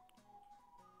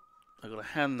 I've got to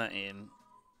hand that in.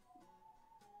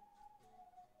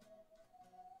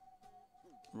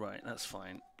 Right, that's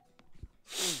fine.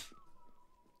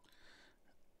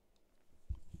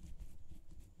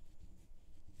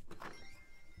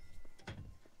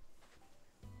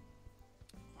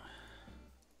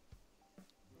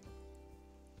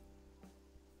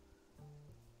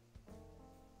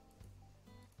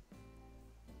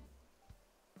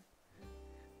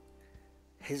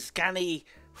 His Cranny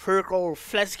Fergal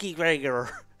Flesky Gregor.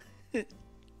 Should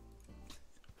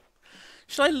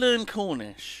I learn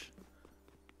Cornish?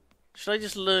 Should I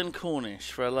just learn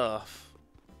Cornish for a laugh?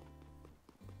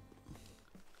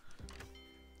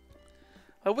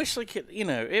 I wish I could, you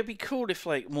know, it'd be cool if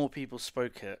like more people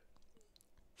spoke it.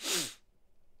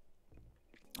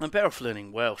 I'm better off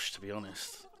learning Welsh, to be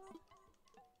honest.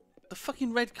 The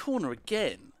fucking red corner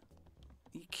again?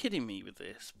 Are you kidding me with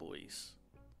this, boys?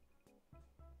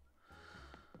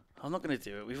 I'm not going to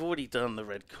do it. We've already done the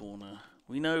red corner.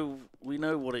 We know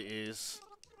what it is.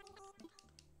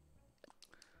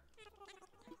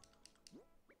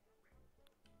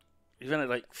 We've done it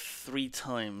like 3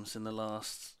 times in the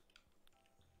last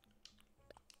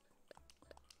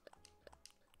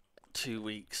 2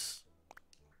 weeks.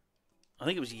 I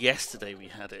think it was yesterday we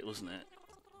had it, wasn't it?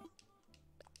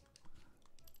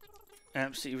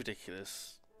 Absolutely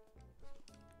ridiculous.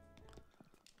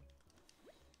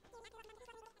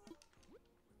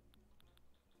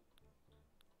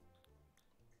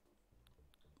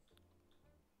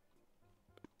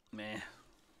 Meh.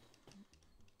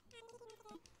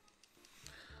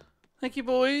 Thank you,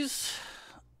 boys.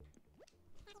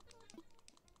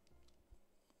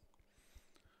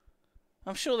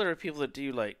 I'm sure there are people that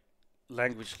do like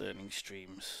language learning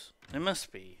streams. There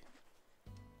must be.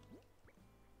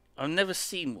 I've never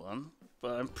seen one,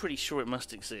 but I'm pretty sure it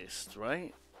must exist,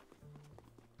 right?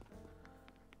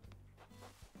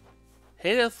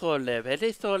 Hello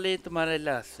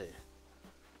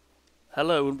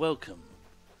and welcome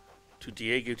to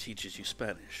Diego Teaches You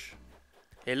Spanish.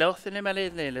 I'm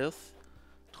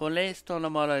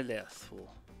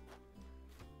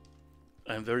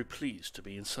very pleased to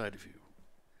be inside of you.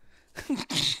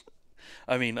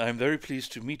 I mean, I'm very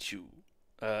pleased to meet you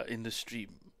in the stream.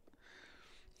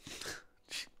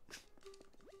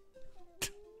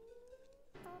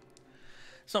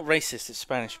 It's not racist, it's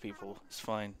Spanish people. It's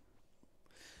fine.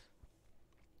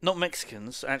 Not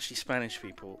Mexicans, actually Spanish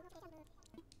people.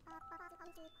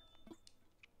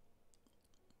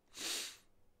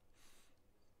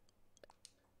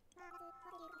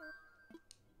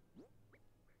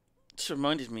 This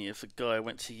reminded me of a guy I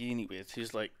went to uni with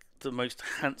who's like the most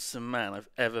handsome man I've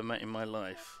ever met in my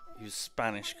life. He was a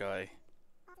Spanish guy.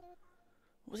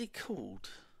 What was he called?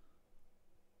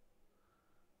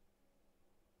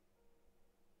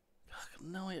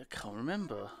 No, I can't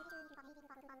remember.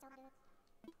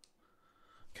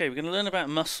 Okay, we're going to learn about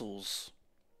mussels.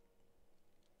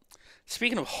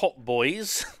 Speaking of hot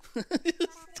boys,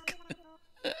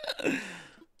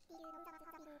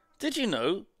 did you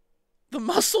know the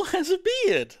mussel has a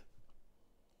beard?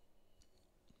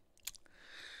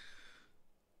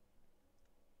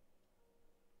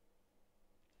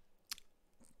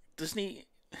 Doesn't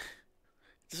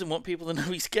want people to know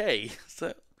he's gay.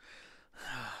 So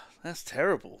that's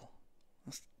terrible.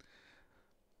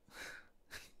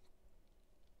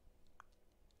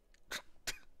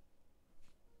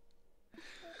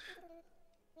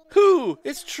 Who?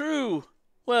 It's true.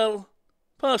 Well,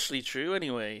 partially true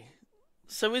anyway.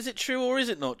 So is it true or is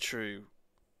it not true?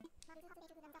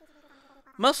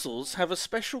 Mussels have a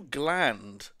special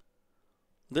gland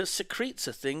that secretes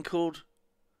a thing called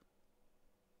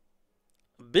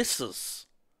byssus,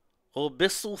 or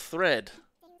byssal thread.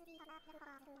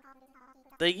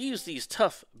 They use these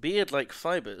tough, beard-like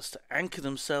fibers to anchor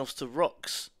themselves to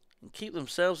rocks and keep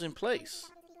themselves in place.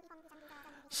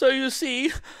 So you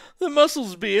see, the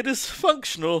mussel's beard is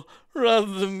functional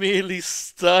rather than merely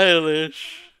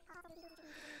stylish.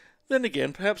 Then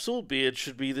again, perhaps all beards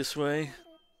should be this way.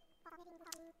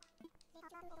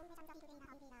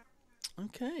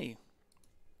 Okay.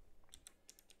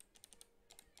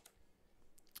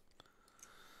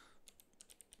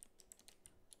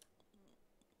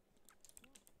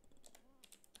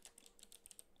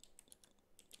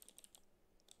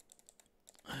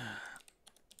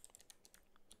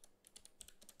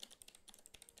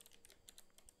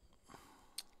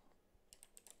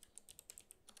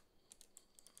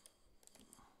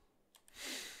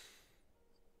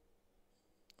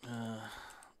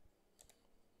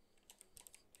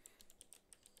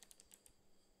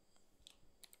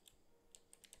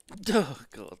 Oh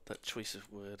god, that choice of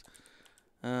word.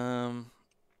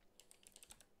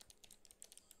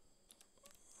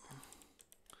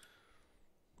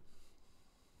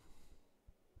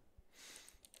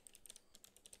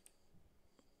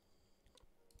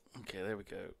 Okay, there we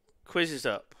go. Quiz is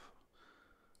up.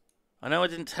 I know I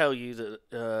didn't tell you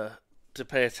that to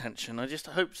pay attention. I just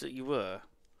hoped that you were.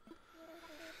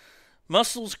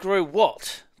 Muscles grow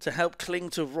what to help cling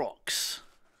to rocks?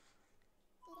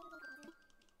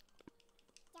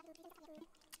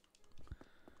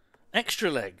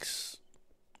 Extra legs,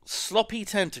 sloppy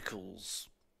tentacles,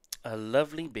 a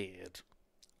lovely beard,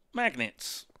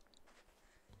 magnets.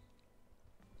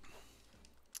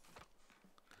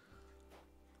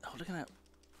 Oh, look at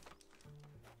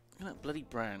that bloody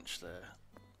branch there.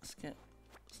 Let's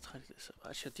tidy this up.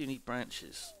 Actually, I do need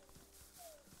branches.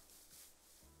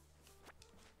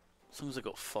 As long as I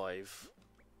got 5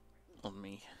 on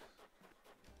me.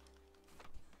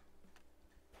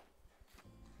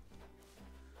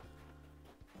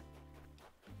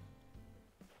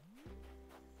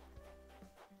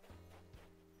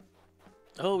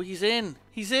 Oh, he's in!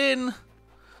 He's in!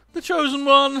 The chosen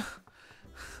one!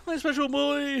 My special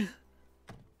boy!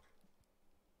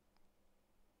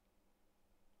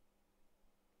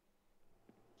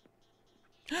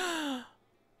 You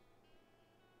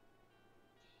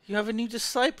have a new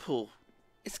disciple.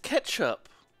 It's Ketchup.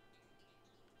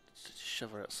 Just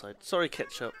shove her outside. Sorry,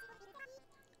 Ketchup.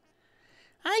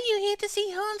 Are you here to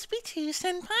see Hornsby too,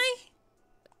 Senpai?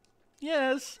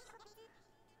 Yes.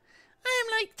 I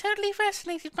am like totally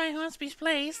fascinated by Hornsby's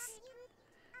place.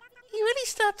 You really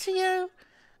start to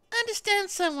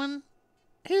understand someone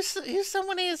who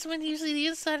someone is when you see the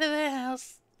inside of their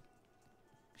house.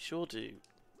 Sure do.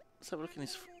 Let's have a look in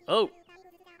his. Oh.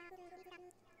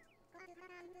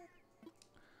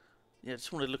 Yeah, I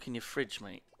just want to look in your fridge,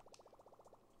 mate.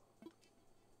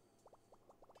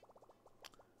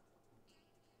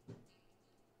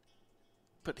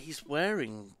 But he's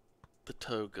wearing the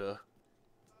toga.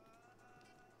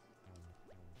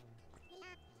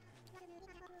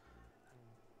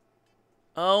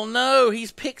 Oh no,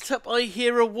 he's picked up I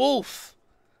Hear a Wolf.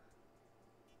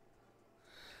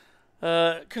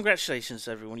 Congratulations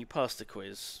everyone, you passed the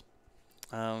quiz.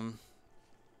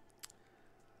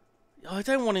 I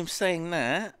don't want him saying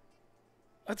that.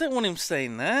 I don't want him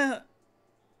saying that.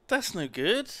 That's no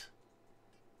good.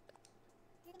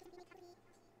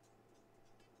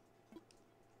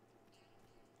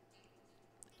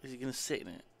 Is he going to sit in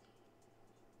it?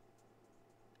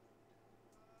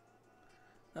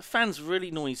 That fan's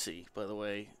really noisy, by the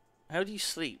way. How do you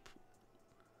sleep?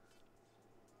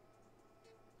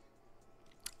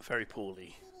 Very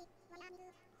poorly.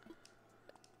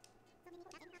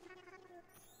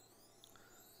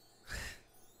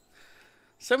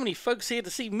 So many folks here to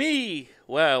see me!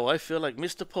 Wow, I feel like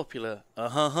Mr. Popular.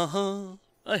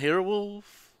 I hear a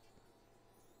wolf.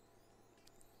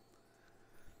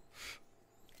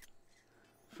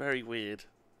 Very weird.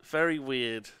 Very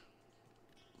weird.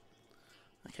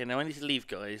 Okay, now I need to leave,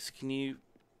 guys. Can you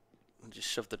just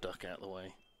shove the duck out of the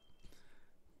way?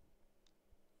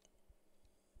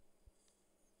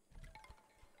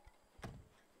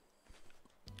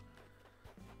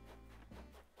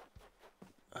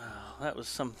 Oh, that was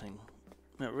something.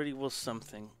 That really was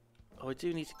something. Oh, I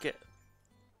do need to get...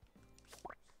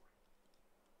 I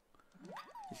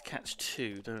need to catch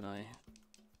 2, don't I?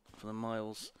 For the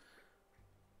miles.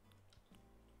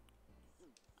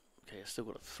 Okay, I still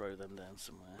got to throw them down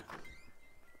somewhere.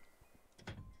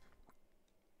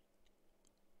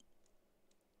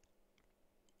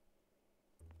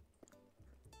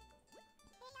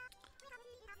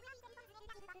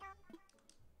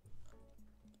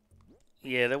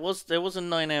 Yeah, there was a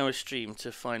 9-hour stream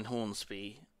to find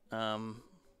Hornsby. On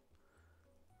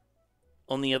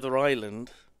the other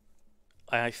island,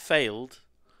 I failed,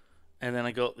 and then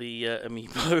I got the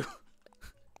amiibo.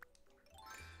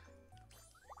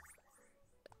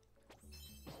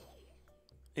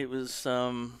 It was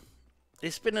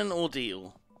it's been an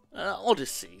ordeal,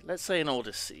 odyssey. Let's say an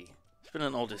odyssey. It's been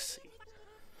an odyssey.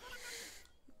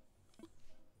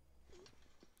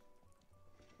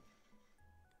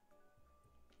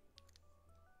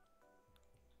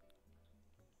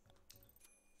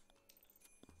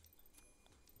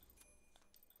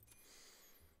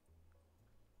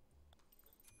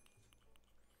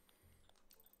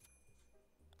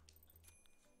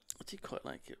 I do quite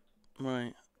like it.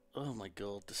 Right. Oh my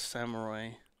god, the samurai.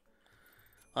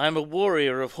 I am a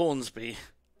warrior of Hornsby.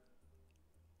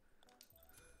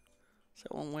 Is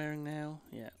that what I'm wearing now?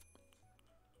 Yeah.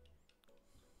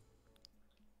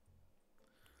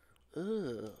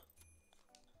 Ugh.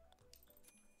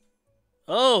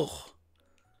 Oh!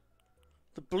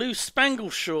 The blue spangle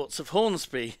shorts of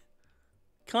Hornsby.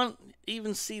 Can't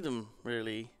even see them,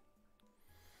 really.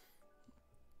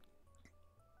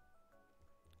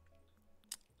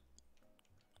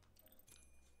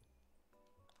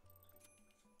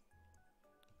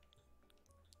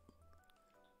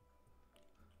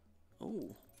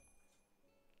 Ooh.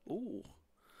 Ooh.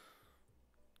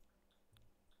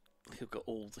 I've got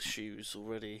all the shoes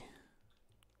already.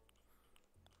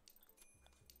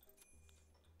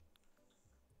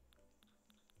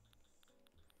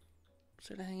 Is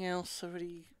there anything else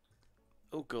already?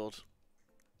 Oh god.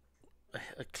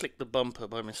 I clicked the bumper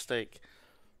by mistake.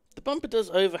 The bumper does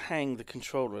overhang the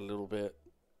controller a little bit.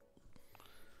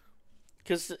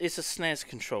 Because it's a SNES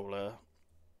controller.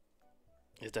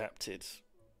 Adapted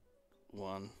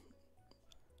one.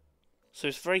 So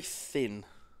it's very thin.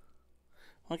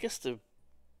 I guess the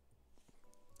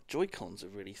Joy-Cons are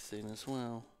really thin as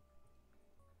well.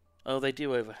 Oh, they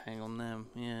do overhang on them,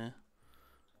 yeah.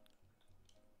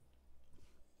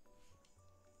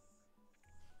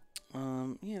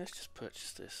 Yeah, let's just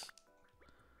purchase this.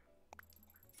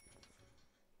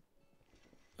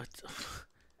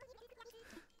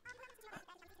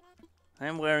 I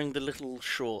am wearing the little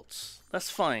shorts. That's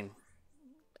fine.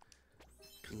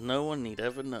 No one need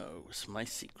ever know. It's my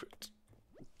secret.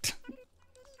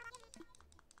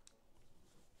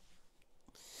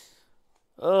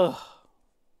 Ugh.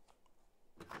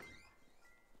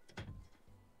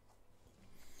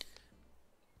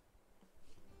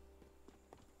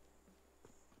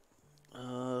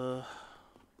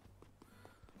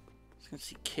 Let's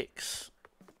see kicks.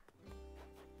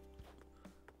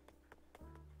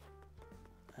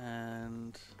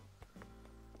 And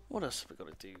what else have we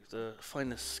got to do?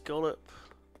 Find the scallop.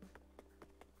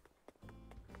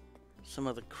 Some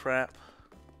other crap.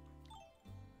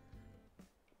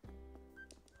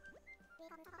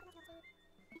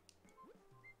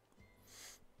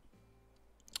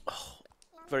 Oh,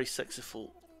 very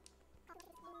sexyful.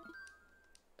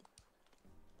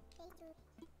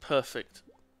 Perfect.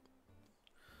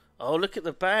 Oh, look at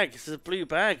the bag. It's a blue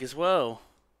bag as well.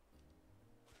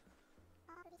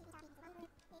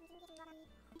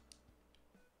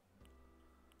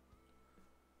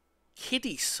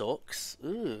 Kiddie socks?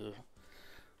 Ooh.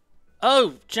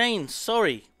 Oh, Jane,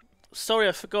 sorry. Sorry,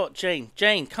 I forgot Jane.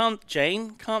 Jane, can't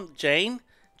Jane? Can't Jane?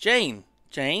 Jane,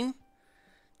 Jane?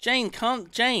 Jane,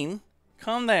 can't Jane?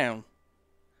 Calm down.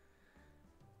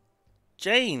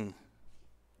 Jane.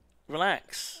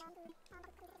 Relax.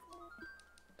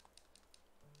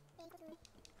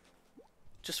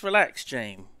 Just relax,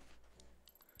 Jane.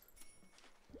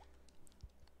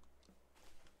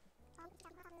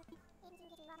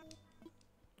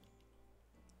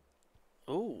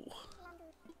 Ooh.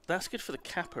 That's good for the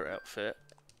Kappa outfit.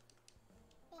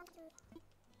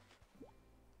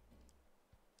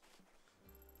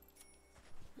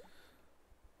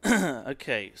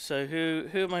 Okay, so who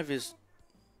am I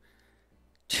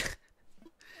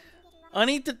I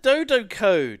need the dodo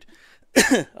code.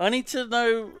 I need to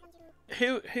know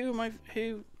who am I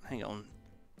hang on.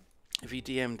 Have you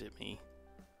DM'd it me?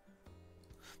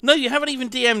 No, you haven't even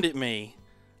DM'd it me.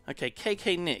 Okay,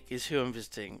 KK Nick is who I'm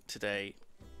visiting today.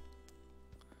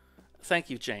 Thank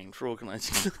you, Jane, for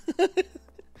organising.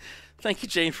 Thank you,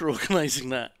 Jane, for organising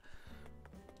that.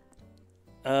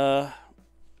 I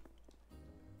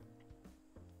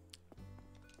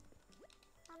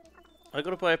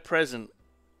gotta buy a present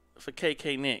for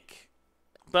KK Nick.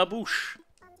 Baboosh.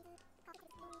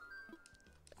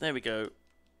 There we go.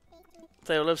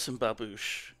 They'll love some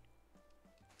baboosh.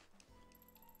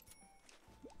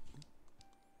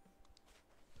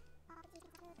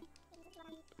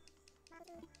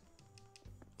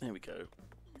 There we go.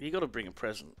 You gotta bring a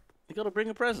present. You gotta bring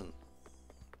a present.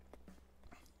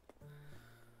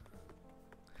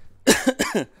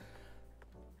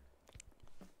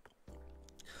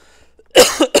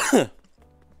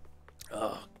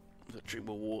 Oh, I'm gonna drink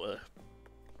more water.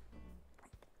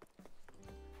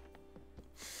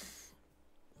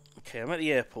 Okay, I'm at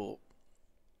the airport.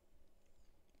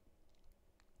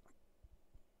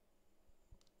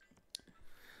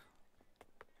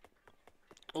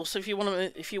 Also, if you want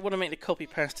to make the copy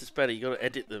pastas better, you got to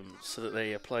edit them so that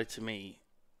they apply to me.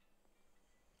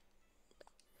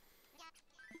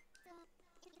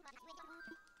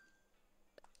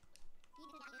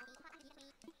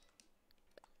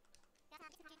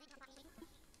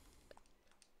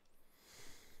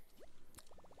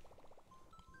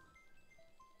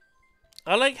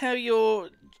 I like how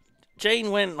Jane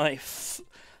went like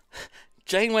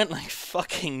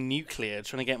fucking nuclear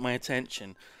trying to get my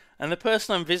attention, and the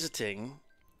person I'm visiting,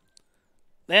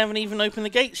 they haven't even opened the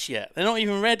gates yet. They're not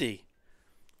even ready.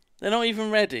 They're not even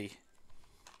ready.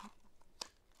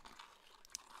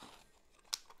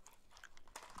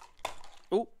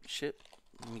 Oh shit!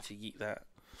 I need to yeet that.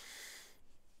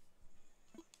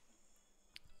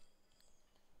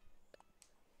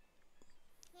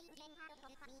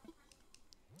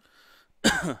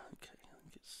 Okay, I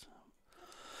think it's.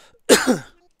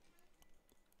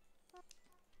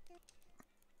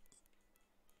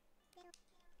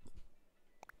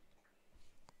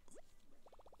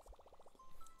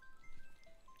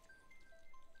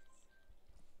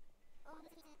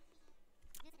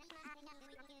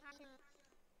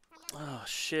 Oh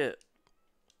shit.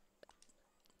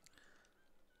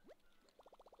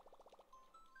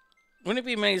 Wouldn't it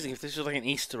be amazing if this was like an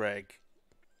Easter egg?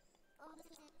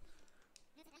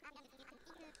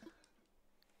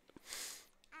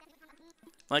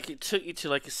 Like it took you to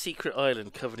like a secret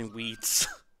island covered in weeds.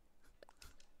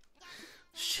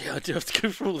 Shit, I do have to go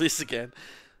through all this again.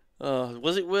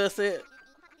 Was it worth it?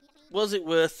 Was it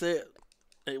worth it?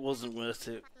 It wasn't worth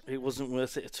it. It wasn't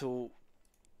worth it at all.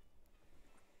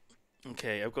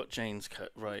 Okay, I've got Jane's cut.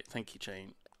 Right, thank you,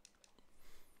 Jane.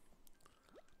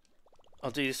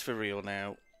 I'll do this for real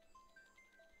now.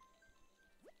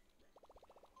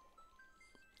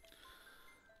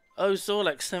 Oh,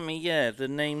 Zorlak sent me, yeah, the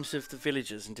names of the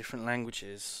villagers in different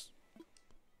languages.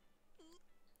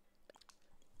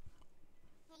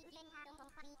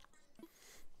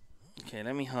 Okay,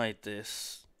 let me hide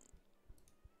this.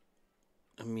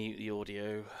 And mute the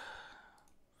audio.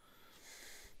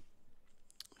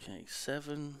 Okay,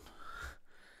 7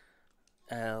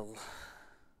 L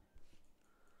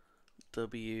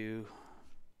W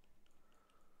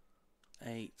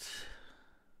 8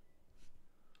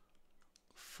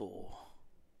 4.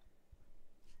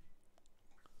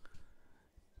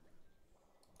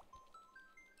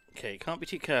 Okay, can't be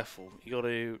too careful. You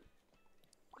gotta.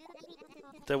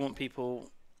 Don't want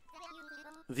people.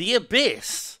 The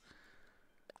Abyss!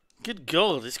 Good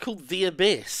God, it's called The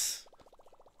Abyss.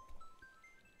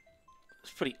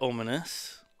 It's pretty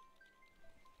ominous.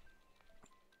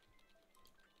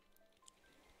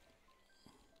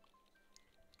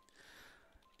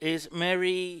 Is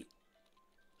Mary.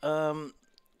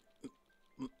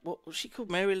 What was she called?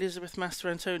 Mary Elizabeth Master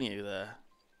Antonio there?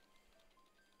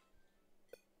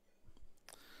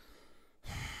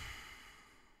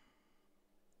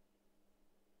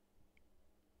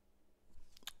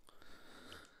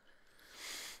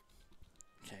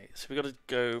 Okay, so we got to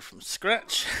go from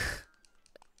scratch.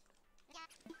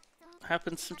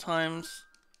 Happens sometimes.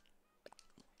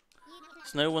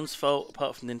 It's no one's fault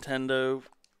apart from Nintendo.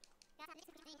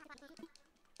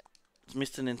 It's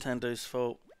Mr. Nintendo's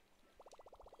fault.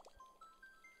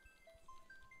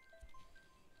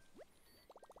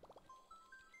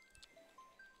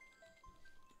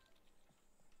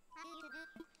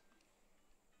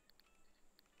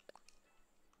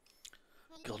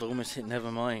 God, almost hit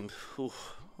never mind. Ooh,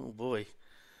 oh boy.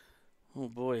 Oh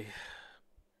boy.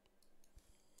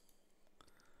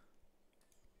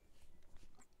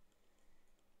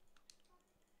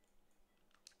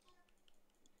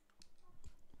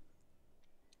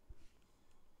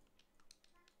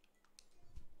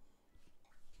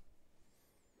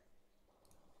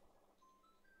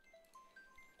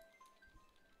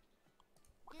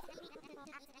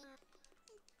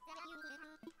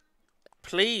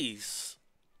 Please.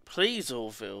 Please,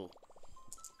 Orville.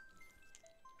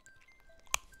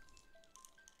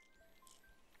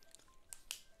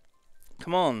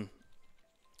 Come on.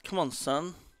 Come on,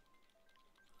 son.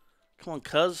 Come on,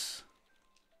 cuz.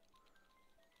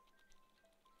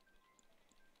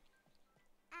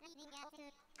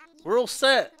 We're all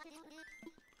set.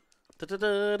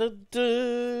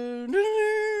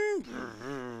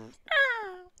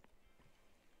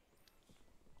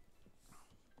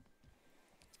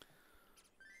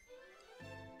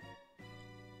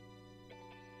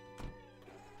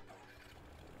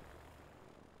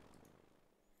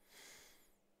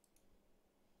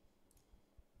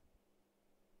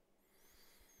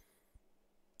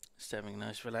 Just having a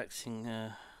nice relaxing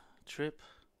trip.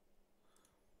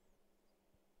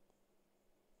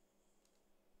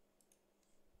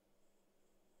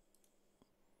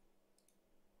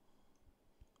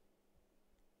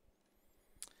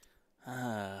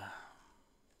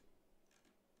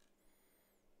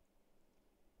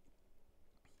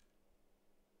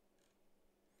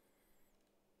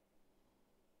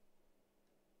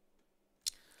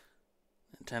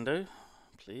 Nintendo.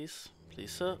 Please.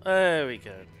 Please, sir. There we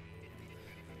go.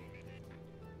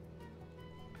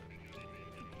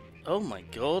 Oh my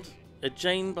god. A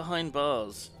Jane behind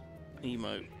bars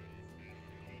emote.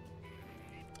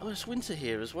 Oh, it's winter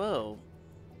here as well.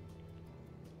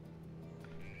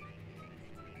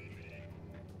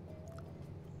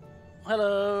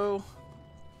 Hello.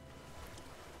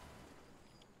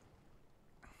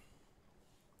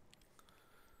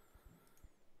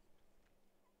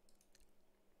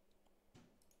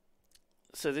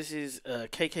 So this is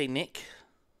KK Nick.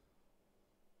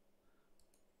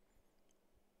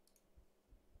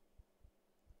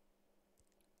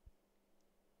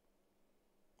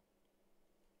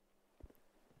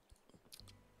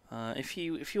 If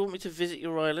you want me to visit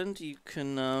your island, you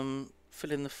can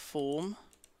fill in the form.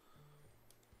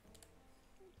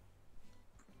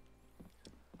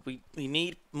 We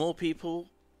need more people.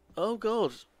 Oh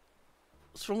god,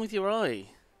 what's wrong with your eye?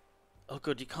 Oh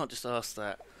god, you can't just ask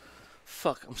that.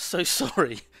 Fuck, I'm so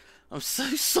sorry. I'm so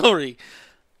sorry.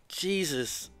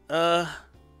 Jesus. What's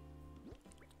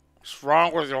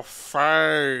wrong with your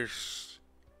face?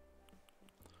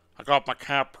 I got my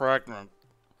cat pregnant.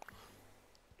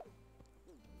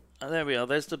 Oh, there we are.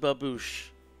 There's the baboosh.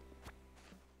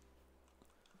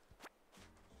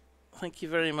 Thank you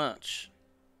very much.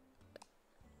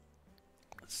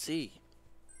 Let's see.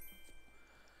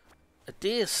 A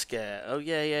deer scare. Oh,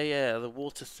 yeah. The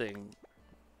water thing.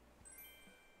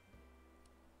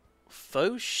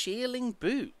 Faux shearling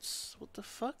boots. What the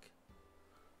fuck?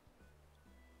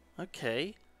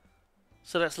 Okay.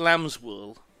 So that's lamb's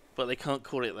wool, but they can't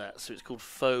call it that, so it's called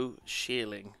faux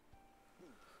shearling.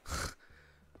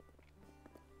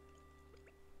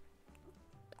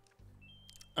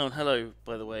 Oh, and hello,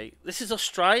 by the way. This is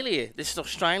Australia. This is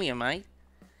Australia, mate.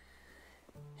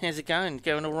 How's it going?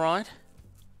 Going alright?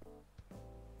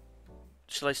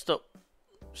 Shall I stop?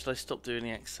 Shall I stop doing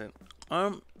the accent?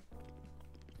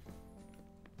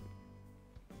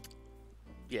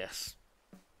 Yes.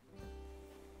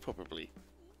 Probably.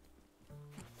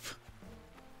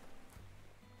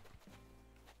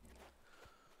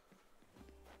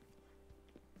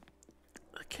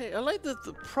 Okay, I like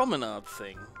the promenade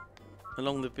thing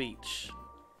along the beach.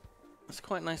 It's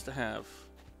quite nice to have.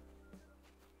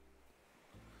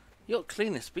 You got to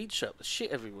clean this beach up. There's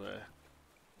shit everywhere.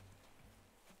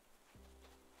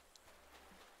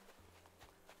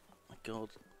 Oh my god.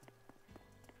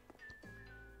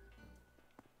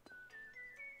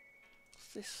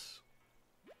 What's this?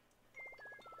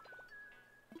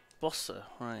 Bossa,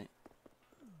 right.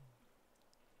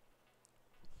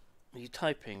 Are you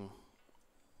typing?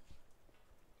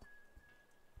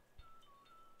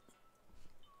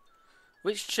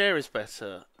 Which chair is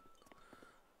better?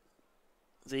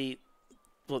 The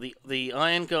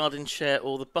Iron Garden chair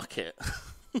or the bucket?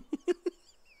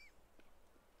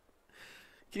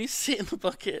 Can you sit in the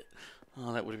bucket?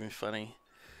 Oh, that would have been funny.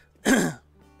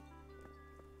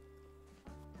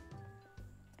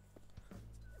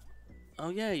 Oh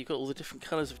yeah, you've got all the different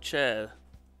colours of chair.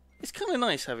 It's kind of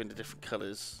nice having the different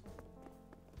colours.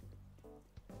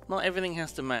 Not everything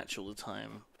has to match all the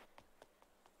time.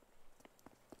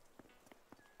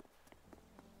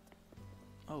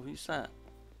 Oh, who's that?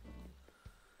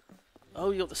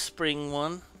 Oh, you got the spring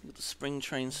one. You got the spring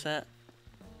train set.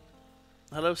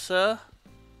 Hello, sir.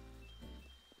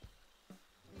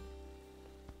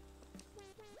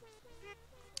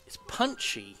 It's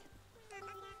Punchy.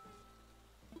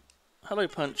 Hello,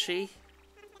 Punchy.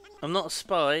 I'm not a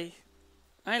spy.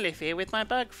 I live here with my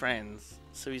bug friends.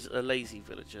 So he's a lazy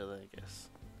villager there, I guess.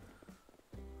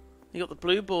 You got the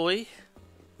blue boy.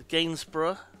 The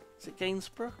Gainsborough. Is it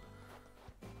Gainsborough?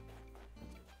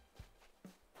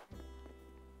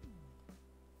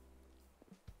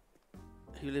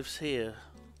 Who lives here?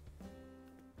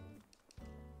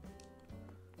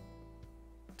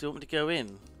 Do you want me to go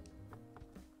in?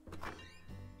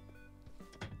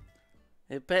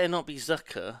 It better not be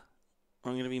Zucker.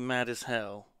 I'm going to be mad as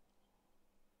hell.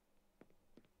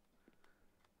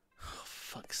 Oh,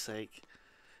 fuck's sake.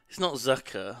 It's not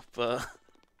Zucker, but...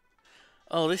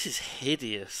 Oh, this is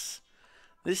hideous.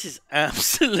 This is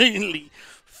absolutely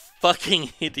fucking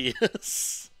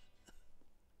hideous.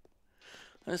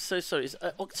 I'm so sorry. Is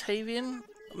Octavian?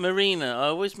 Marina. I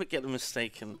always get them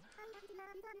mistaken.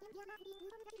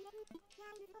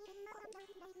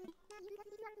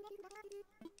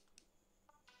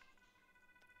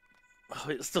 Oh,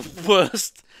 it's the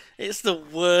worst. It's the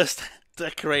worst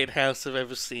decorated house I've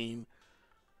ever seen.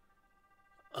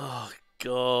 Oh,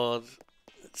 God.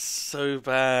 It's so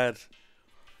bad.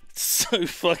 It's so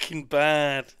fucking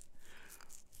bad.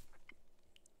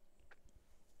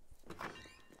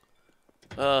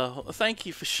 Thank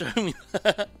you for showing me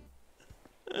that.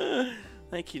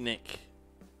 Thank you, Nick.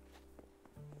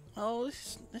 Oh,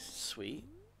 this is sweet.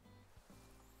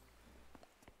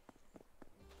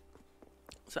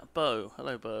 Is that Bo?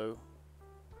 Hello, Bo.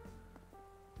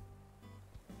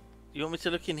 You want me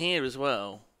to look in here as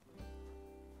well?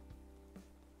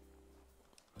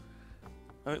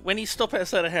 I mean, when you stop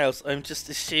outside a house, I'm just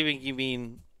assuming you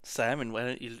mean Sam, and why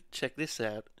don't you check this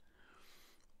out?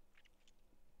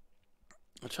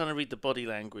 I'm trying to read the body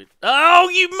language. Oh,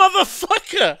 you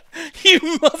motherfucker! You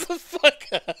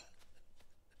motherfucker!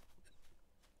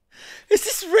 Is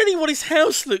this really what his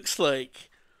house looks like?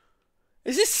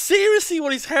 Is this seriously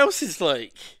what his house is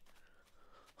like?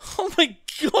 Oh my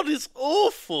god, it's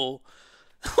awful!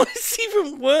 It's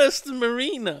even worse than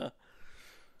Marina.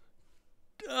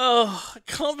 Oh, I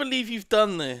can't believe you've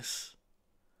done this.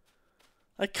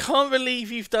 I can't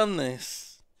believe you've done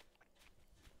this.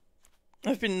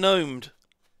 I've been gnomed.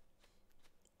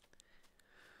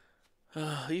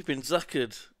 Oh, you've been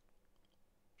zuckered.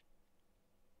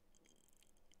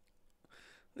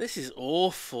 This is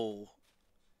awful.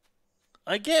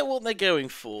 I get what they're going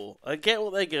for. I get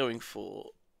what they're going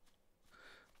for.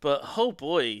 But, oh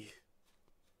boy.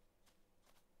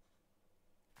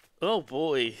 Oh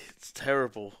boy, it's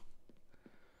terrible.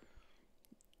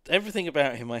 Everything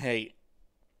about him I hate.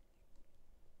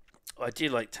 I do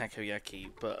like takoyaki,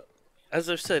 but as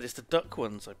I've said, it's the duck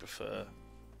ones I prefer.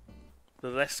 The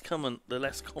less common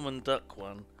duck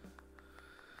one.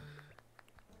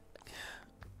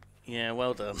 Yeah,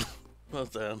 well done. Well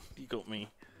done. You got me.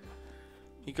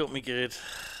 You got me good.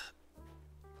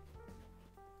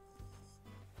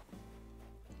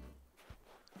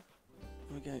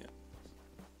 Here we go.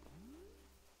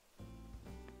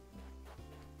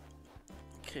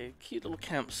 Okay, cute little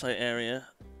campsite area.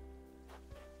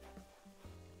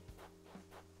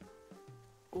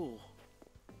 Ooh.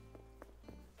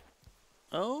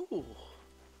 Oh.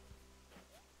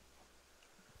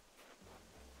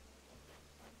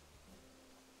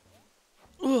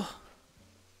 Ooh. Oh,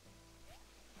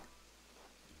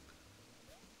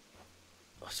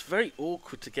 it's very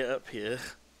awkward to get up here.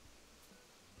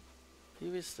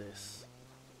 Who is this?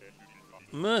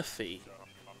 Murphy.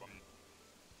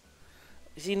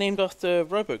 Is he named after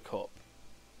Robocop?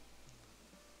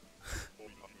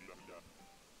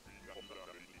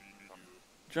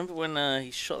 Do you remember when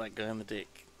he shot that guy on the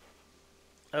dick?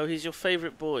 Oh, he's your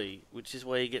favourite boy, which is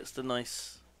why he gets the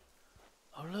nice...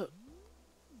 Oh, look.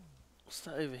 What's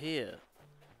that over here?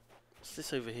 What's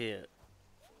this over here?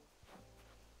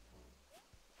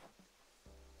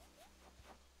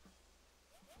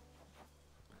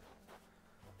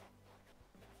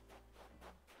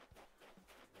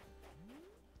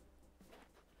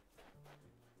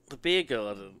 The beer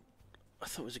garden. I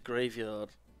thought it was a graveyard.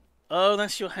 Oh,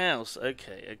 that's your house.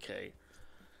 Okay, okay.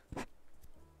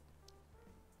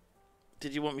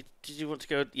 Did you want to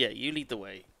go? Yeah, you lead the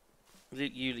way.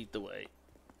 You lead the way.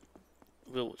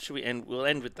 Should we end? We'll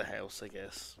end with the house, I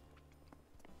guess.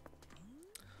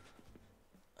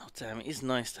 Oh damn! It is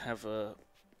nice to have a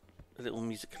little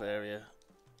musical area.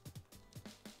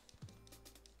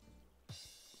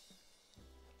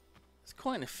 It's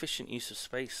quite an efficient use of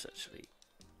space, actually.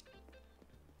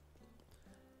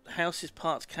 The house is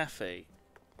part cafe.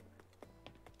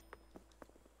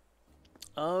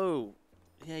 Oh,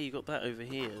 yeah, you got that over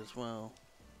here as well.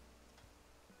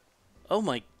 Oh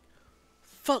my,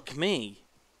 fuck me.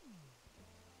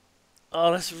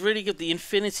 Oh, that's really good. The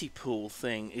infinity pool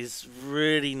thing is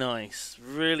really nice.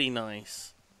 Really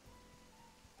nice.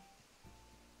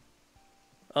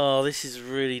 Oh, this is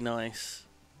really nice.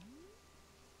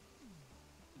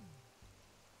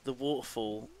 The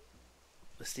waterfall.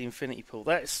 That's the infinity pool.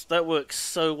 That works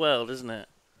so well, doesn't it?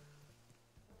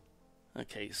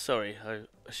 Okay, sorry.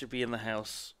 I should be in the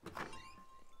house.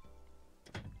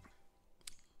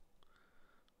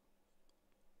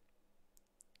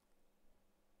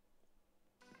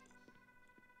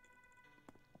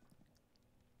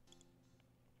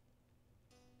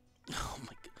 Oh my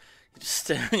god. You're just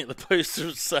staring at the poster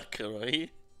of Sucker, are you?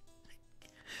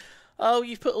 Oh,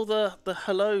 you've put all the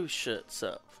hello shirts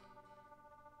up.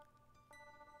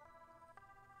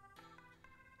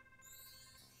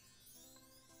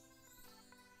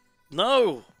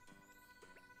 No!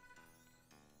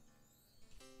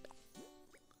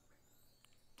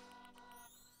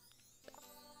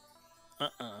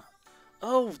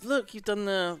 Oh, look, you've done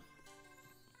the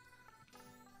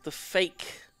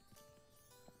fake,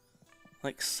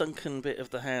 like, sunken bit of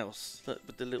the house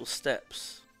with the little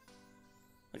steps.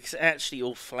 Like, it's actually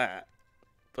all flat,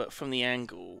 but from the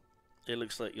angle, it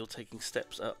looks like you're taking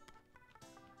steps up.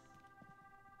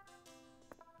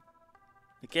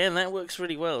 Again, that works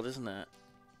really well, doesn't it?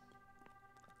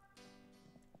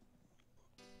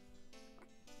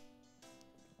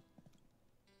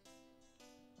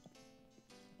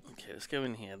 Okay, let's go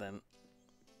in here then.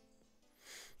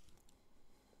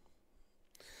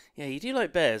 Yeah, you do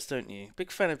like bears, don't you?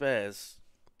 Big fan of bears.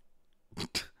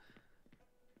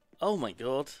 Oh my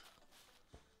god.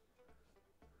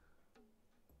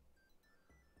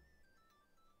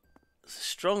 It's a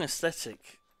strong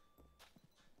aesthetic.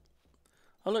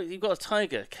 Oh look, you've got a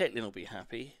tiger. Caitlin will be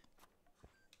happy.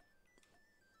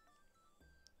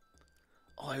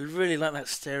 Oh, I really like that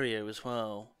stereo as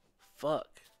well. Fuck.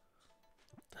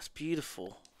 That's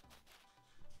beautiful.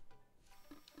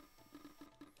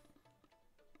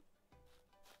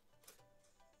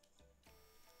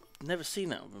 Never seen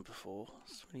that one before.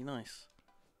 It's really nice.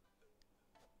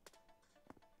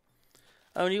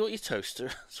 Oh, and you got your toaster.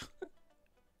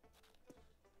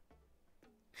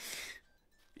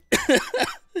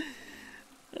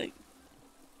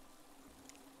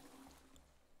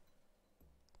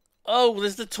 Oh,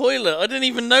 there's the toilet. I didn't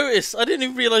even notice. I didn't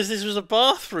even realise this was a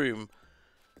bathroom.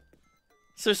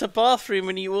 So it's a bathroom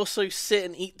and you also sit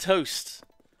and eat toast.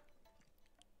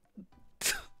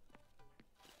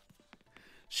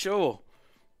 Sure.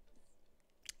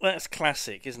 That's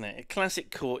classic, isn't it? A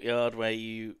classic courtyard where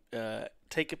you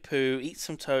take a poo, eat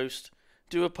some toast,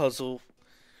 do a puzzle.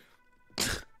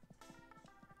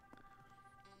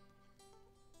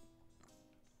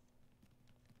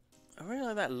 I really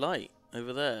like that light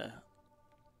over there.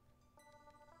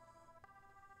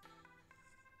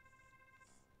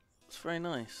 It's very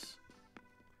nice.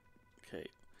 Okay.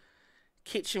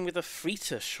 Kitchen with a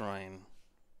Frita shrine.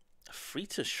 A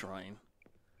Frita shrine?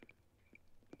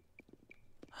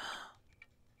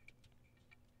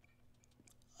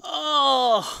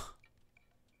 Oh!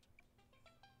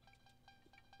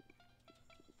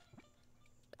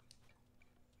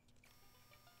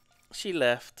 She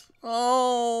left.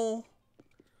 Oh!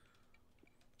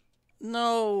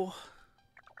 No!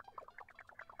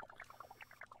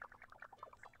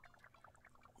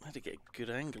 I had to get a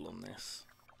good angle on this.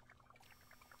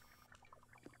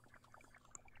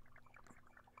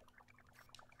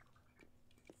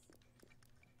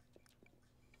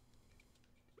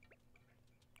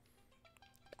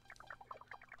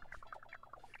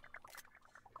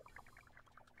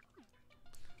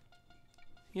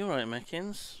 You alright,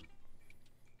 Meckins?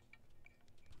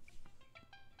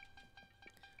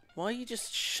 Why are you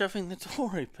just shoving the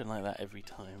door open like that every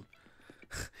time?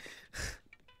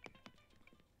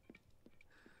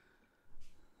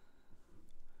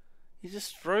 You're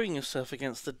just throwing yourself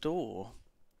against the door.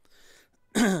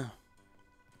 Oh.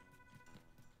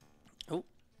 You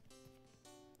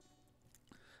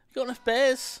got enough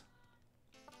bears?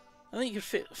 I think you could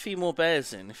fit a few more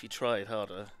bears in if you tried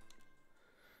harder.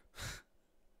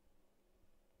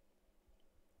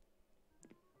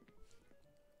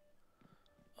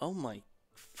 Oh my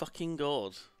fucking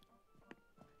god.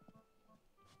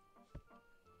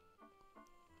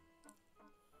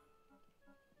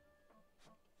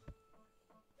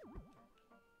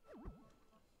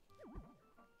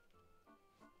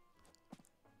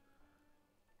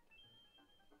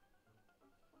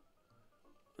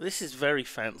 This is very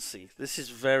fancy. This is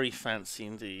very fancy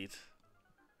indeed.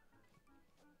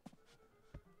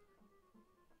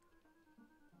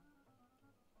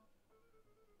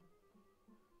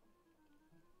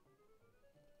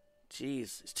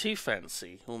 Jeez, it's too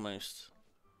fancy, almost.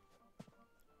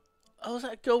 Oh, is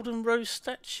that a golden rose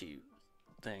statue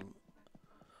thing?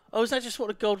 Oh, is that just what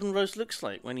a golden rose looks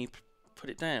like when you put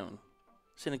it down?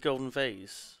 It's in a golden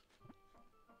vase.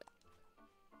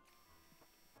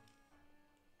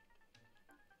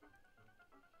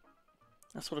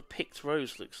 That's what a picked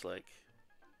rose looks like.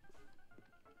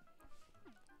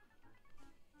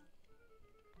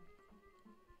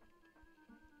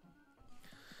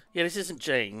 Yeah, this isn't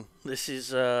Jane. This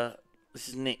is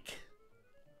Nick.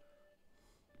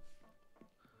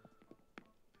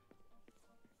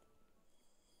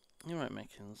 You're right,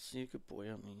 Meckins. You're a good boy,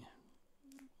 aren't you?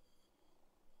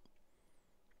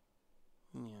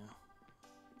 Yeah.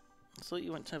 I thought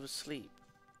you went to have a sleep.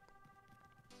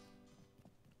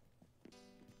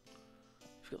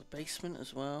 You've got the basement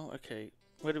as well. Okay,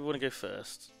 where do we want to go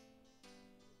first?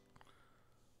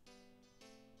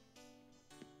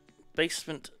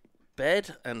 Basement,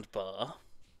 bed and bar.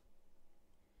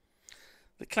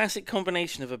 The classic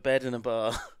combination of a bed and a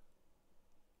bar.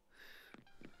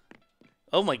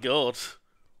 Oh my god.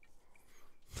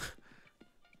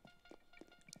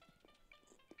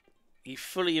 You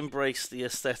fully embrace the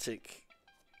aesthetic.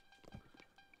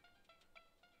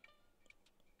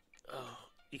 Oh,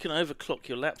 you can overclock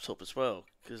your laptop as well.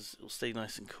 because it'll stay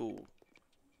nice and cool.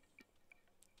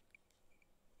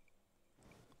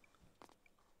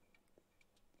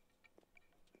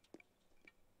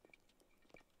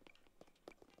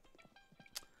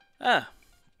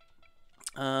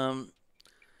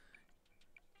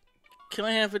 Can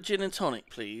I have a gin and tonic,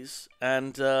 please?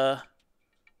 And go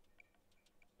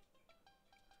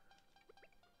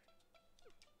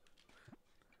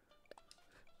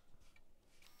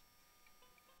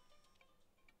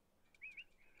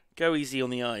easy on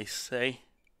the ice, eh?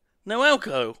 No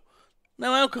alcohol.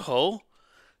 No alcohol.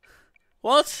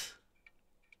 What?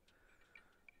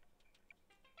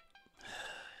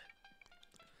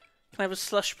 Can I have a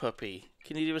slush puppy?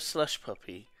 Can you do a slush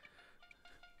puppy?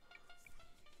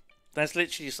 That's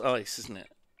literally just ice, isn't it?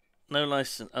 No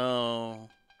license. Oh.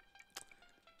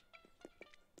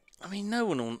 I mean, no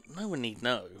one need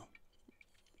know.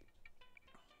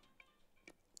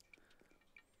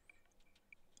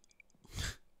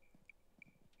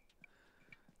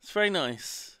 It's very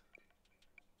nice.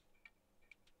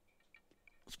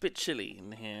 It's a bit chilly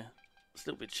in here. It's a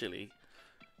little bit chilly.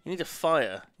 You need a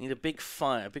fire. You need a big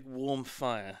fire, a big warm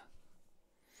fire.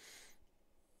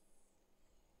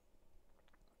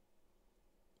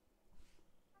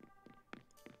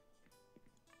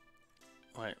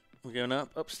 Right, we're going up.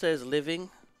 Upstairs living.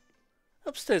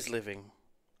 Upstairs living.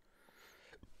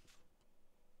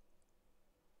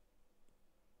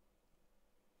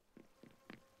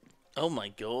 Oh my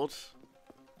god.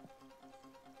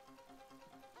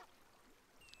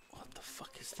 What the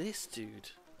fuck is this,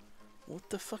 dude? What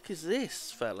the fuck is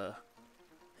this, fella?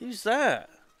 Who's that?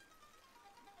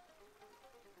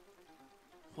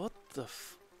 What the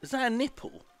f... Is that a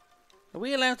nipple? Are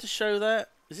we allowed to show that?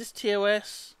 Is this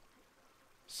TOS?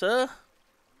 Sir?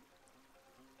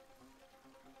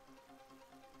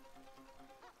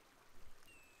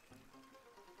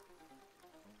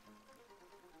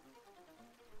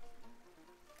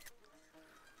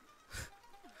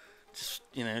 Just,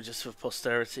 you know, just for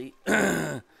posterity.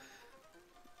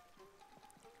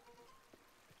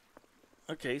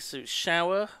 Okay, so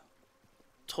shower,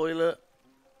 toilet,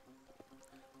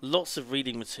 lots of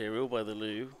reading material by the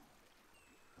loo.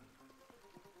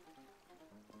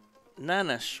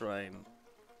 Nana Shrine.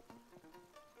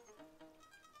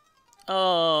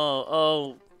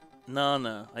 Oh,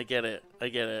 Nana. I get it.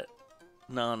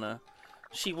 Nana.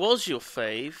 She was your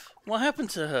fave. What happened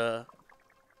to her?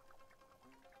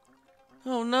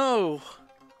 Oh no.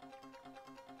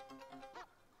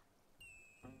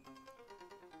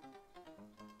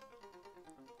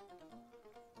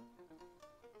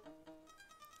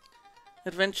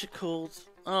 Adventure called.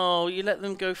 Oh, you let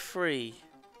them go free.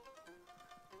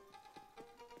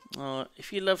 Oh,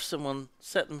 if you love someone,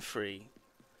 set them free.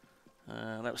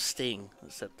 That was Sting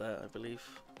that said that, I believe.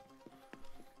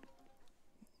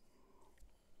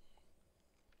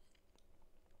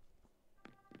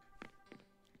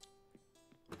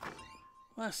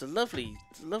 Wow, it's a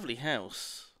lovely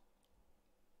house.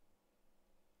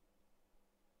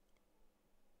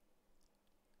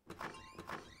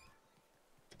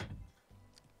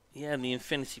 Yeah, and the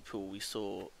infinity pool we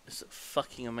saw is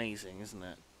fucking amazing, isn't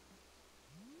it?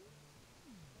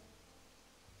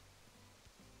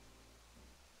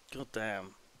 God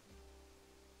damn.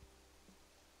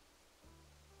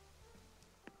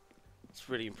 It's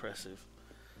really impressive.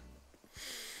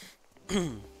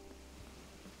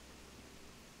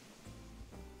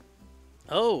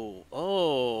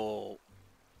 Oh.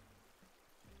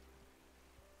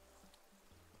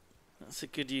 That's a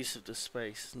good use of the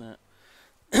space, isn't it?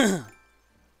 I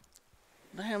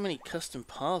wonder how many custom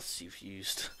paths you've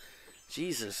used.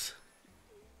 Jesus.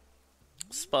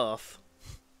 Sparth.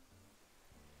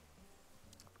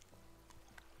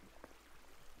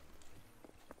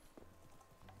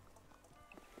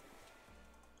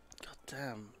 God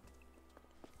damn.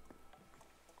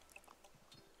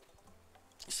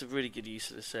 It's a really good use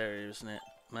of this area, isn't it?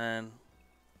 Man.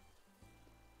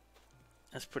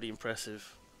 That's pretty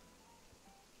impressive.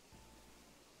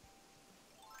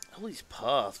 All these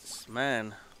paths,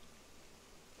 man.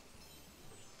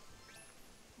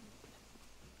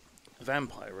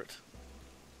 Vampirate.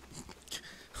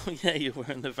 Oh yeah, you're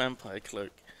wearing the vampire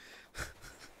cloak.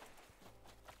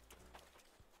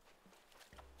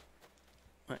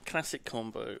 That classic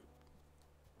combo.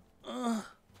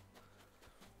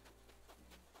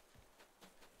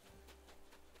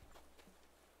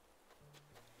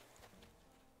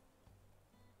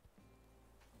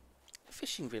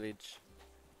 Fishing village.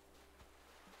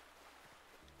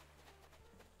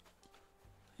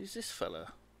 Who's this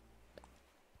fella?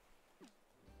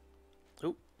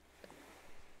 Oh.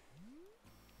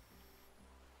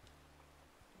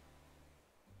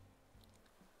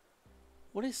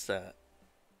 What is that?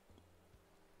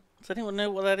 Does anyone know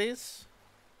what that is?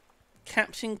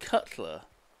 Captain Cutler.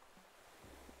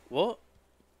 What?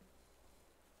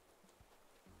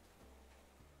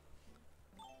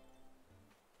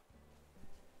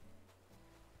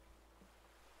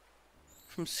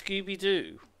 From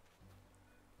Scooby-Doo.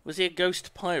 Was he a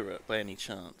ghost pirate by any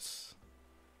chance?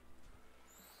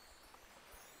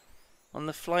 On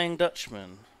the Flying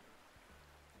Dutchman.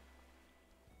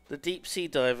 The deep sea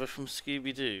diver from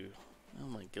Scooby-Doo. Oh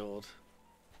my god.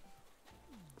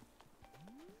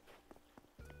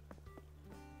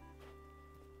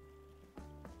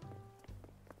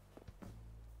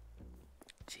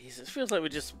 Jeez, it feels like we're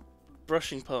just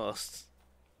brushing past.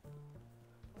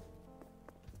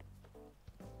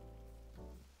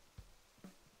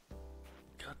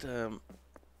 God,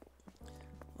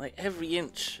 like every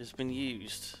inch has been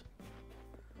used.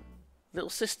 Little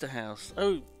sister house.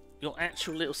 Oh, your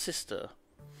actual little sister.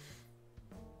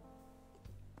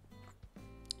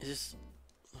 Is this...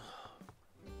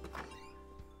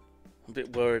 I'm a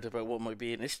bit worried about what might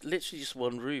be in. It's literally just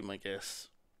one room, I guess.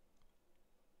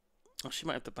 Oh, she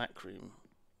might have the back room.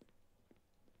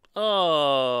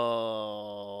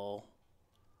 Oh.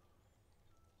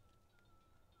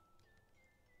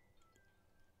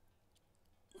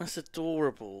 That's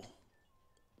adorable.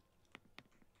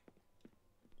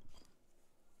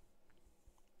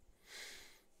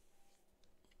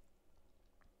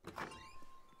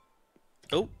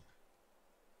 Oh.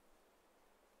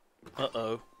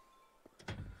 Uh-oh.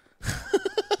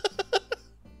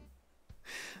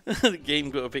 The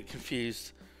game got a bit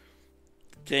confused.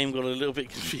 Game got a little bit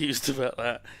confused about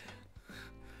that.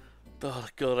 Oh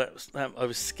god, I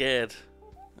was scared.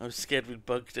 I was scared we'd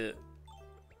bugged it.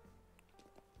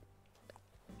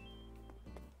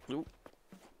 Ooh.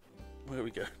 Where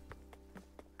we go?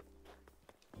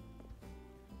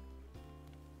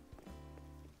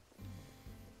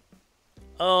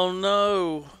 Oh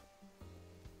no!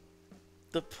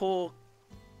 The poor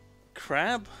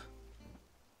crab?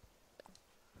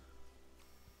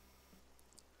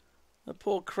 The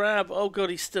poor crab. Oh god,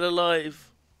 he's still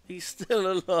alive. He's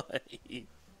still alive.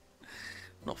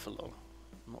 Not for long.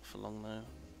 Not for long though.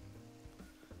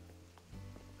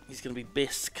 He's gonna be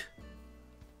bisque.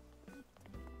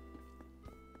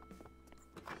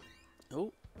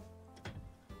 Oh.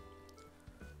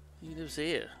 He lives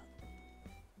here.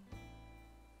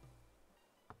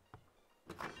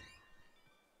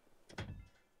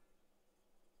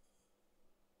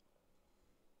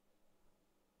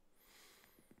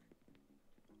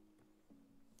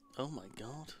 Oh my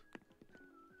god.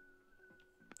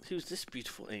 Who's this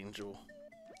beautiful angel?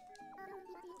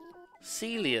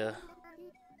 Celia.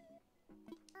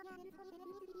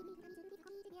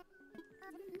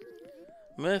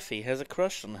 Murphy has a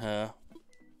crush on her.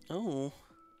 Oh.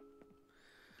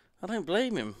 I don't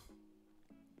blame him.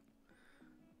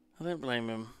 I don't blame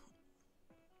him.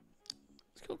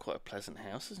 She's got quite a pleasant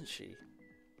house, hasn't she?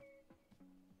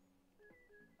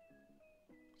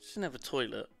 She doesn't have a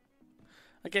toilet.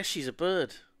 I guess she's a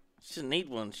bird. She doesn't need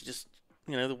one. She just,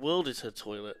 you know, the world is her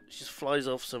toilet. She just flies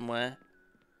off somewhere.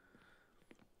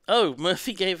 Oh,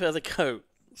 Murphy gave her the coat.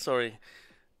 Sorry.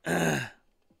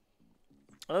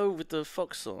 Oh, with the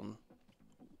fox on.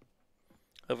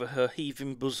 Over her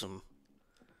heaving bosom.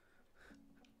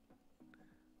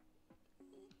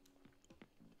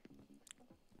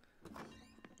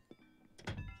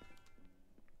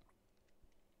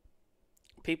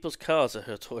 People's cars are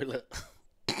her toilet.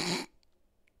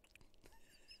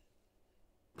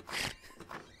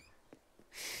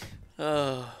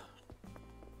 Oh.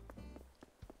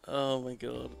 Oh my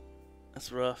god.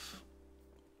 That's rough.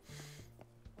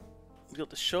 We've got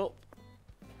the shop.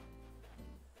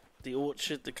 The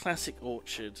orchard. The classic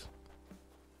orchard.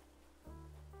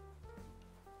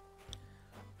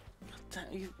 God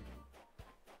damn, you...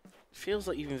 Feels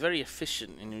like you've been very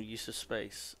efficient in your use of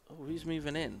space. Oh, who's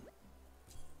moving in?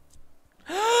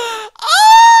 Oh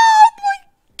my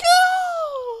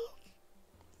god!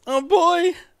 Oh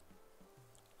boy!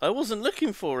 I wasn't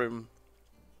looking for him.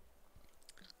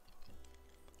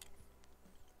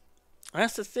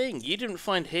 That's the thing. You didn't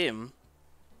find him.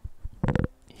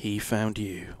 He found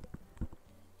you.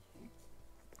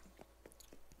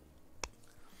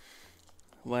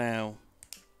 Wow.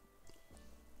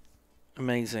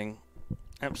 Amazing.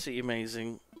 Absolutely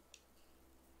amazing.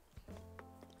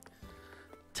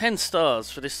 10 stars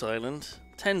for this island.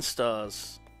 10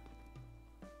 stars.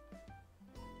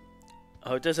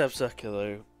 Oh, it does have Zucker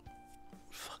though.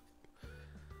 Fuck.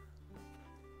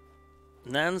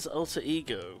 Nan's alter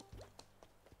ego.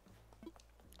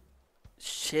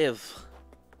 Shiv.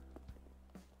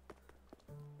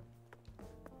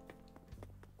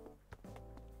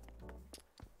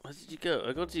 Where did you go?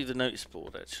 I got to do the notice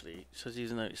board actually. So I do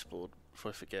the notice board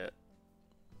before I forget.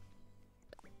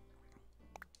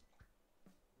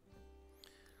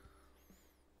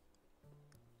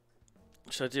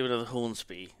 Should I do another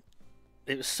Hornsby?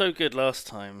 It was so good last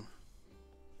time.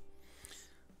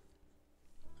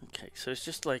 Okay, so it's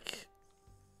just like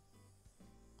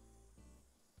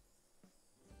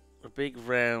a big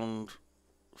round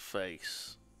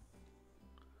face.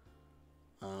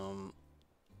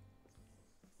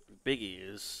 Big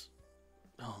ears.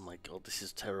 Oh my god, this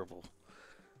is terrible.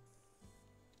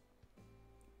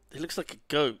 He looks like a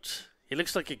goat. He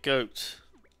looks like a goat.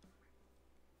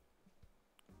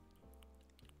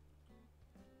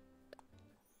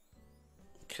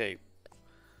 Okay,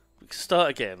 we can start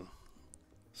again.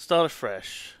 Start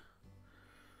afresh.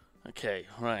 Okay,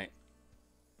 right.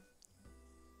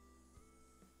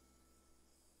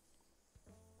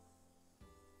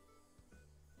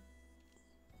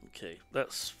 Okay,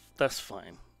 that's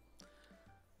fine.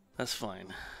 That's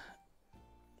fine.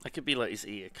 I could be like his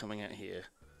ear coming out here.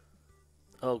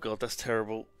 Oh god, that's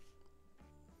terrible.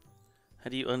 How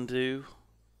do you undo?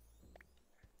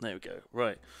 There we go.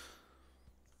 Right.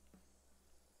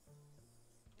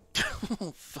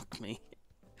 Oh, fuck me.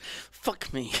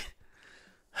 Fuck me.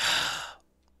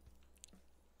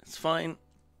 It's fine.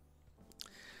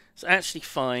 It's actually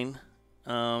fine.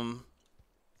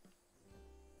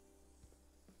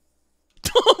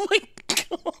 Oh my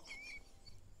god.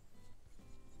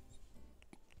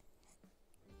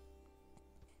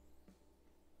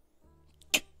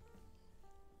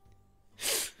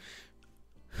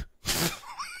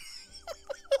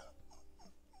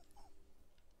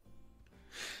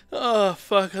 Oh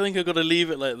fuck, I think I've got to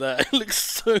leave it like that. It looks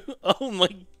so... Oh my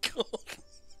god.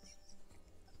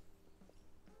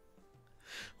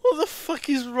 What the fuck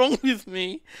is wrong with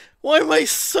me? Why am I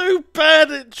so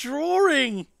bad at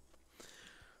drawing?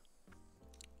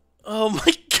 Oh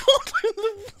my god.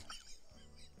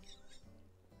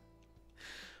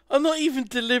 I'm not even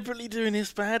deliberately doing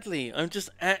this badly. I'm just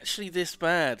actually this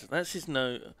bad. That's his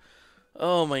note.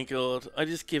 Oh my god. I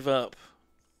just give up.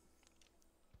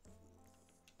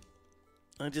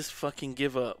 I just fucking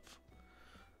give up.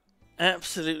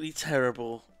 Absolutely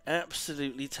terrible.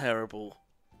 Absolutely terrible.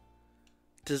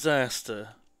 Disaster.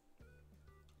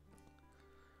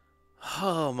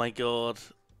 Oh my god.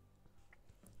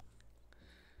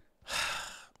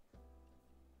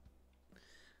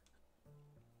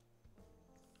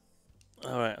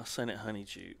 Alright, I'll sign it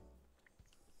Honeydew.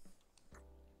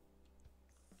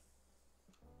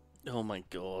 Oh my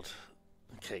god.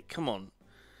 Okay, come on.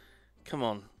 Come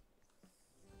on.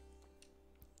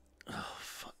 Oh,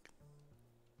 fuck.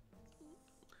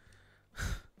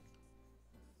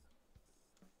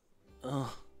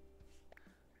 Oh.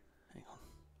 Hang on.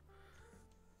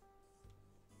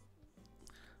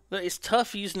 Look, it's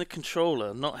tough using the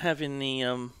controller, not having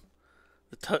the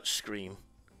touch screen.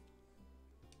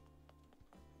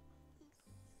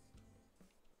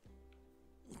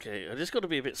 Okay, I just got to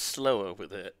be a bit slower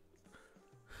with it.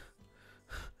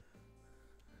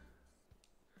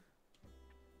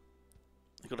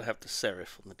 I've got to have the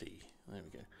serif on the D. There we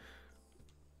go.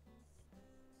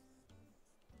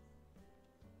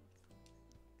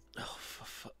 Oh, for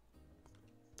fuck.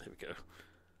 There we go.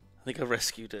 I think I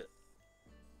rescued it.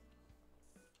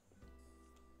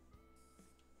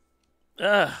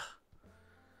 Ah!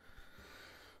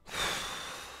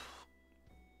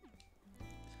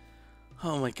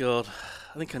 Oh my god.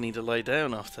 I think I need to lie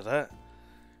down after that.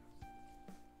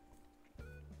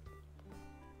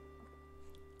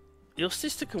 Your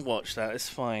sister can watch that, it's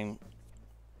fine.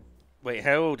 Wait,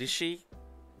 how old is she?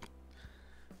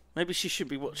 Maybe she should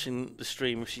be watching the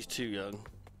stream if she's too young.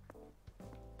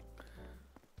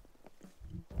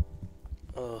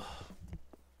 Oh.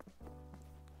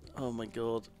 Oh my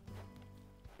god.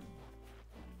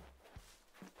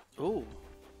 Oh.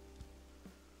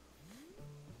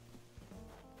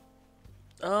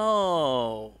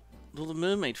 Oh. All the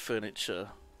mermaid furniture.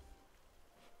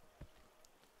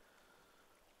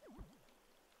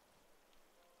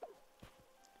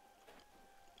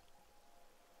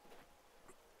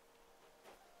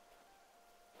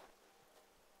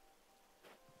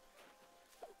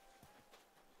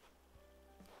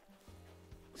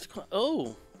 It's quite...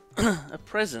 Oh. A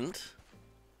present.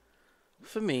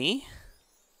 For me.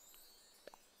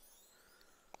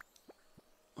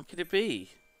 What could it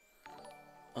be?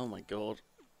 Oh my god.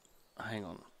 Hang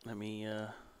on. Let me,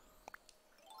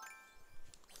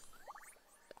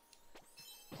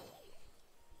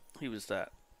 Who was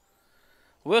that?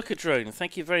 Worker Drone,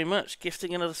 thank you very much.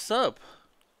 Gifting another sub.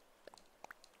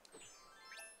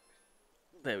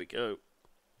 There we go.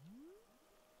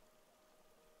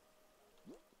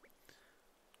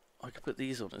 I could put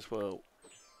these on as well.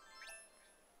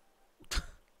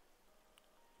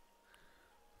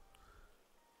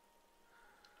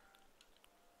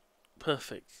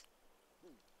 Perfect.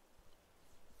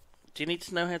 Do you need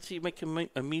to know how to make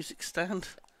a music stand?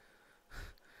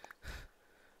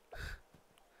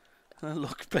 A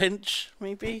lock bench,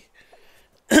 maybe?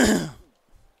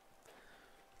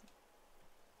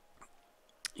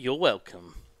 You're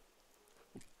welcome.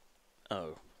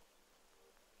 Oh.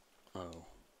 Oh.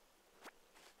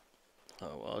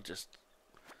 Oh, I'll just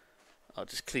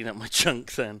clean up my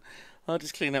junk then. I'll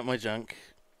just clean up my junk.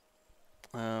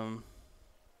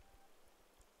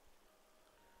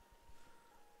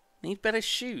 Need better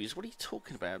shoes? What are you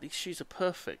talking about? These shoes are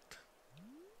perfect.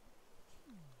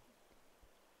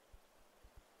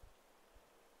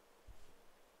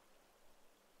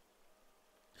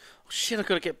 Oh shit, I've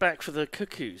got to get back for the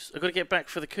cuckoos. I've got to get back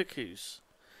for the cuckoos.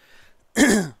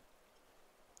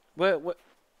 Where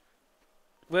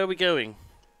are we going?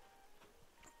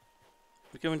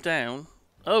 We're going down.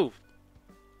 Oh!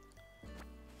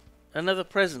 Another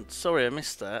present. Sorry, I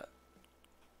missed that.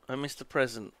 I missed a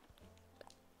present.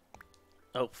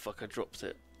 Oh, fuck, I dropped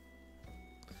it.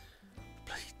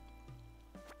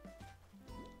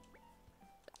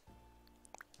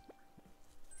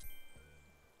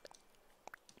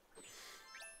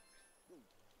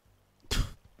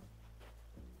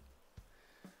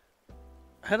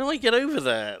 How do I get over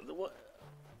there? What?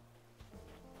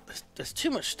 There's too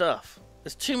much stuff.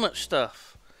 There's too much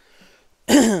stuff.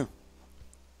 I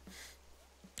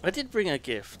did bring her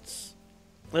gifts.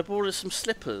 I bought her some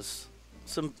slippers.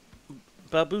 Some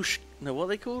babouche. No, what are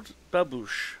they called?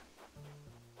 Babouche.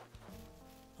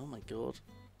 Oh my god.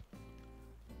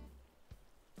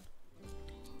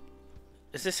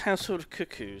 Is this household of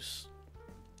cuckoos?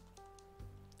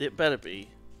 It better be.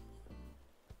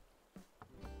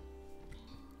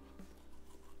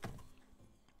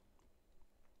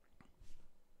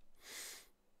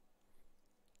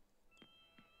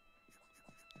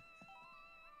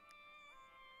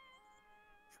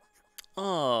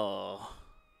 Oh.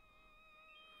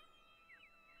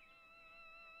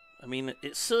 I mean,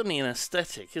 it's certainly an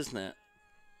aesthetic, isn't it?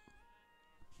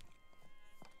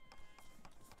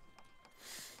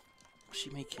 What's she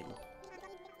making?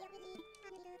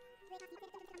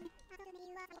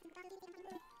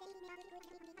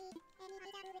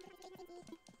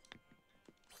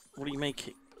 What are you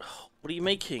making? Oh, what are you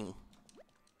making?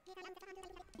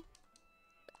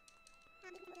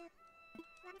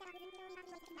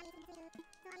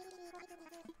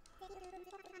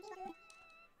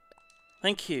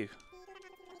 Thank you.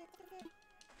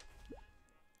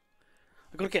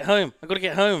 I gotta get home. I gotta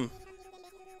get home.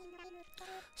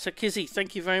 So Kizzy,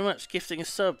 thank you very much, gifting a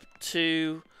sub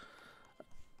to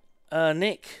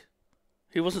Nick,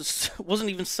 who wasn't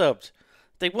even subbed.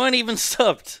 They weren't even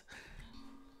subbed.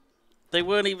 They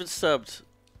weren't even subbed.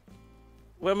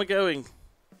 Where am I going?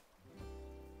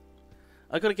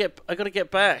 I gotta get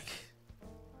back.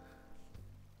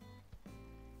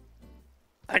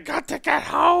 I got to get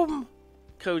home.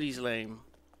 Cody's lame.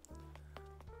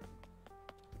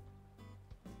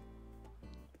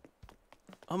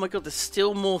 Oh my god, there's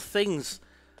still more things.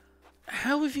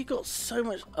 How have you got so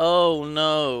much? Oh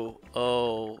no.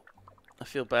 Oh. I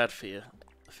feel bad for you.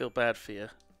 I feel bad for you.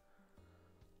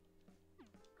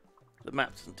 The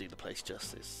map doesn't do the place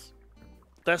justice.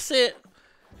 That's it.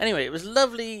 Anyway, it was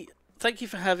lovely. Thank you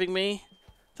for having me.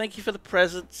 Thank you for the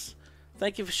presents.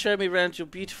 Thank you for showing me around your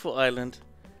beautiful island.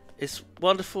 It's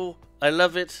wonderful. I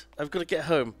love it. I've got to get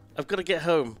home. I've got to get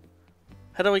home.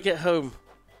 How do I get home?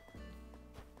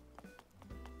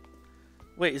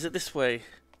 Wait, is it this way?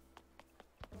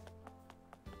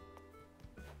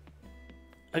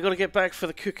 I got to get back for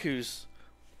the cuckoos,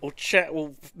 or chat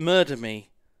will murder me.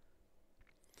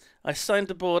 I signed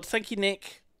the board. Thank you,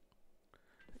 Nick.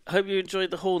 I hope you enjoyed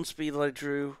the Hornsby that I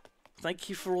drew. Thank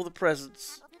you for all the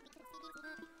presents.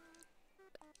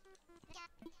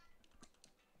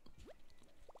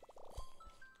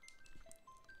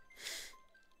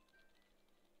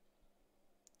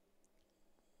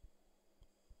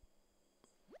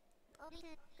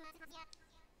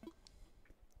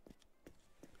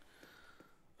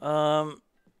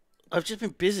 I've just been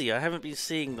busy. I haven't been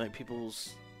seeing like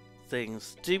people's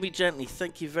things. Do me gently.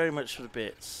 Thank you very much for the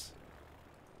bits.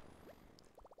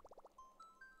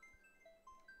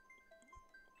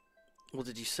 What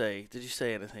did you say? Did you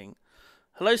say anything?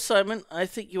 Hello, Simon. I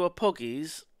think you are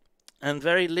poggies and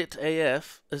very lit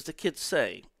AF, as the kids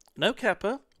say. No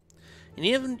kappa.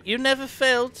 You never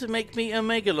failed to make me a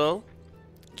megalol.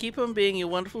 Keep on being your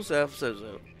wonderful self,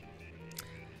 Zozo.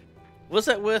 Was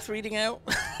that worth reading out?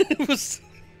 It was.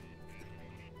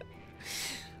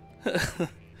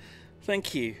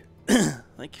 Thank you.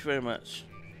 Thank you very much.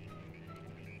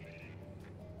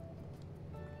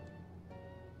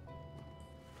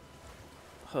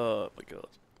 Oh my god.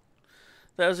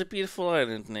 That was a beautiful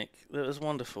island, Nick. That was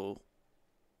wonderful.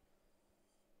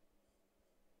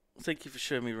 Thank you for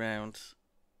showing me round.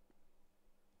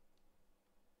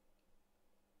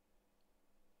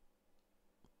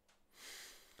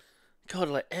 God,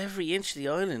 like every inch of the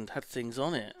island had things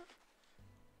on it.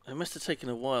 It must have taken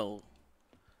a while.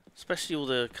 Especially all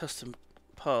the custom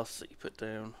paths that you put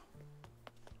down.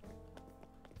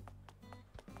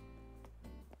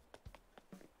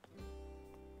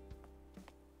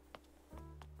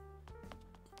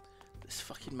 This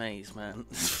fucking maze, man.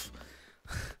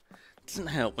 Doesn't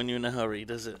help when you're in a hurry,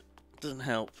 does it? Doesn't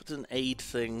help. It doesn't aid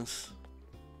things.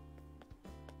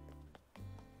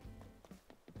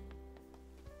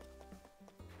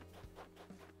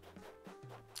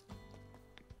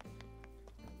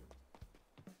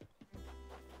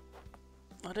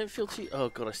 I don't feel too... Oh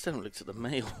god, I still haven't looked at the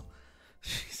mail.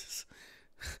 Jesus.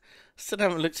 Still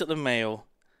haven't looked at the mail.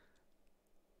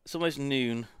 It's almost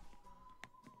noon.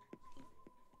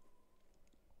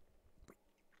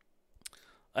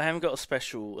 I haven't got a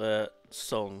special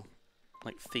song,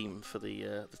 like theme for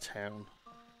the town.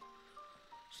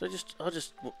 So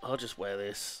I'll just wear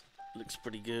this. Looks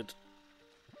pretty good.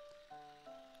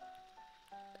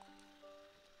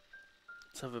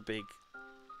 Let's have a big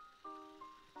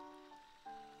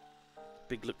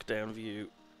look down view.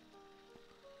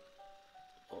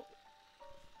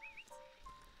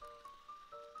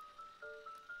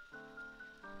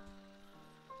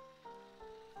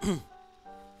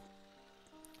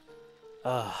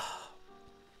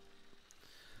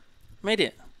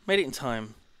 Made it in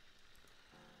time.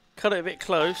 Cut it a bit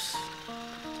close.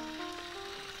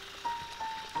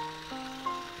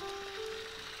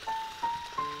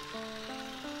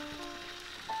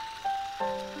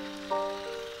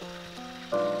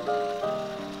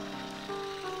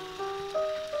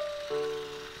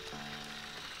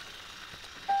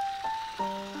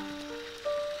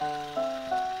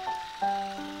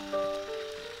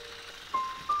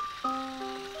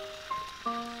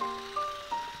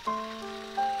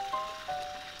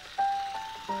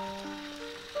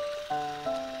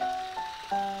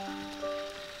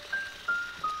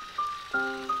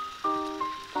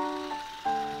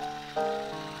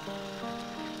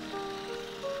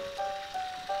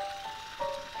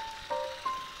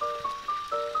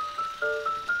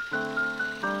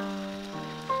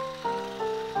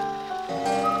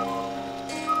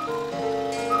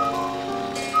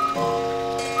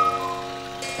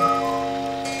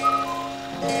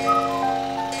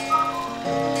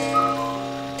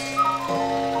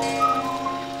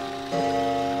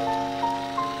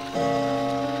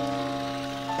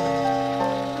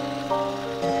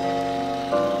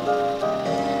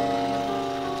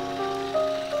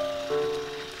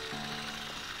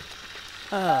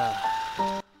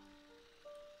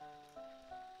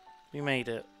 We made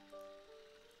it.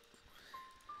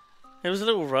 It was a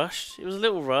little rushed.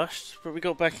 But we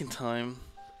got back in time.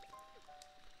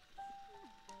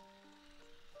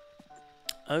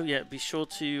 Oh yeah, be sure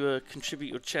to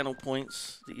contribute your channel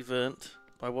points that you've earned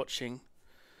by watching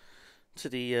to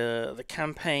the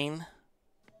campaign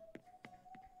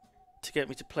to get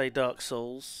me to play Dark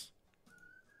Souls.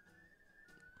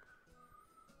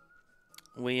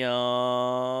 We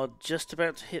are just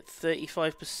about to hit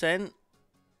 35%.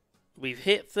 We've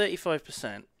hit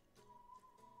 35%.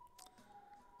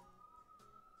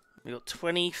 We've got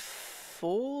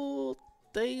 24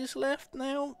 days left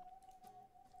now.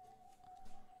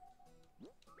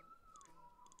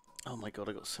 Oh my god,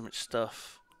 I got so much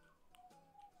stuff.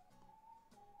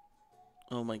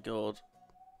 Oh my god.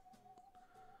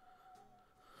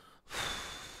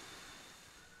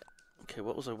 Okay,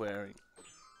 what was I wearing?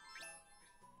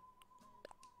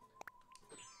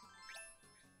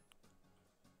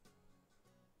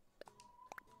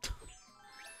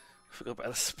 Forgot about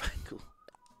the spangle.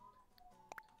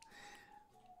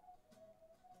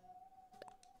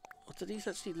 What do these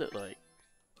actually look like?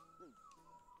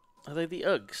 Are they the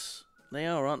Uggs? They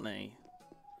are, aren't they?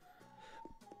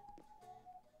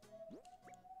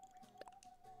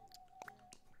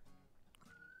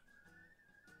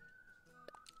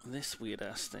 This weird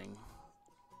ass thing.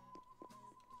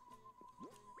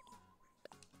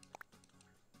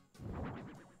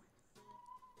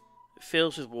 It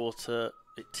fills with water,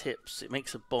 it tips, it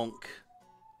makes a bonk.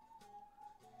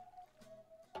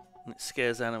 And it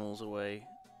scares animals away.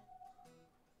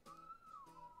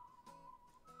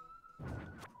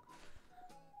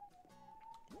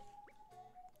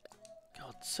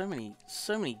 God, so many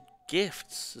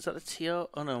gifts. Is that the tiara?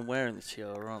 Oh no, I'm wearing the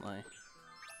tiara, aren't I?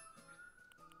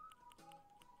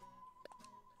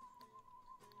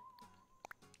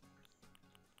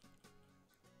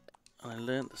 I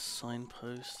learnt the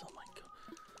signpost. Oh my god.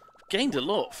 I've gained a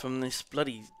lot from this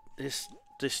bloody this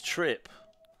trip.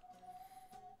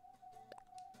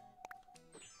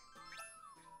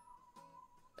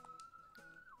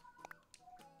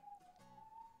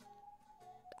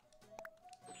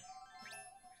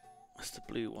 That's the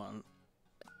blue one.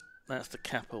 That's the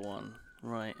Kappa one.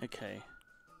 Right, okay.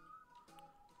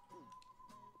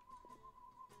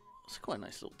 It's quite a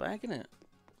nice little bag, isn't it?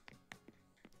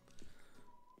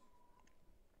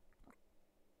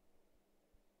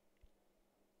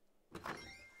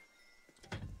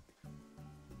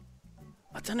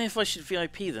 I don't know if I should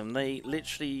VIP them. They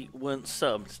literally weren't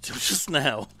subbed till just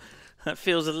now. That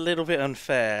feels a little bit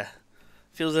unfair.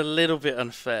 Feels a little bit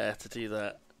unfair to do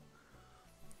that.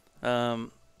 I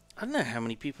don't know how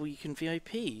many people you can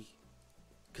VIP.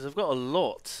 Because I've got a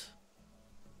lot.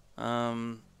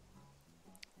 Like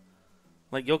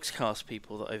Yogscast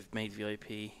people that I've made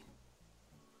VIP.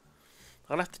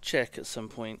 I'll have to check at some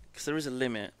point. Because there is a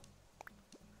limit.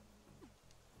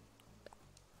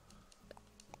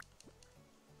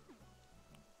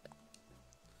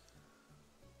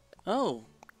 Oh,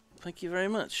 thank you very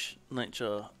much,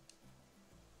 Nightjar.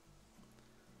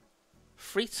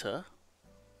 Frita?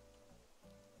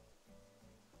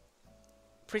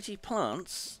 Pretty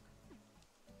plants?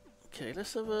 Okay,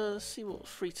 let's have a see what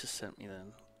Frita sent me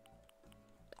then.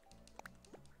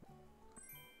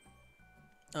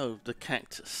 Oh, the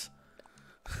cactus.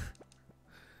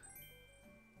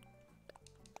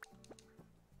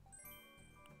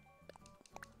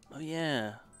 Oh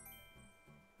yeah.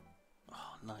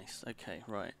 Oh, nice. Okay,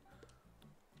 right.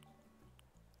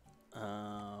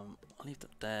 I'll leave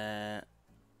that there.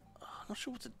 Oh, I'm not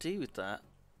sure what to do with that.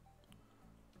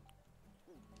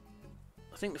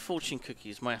 I think the fortune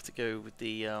cookies might have to go with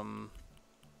the Oh,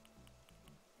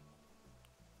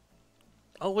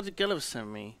 what did Gulliver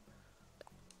send me?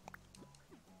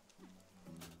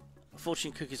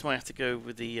 Fortune cookies might have to go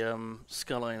with the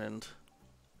Skull Island.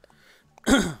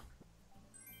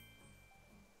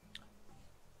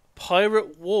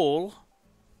 Pirate Wall.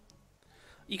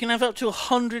 You can have up to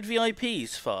 100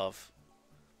 VIPs, Fav.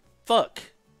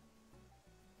 Fuck.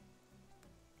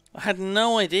 I had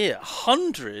no idea.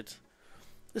 100?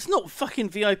 It's not fucking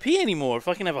VIP anymore if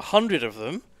I can have 100 of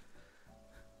them.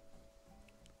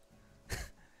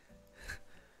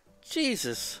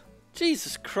 Jesus.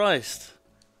 Jesus Christ.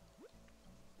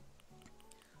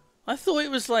 I thought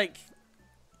it was like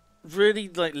really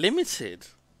like limited.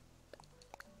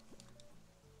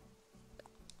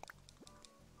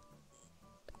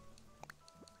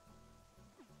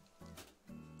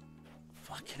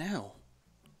 Fucking hell.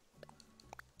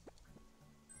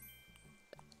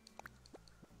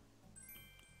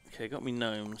 Okay, got me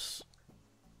gnomes.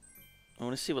 I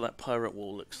want to see what that pirate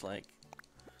wall looks like.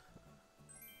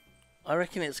 I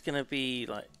reckon it's going to be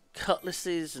like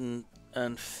cutlasses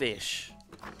and fish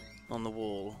on the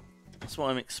wall. That's what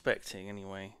I'm expecting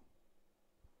anyway.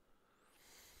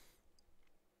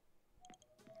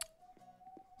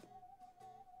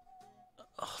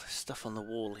 Oh, there's stuff on the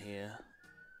wall here.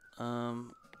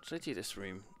 Should I do this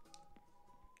room?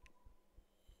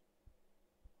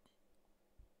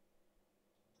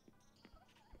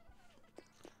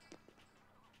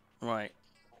 Right.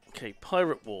 Okay,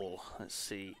 pirate wall. Let's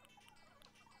see.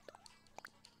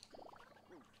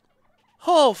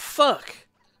 Oh fuck!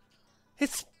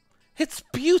 It's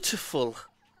beautiful.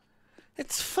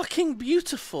 It's fucking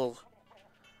beautiful.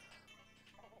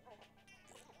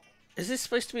 Is this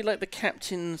supposed to be like the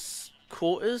captain's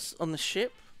quarters on the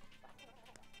ship?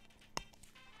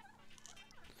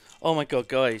 Oh my god,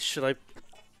 guys, should I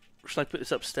put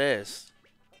this upstairs?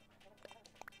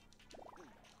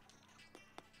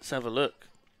 Let's have a look.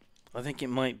 I think it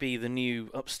might be the new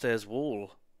upstairs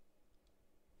wall.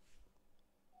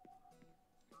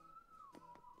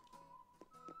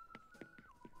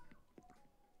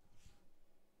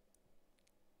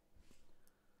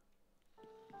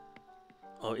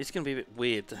 Oh, it's going to be a bit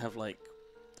weird to have, like,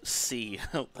 sea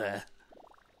out there.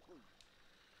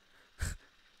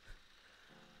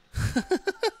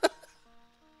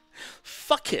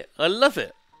 Fuck it. I love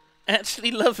it.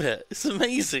 Actually love it. It's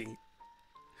amazing.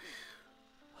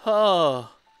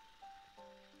 Oh.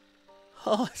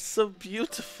 Oh, it's so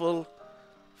beautiful.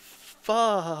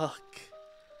 Fuck.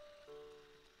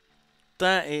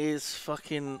 That is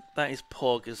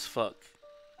pog as fuck.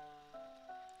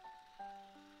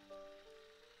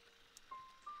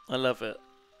 I love it.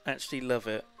 Actually love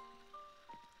it.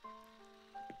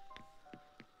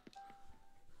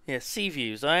 Yeah, sea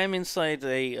views. I am inside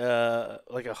a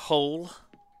like a hole.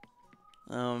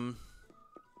 Um,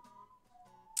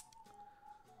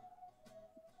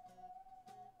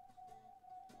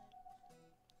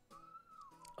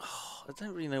 oh, I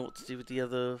don't really know what to do with the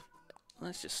other.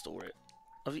 Let's just store it.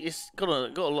 It's got a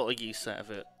lot of use out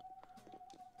of it.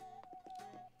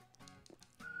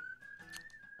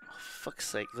 Oh, fuck's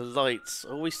sake, the lights.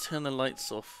 I always turn the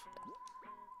lights off.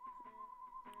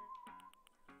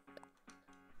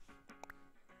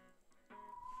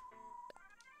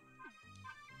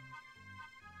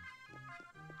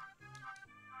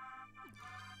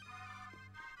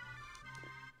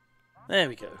 There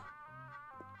we go.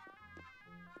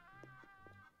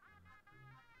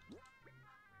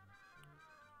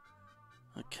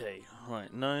 Okay,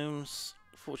 right. Gnomes,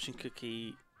 fortune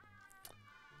cookie,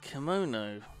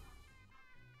 kimono.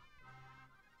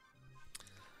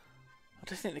 I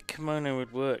don't think the kimono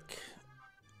would work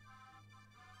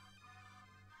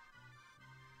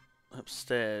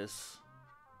upstairs.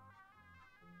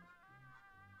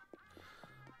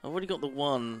 I've already got the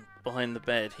one behind the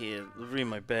bed here, the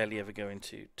room I barely ever go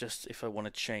into. Just if I want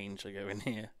to change, I go in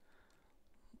here.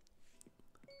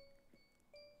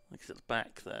 Like at the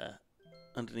back there,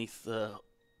 underneath the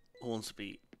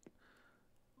Hornsby.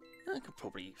 I could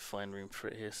probably find room for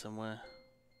it here somewhere.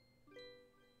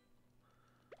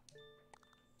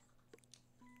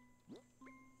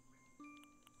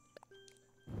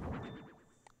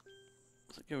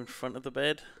 Does it go in front of the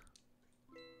bed?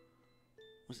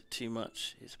 Was it too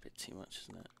much? It's a bit too much,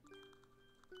 isn't it?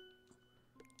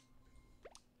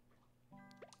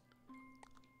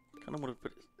 Kind of want to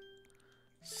put it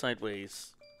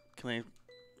sideways. Can I?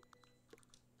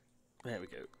 There we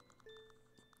go.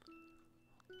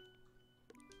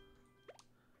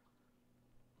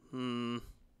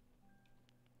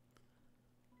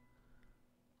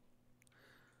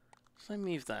 So I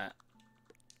move that.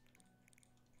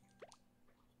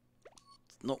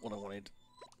 It's not what I wanted.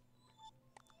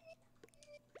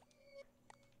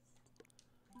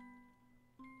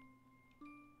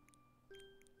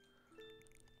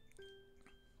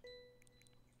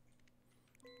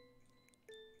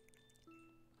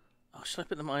 Oh, should I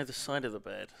put them either side of the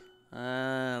bed?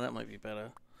 That might be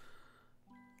better.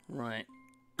 Right.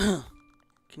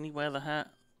 Can you wear the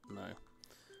hat? No.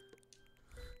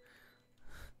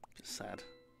 Bit sad.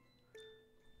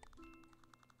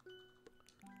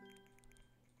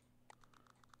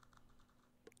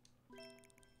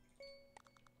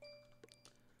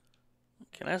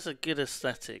 Okay, that's a good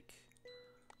aesthetic.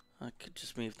 I could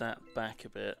just move that back a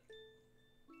bit.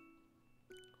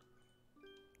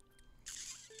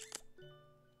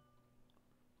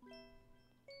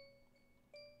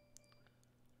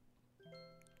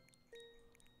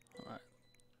 Alright.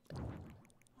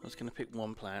 I was going to pick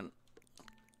one plant.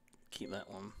 Keep that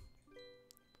one.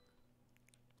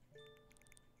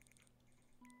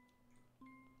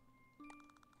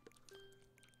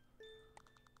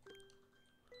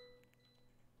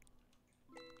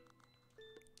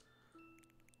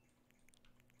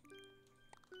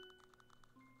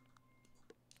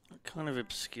 It kind of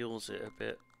obscures it a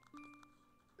bit.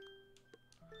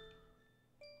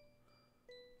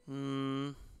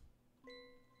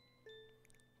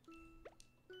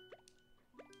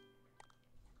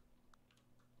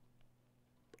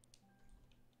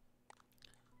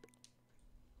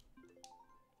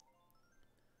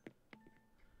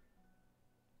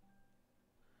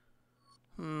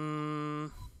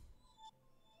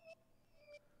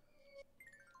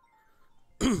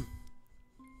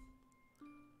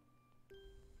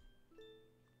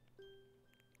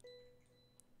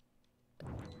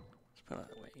 Let's put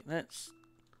that away. Let's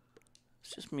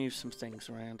just move some things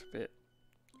around a bit.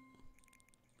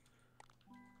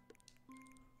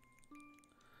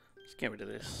 Let's get rid of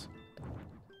this.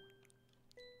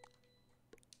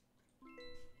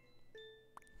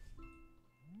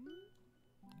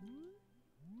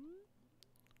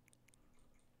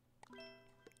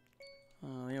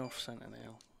 Oh, the off center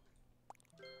now.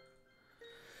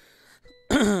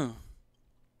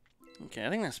 Okay, I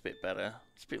think that's a bit better.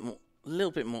 It's a bit more, a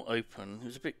little bit more open. It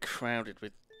was a bit crowded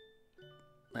with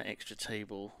that extra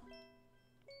table.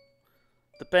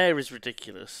 The bear is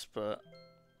ridiculous, but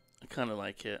I kind of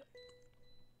like it.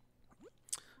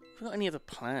 Have we got any other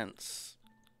plants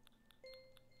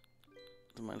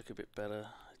that might look a bit better?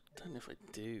 I don't know if I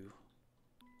do.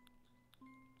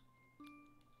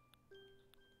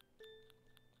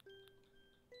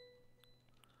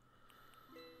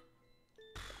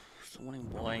 The one in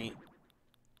white.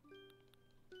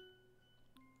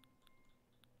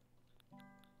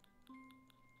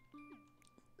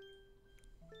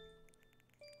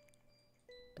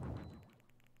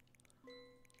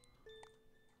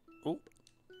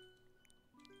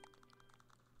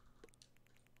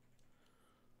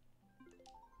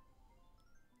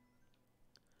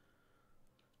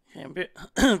 I'm a bit,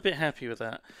 a bit happy with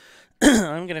that.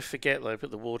 I'm gonna forget that I put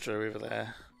the water over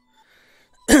there.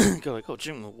 God, I got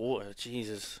to drink the water.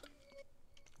 Jesus.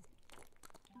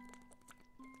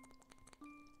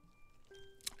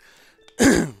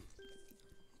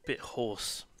 Bit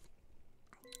hoarse.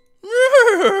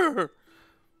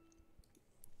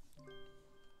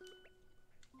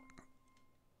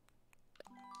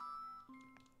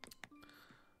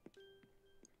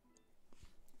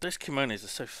 Those kimonos are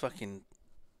so fucking...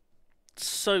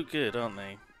 so good, aren't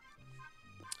they?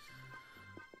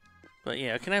 But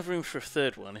yeah, I can have room for a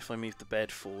third one if I move the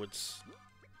bed forwards.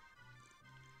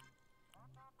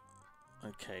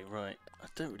 Okay, right. I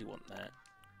don't really want that.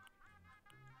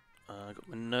 I got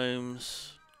my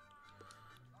gnomes.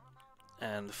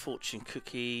 And the fortune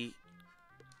cookie.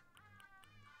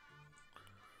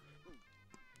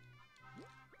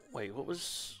 Wait, what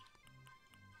was...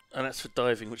 and that's for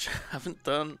diving, which I haven't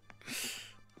done.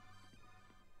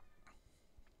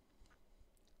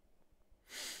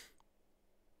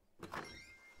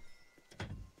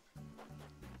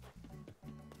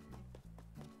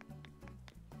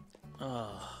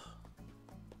 Ah.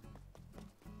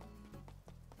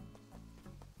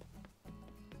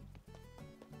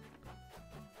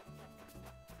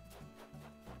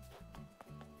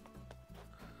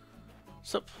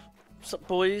 Sup,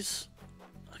 boys?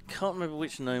 I can't remember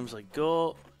which gnomes I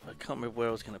got. I can't remember where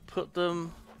I was going to put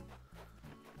them.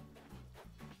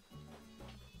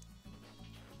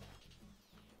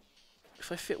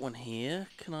 If I fit one here,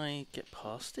 can I get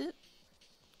past it?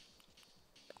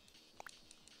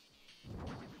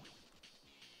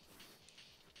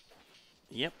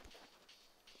 Yep.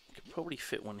 Could probably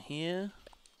fit one here.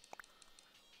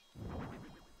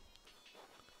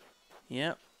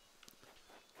 Yep.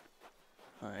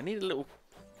 Alright, I need a little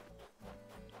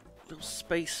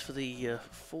space for the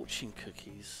fortune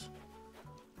cookies.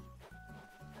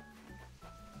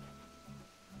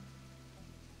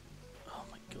 Oh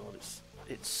my god,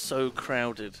 it's so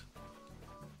crowded.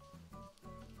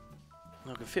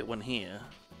 I can fit one here.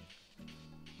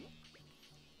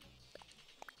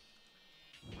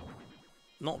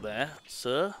 Not there,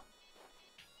 sir.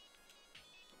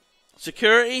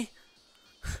 Security?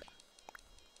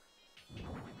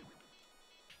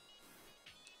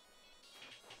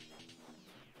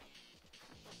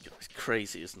 God, it's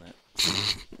crazy, isn't it?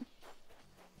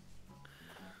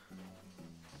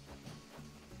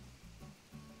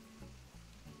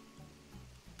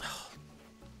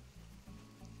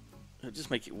 It'll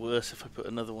just make it worse if I put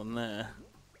another one there.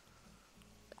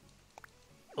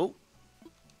 Oh.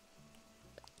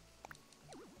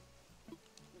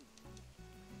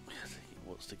 He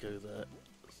wants to go there.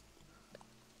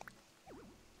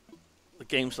 The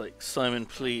game's like, Simon,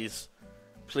 please.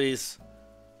 Please.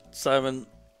 Simon,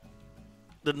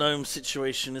 the gnome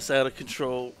situation is out of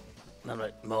control. And I'm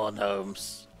like, more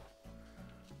gnomes.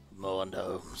 More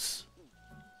gnomes.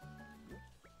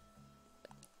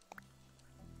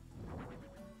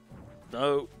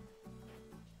 No.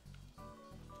 Am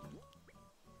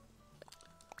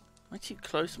I too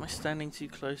close? Am I standing too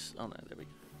close? Oh no, there we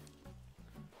go.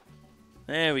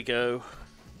 There we go.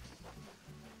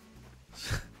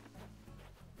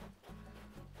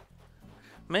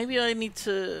 Maybe I need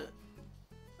to...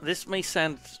 This may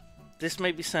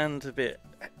maybe sound a bit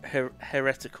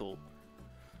heretical.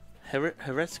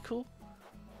 Heretical?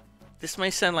 This may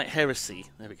sound like heresy.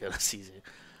 There we go, that's easier.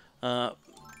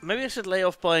 Maybe I should lay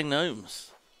off buying gnomes.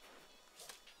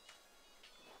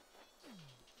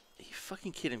 Are you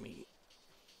fucking kidding me?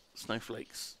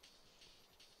 Snowflakes.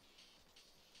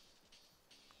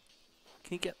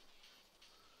 Can you get...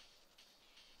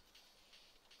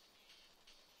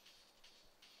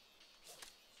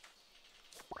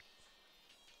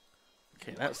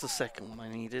 Okay, that's the second one I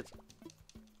needed.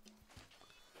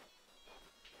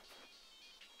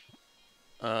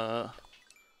 Okay.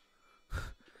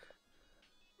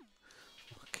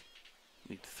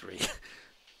 Need 3.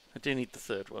 I do need the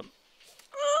third one.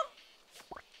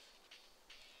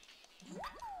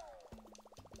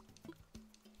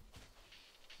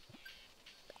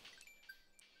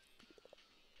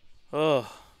 Oh.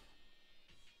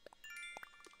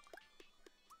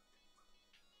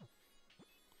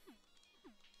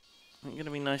 I'm going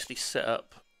to be nicely set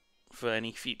up for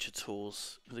any future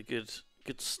tours with a good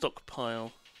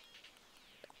stockpile.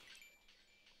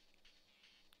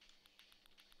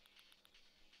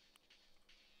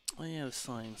 Oh yeah, the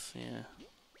signs, yeah.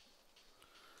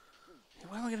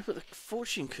 Where am I going to put the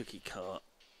fortune cookie cart?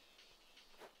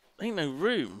 Ain't no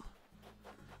room.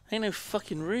 Ain't no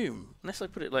fucking room. Unless I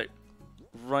put it like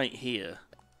right here.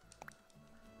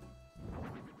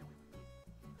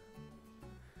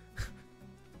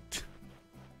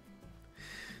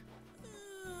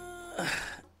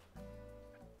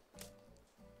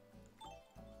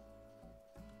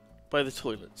 by the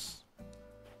toilets.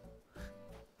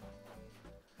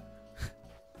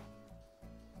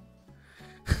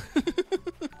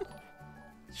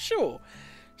 Sure.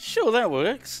 Sure, that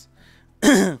works.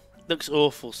 Looks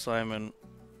awful, Simon.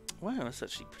 Wow, that's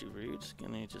actually pretty rude.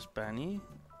 Gonna just ban you.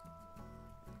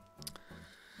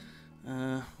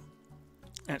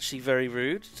 Actually very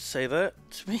rude to say that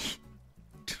to me.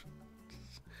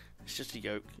 It's just a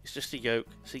yoke. It's just a yoke.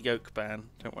 It's a yoke ban.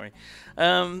 Don't worry.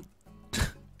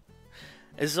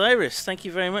 Osiris, thank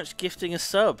you very much, gifting a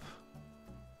sub.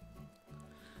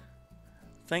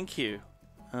 Thank you.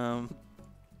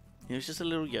 It was just a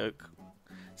little yoke.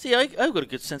 See, I've got a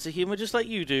good sense of humour just like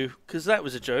you do, because that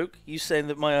was a joke. You saying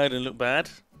that my island looked bad,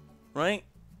 right?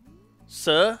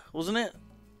 Sir, wasn't it?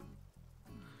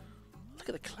 Look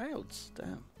at the clouds,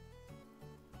 damn.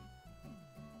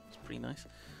 It's pretty nice.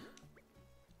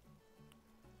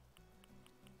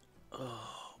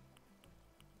 Oh.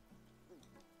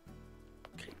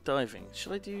 Okay, diving.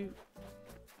 Should I do...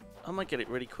 I might get it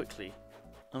really quickly.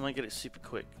 I might get it super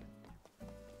quick.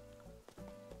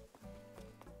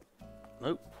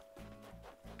 Nope.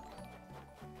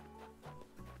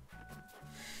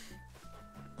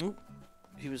 Ooh,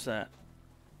 who was that?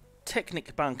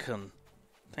 Technic Banken.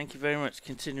 Thank you very much.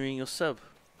 Continuing your sub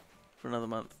for another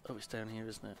month. Oh, it's down here,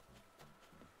 isn't it?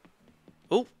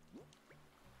 Oh!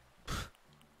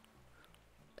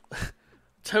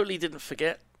 Totally didn't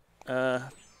forget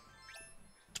to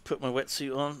put my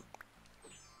wetsuit on.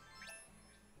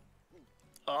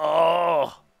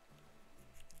 Oh!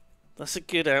 That's a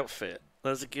good outfit.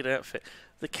 That's a good outfit.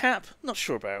 The cap, not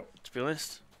sure about, to be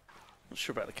honest. Not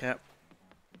sure about the cap.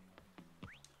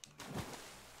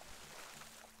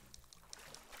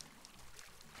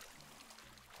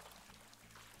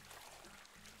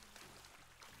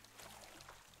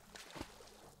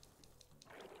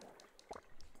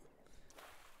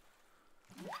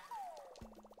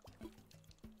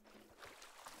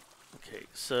 Okay,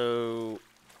 so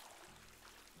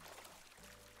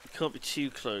you can't be too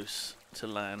close to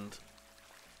land,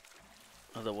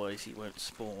 otherwise he won't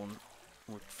spawn.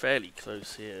 We're fairly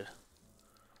close here.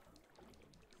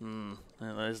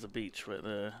 There's the beach right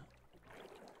there.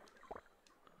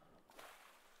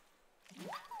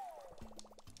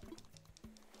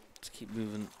 Let's keep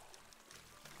moving.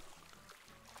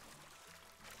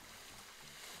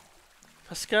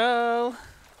 Pascal!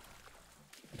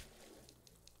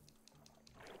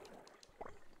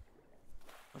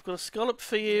 I've got a scallop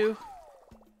for you.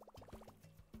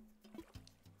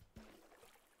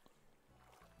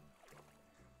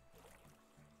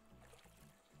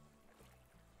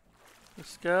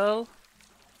 Pascal.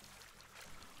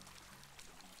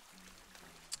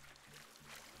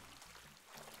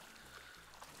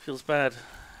 Feels bad.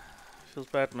 Feels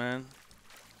bad, man.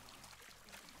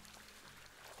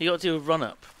 You got to do a run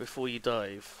up before you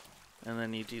dive, and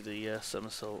then you do the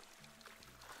somersault.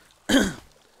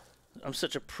 I'm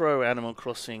such a pro Animal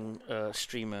Crossing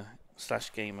streamer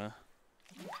 / gamer.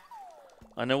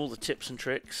 I know all the tips and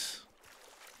tricks.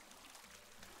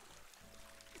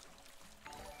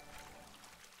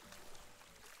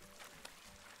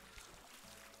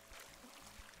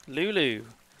 Lulu,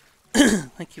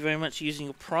 thank you very much for using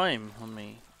your Prime on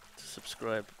me to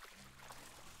subscribe.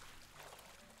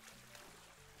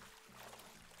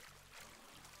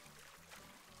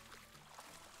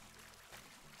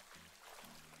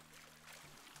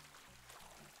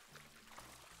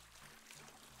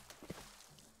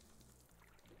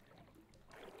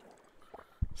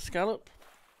 Scallop?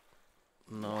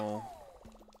 No.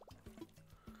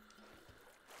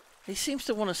 He seems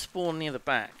to want to spawn near the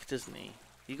back, doesn't he?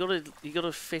 You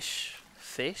gotta fish.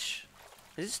 Fish?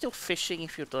 Is it still fishing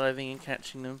if you're diving and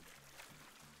catching them?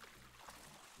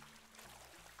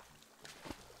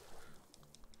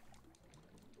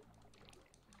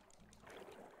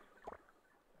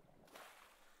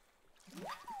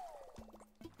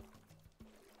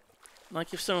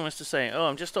 Like if someone was to say, "Oh,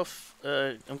 I'm just off.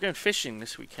 I'm going fishing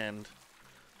this weekend."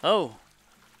 Oh,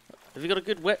 have you got a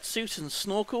good wetsuit and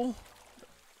snorkel?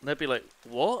 And they'd be like,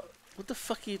 "What? What the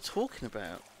fuck are you talking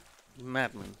about, you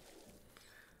madman?"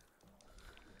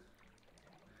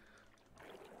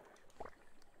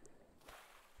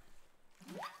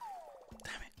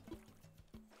 Damn it!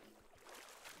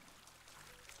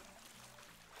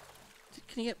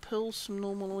 Can you get pearls from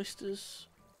normal oysters?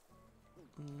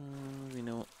 No, you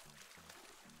know what?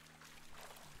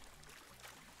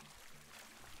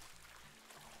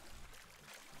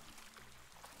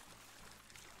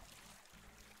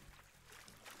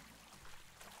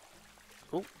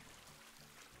 Oh.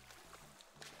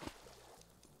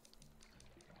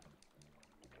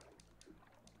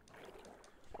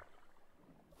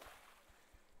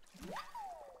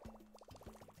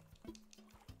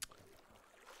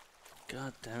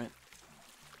 God damn it.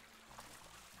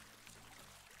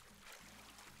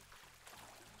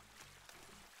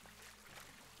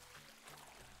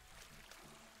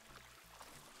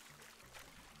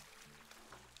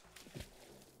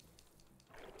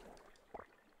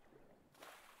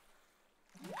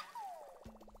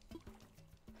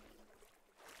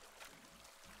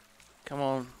 Come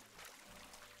on.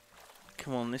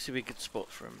 Come on, this would be a good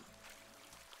spot for him.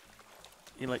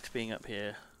 He likes being up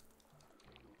here.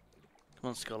 Come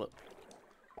on, Scallop.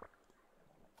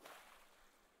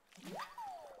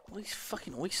 All these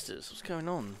fucking oysters. What's going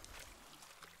on?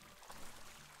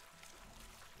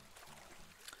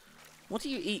 What do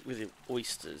you eat with your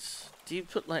oysters? Do you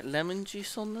put like lemon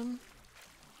juice on them?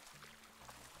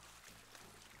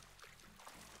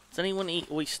 Does anyone eat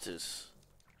oysters?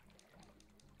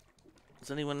 Does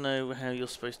anyone know how you're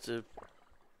supposed to...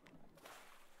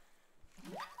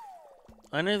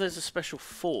 I know there's a special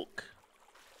fork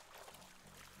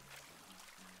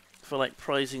for like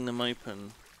prizing them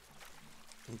open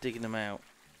and digging them out.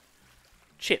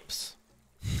 Chips.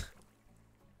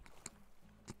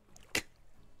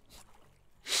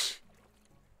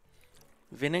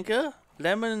 Vinegar,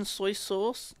 lemon and soy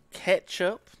sauce,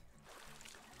 ketchup.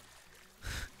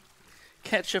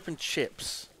 Ketchup and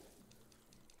chips.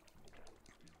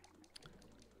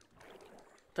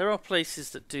 There are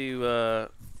places that do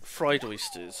fried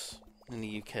oysters in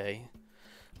the UK.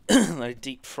 They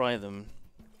deep fry them.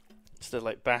 So they're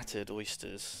like battered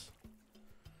oysters.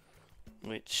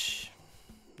 Which,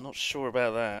 not sure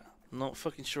about that. Not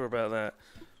fucking sure about that.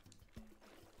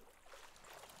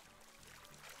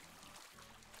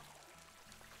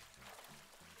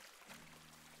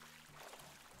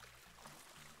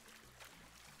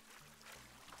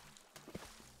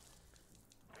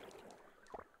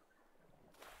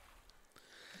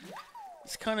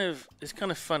 It's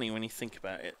kind of funny when you think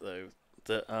about it though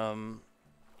that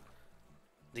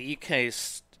the UK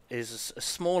is a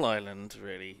small island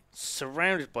really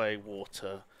surrounded by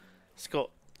water. It's got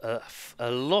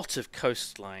a lot of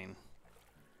coastline,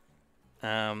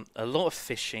 a lot of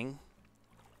fishing,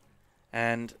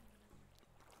 and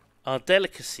our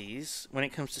delicacies when it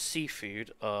comes to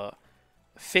seafood are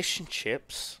fish and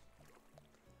chips,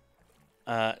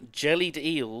 jellied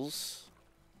eels.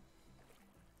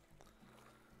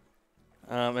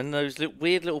 And those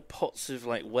weird little pots of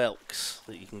like whelks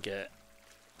that you can get.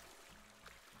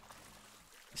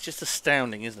 It's just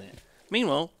astounding, isn't it?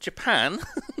 Meanwhile, Japan.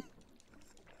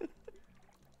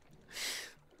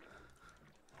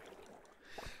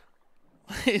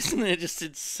 Isn't it just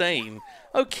insane?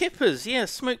 Oh, kippers. Yeah,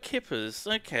 smoked kippers.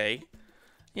 Okay.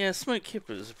 Yeah, smoked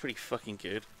kippers are pretty fucking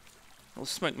good. Or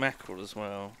smoked mackerel as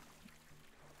well.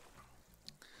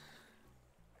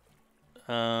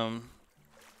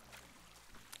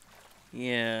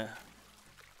 Yeah.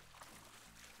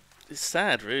 It's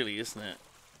sad, really, isn't it?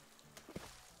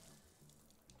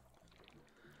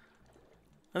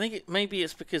 I think maybe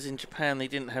it's because in Japan they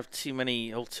didn't have too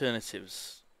many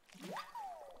alternatives.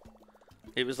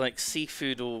 It was like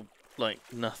seafood or like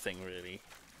nothing, really.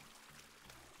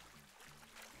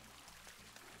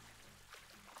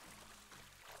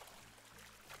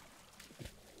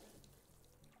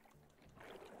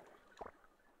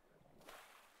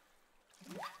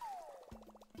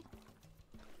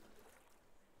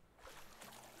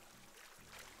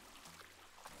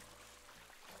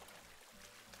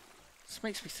 This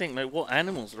makes me think, like, what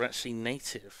animals are actually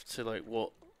native to, like,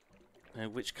 what, you know,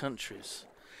 which countries?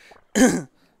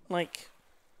 like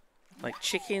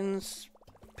chickens,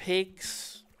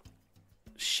 pigs,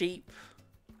 sheep,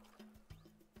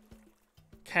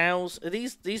 cows. Are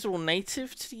these are all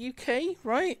native to the UK,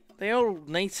 right? They are all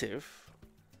native.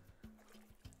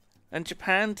 And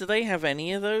Japan, do they have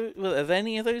any of those? Well, are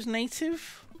any of those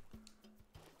native?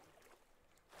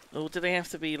 Or do they have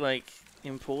to be, like,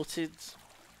 imported?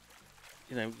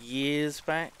 You know, years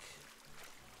back.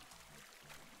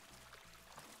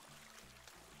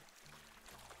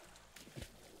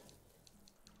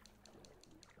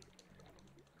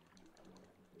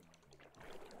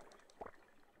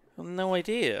 I've no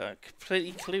idea. I'm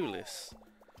completely clueless.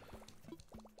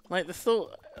 Like the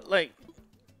thought, like,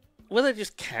 were there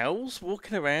just cows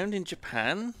walking around in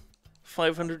Japan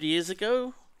 500 years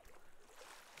ago?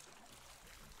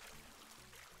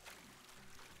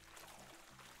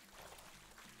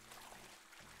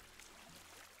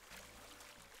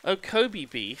 Oh, Kobe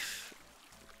beef.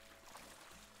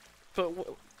 But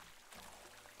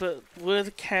were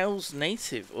the cows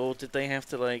native, or did they have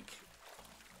to like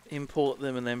import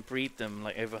them and then breed them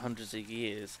like over hundreds of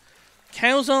years?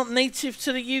 Cows aren't native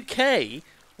to the UK.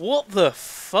 What the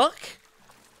fuck?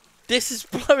 This is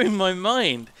blowing my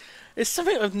mind. It's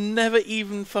something I've never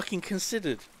even fucking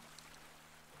considered.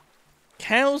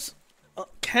 Cows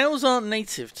aren't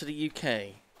native to the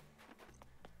UK.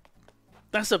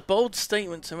 That's a bold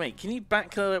statement to make. Can you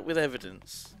back that up with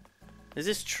evidence? Is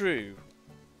this true?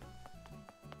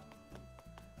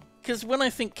 Because when I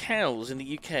think cows in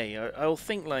the UK, I'll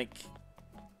think like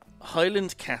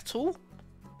Highland cattle.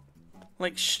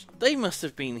 Like, they must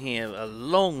have been here a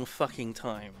long fucking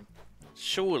time.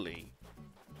 Surely.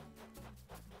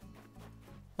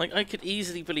 Like, I could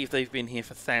easily believe they've been here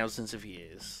for thousands of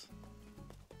years.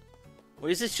 Or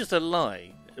is this just a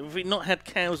lie? Have we not had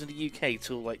cows in the UK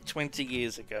till like 20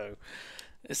 years ago?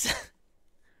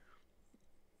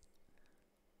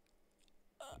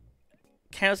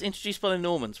 Cows introduced by the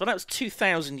Normans. Well, that was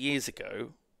 2,000 years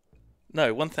ago.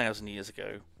 No, 1,000 years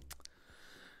ago.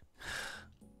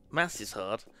 Maths is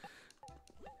hard.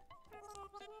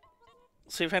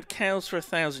 So we've had cows for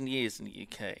 1,000 years in the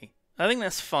UK. I think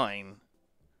that's fine.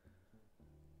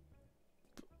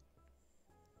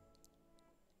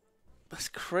 That's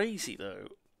crazy, though.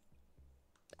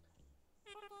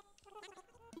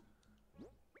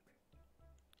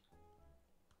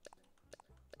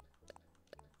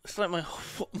 It's like my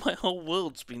whole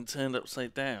world's been turned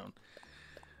upside down.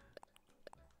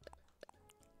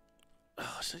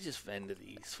 Oh, should I just vendor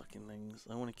these fucking things?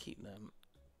 I want to keep them.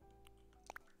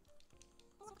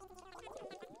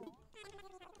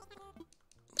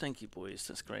 Thank you, boys.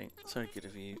 That's great. It's very good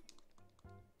of you.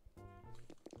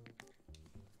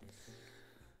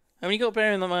 I mean, you got to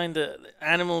bear in mind that the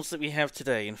animals that we have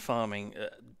today in farming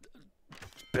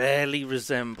barely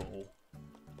resemble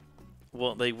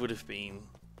what they would have been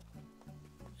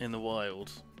in the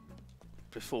wild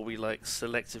before we like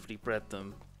selectively bred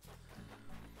them.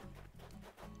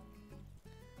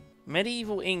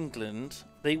 Medieval England,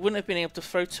 they wouldn't have been able to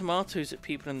throw tomatoes at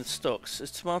people in the stocks,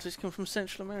 as tomatoes come from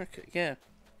Central America. Yeah.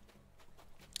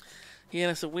 Yeah,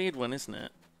 that's a weird one, isn't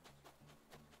it?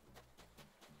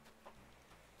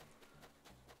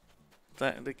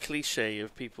 The cliche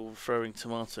of people throwing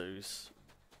tomatoes.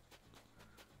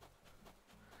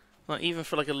 Like, even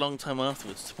for like a long time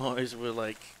afterwards, tomatoes were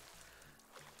like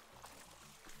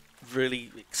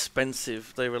really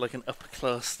expensive. They were like an upper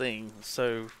class thing,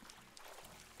 so...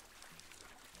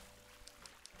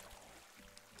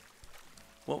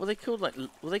 What were they called? Like,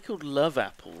 were they called love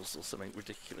apples or something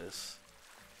ridiculous?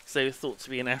 Because they were thought to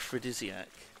be an aphrodisiac.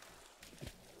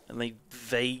 And they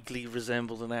vaguely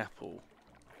resembled an apple.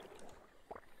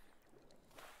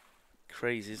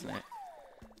 Crazy, isn't it?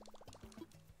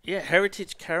 Yeah,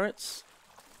 heritage carrots.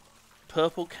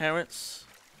 Purple carrots.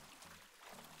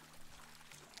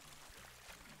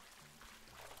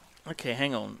 Okay,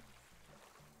 hang on.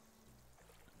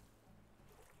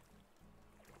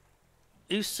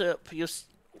 Usurp your...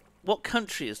 What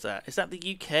country is that? Is that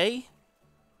the UK?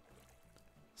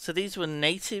 So these were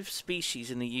native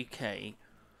species in the UK.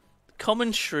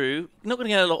 Common shrew. Not going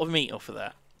to get a lot of meat off of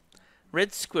that.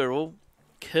 Red squirrel.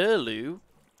 Curlew.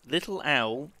 Little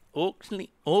owl.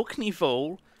 Orkney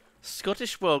vole.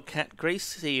 Scottish wildcat. Grey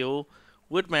seal.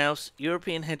 Wood mouse.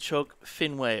 European hedgehog.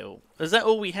 Fin whale. Is that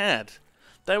all we had?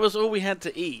 That was all we had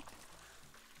to eat.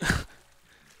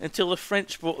 Until the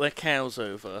French brought their cows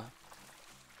over.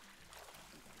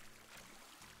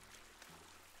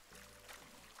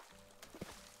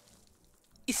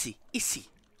 Ici, ici.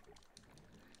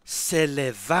 C'est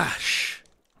les vaches.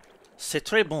 C'est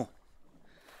très bon.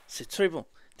 C'est très bon.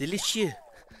 Délicieux.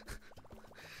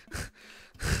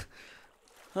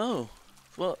 Oh,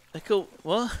 what? They're called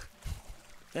what?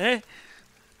 Eh?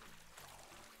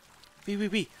 Oui, oui,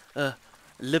 oui.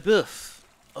 Le bœuf.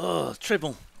 Oh, très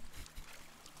bon.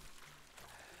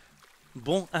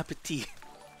 Bon appétit.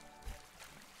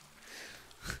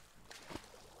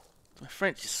 My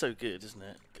French is so good, isn't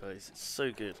it, guys? It's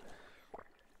so good.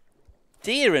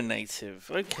 Deer are native.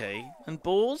 Okay. And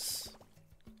boars?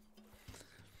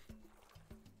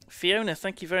 Fiona,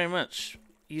 thank you very much.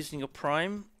 Using your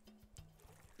Prime.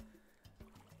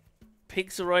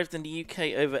 Pigs arrived in the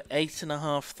UK over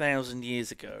 8,500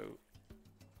 years ago.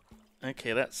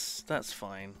 Okay, that's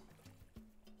fine.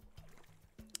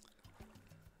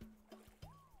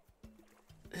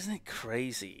 Isn't it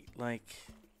crazy? Like...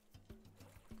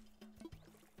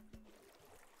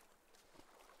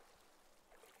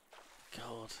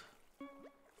 God.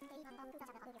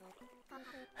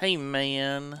 Hey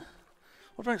man.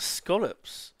 What about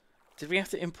scallops? Did we have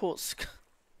to import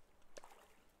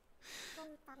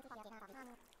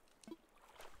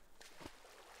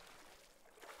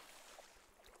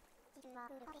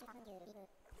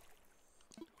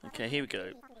Okay, here we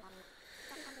go.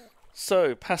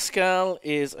 So, Pascal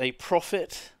is a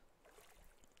prophet.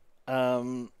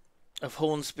 of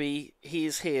Hornsby. He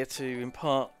is here to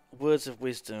impart words of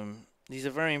wisdom. These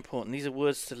are very important. These are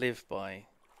words to live by.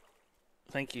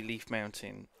 Thank you, Leaf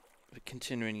Mountain, for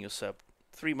continuing your sub.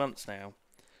 3 months now.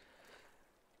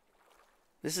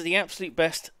 This is the absolute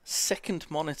best second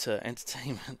monitor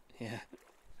entertainment. Yeah.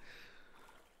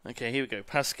 Okay, here we go.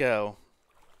 Pascal.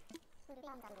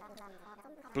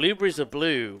 Blueberries are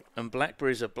blue and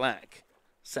blackberries are black.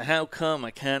 So how come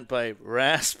I can't buy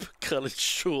rasp-colored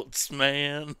shorts,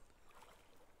 man?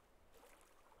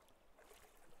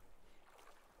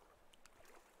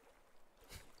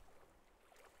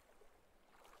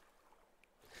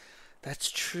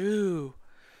 That's true.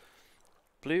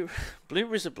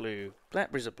 Blueberries are blue,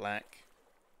 blackberries are black.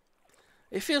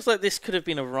 It feels like this could have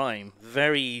been a rhyme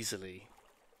very easily.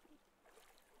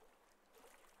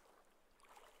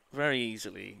 Very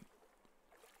easily.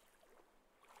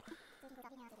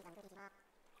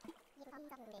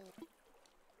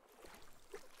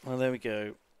 Well, there we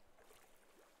go.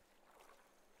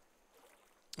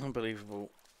 Unbelievable.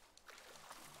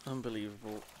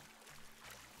 Unbelievable.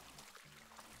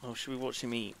 Oh, should we watch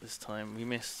him eat this time? We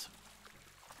missed.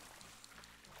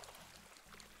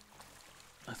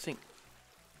 I think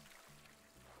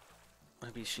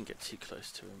maybe you shouldn't get too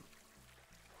close to him.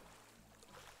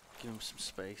 Give him some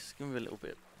space. Give him a little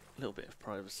bit of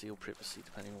privacy or privacy,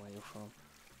 depending on where you're from.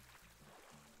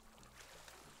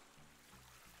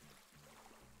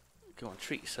 Go on,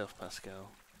 treat yourself,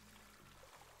 Pascal.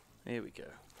 Here we go.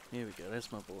 Here we go.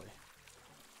 There's my boy.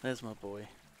 There's my boy.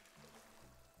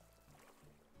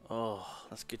 Oh,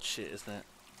 that's good shit, isn't it?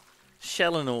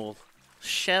 Shell and all.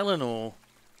 Shell and all.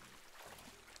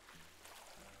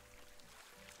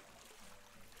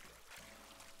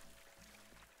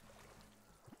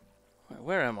 Right,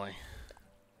 where am I?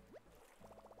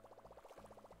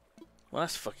 Well,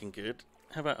 that's fucking good.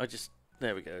 How about I just...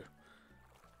 There we go.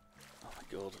 Oh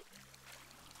my god.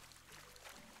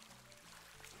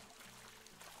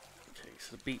 Okay,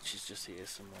 so the beach is just here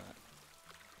somewhere.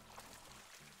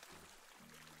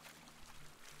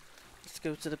 Let's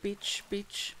go to the beach,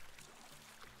 beach.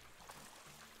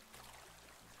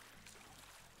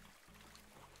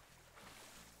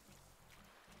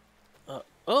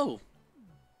 Oh!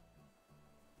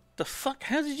 The fuck?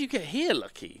 How did you get here,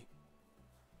 Lucky?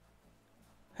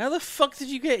 How the fuck did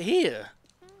you get here?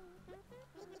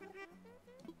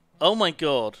 Oh my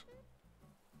god.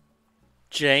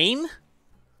 Jane?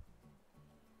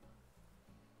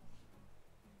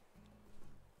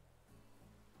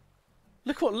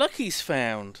 Look what Lucky's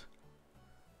found.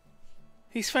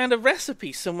 He's found a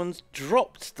recipe someone's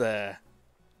dropped there.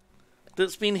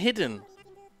 That's been hidden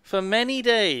for many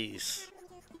days.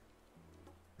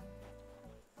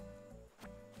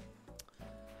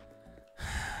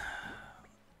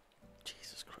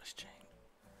 Jesus Christ, Jane.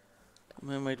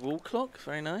 Mermaid wall clock.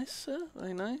 Very nice, sir.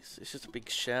 Very nice. It's just a big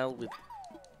shell with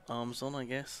arms on, I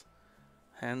guess.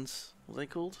 Hands. What are they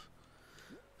called?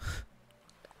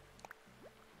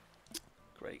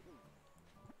 Great.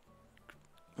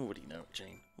 Already know it,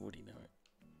 Jane. Already know it.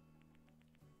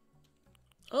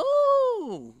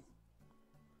 Oh!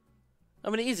 I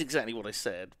mean, it is exactly what I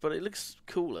said, but it looks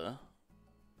cooler.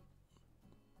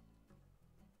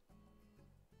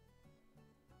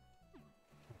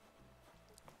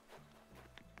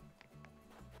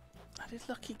 How did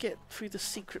Lucky get through the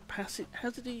secret passage? How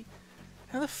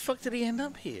the fuck did he end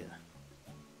up here?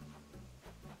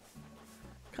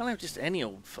 Can't have just any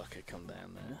old fucker come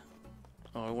down there.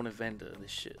 Oh, I want to vendor this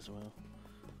shit as well.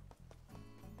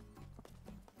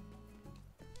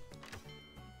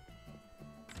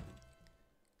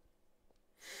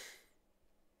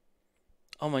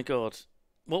 Oh my god.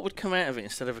 What would come out of it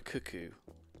instead of a cuckoo?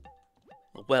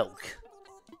 A whelk.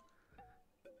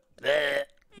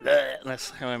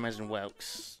 That's how I imagine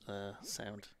whelks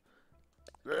sound.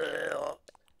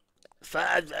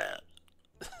 Father!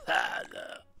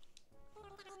 Father!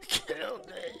 Kill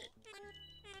me!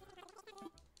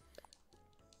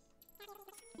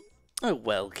 Oh,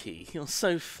 Welky, you're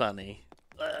so funny.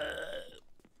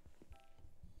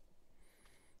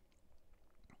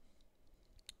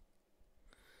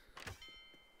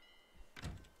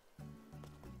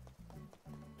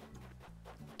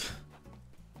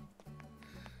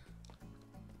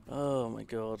 Oh my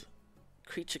god.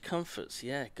 Creature comforts,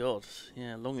 yeah, god.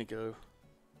 Yeah, long ago.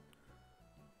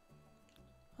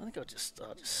 I think I'll just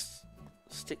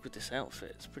stick with this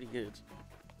outfit, it's pretty good.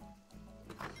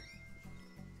 What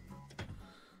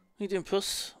are you doing,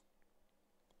 puss?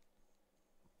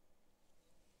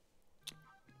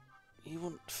 You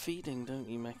want feeding, don't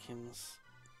you, Meckins?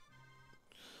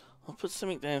 I'll put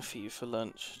something down for you for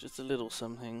lunch. Just a little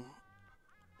something.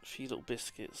 A few little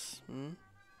biscuits. Hmm?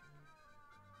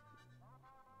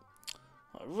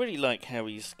 I really like how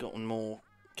he's gotten more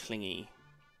clingy.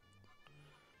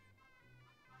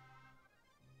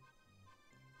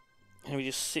 How he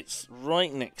just sits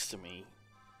right next to me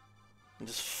and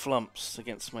just flumps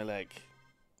against my leg.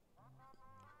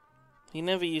 He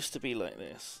never used to be like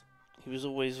this. He was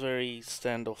always very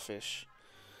standoffish.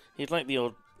 He'd like the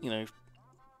odd, you know,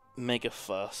 mega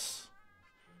fuss,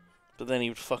 but then he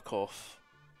would fuck off.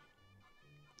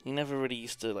 He never really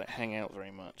used to like hang out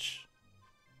very much.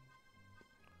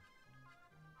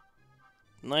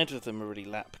 Neither of them are really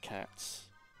lap cats.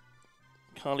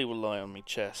 Carly will lie on my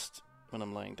chest when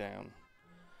I'm lying down,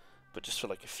 but just for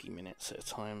like a few minutes at a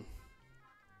time.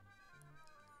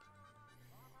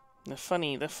 They're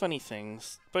funny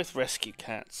things. Both rescue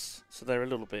cats, so they're a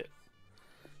little bit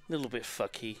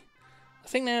fucky. I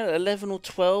think they're 11 or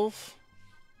 12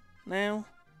 now.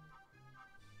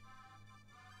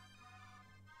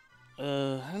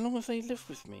 How long have they lived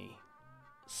with me?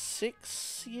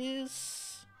 6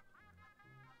 years?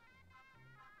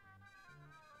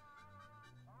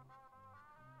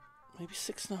 Maybe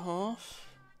 6.5?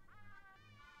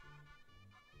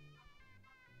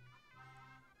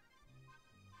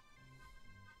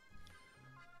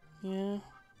 Yeah.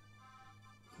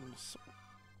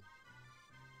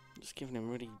 Just giving him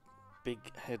really big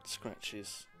head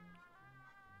scratches.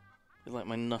 Like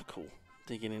my knuckle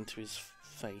digging into his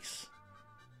face.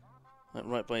 Like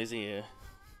right by his ear.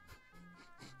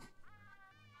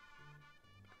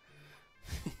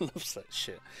 He loves that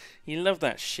shit. You love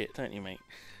that shit, don't you, mate?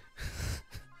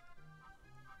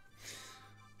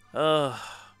 Oh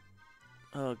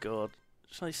god.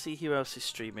 Shall I see who else is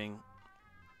streaming?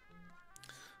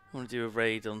 I want to do a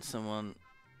raid on someone.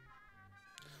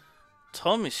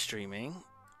 Tom is streaming.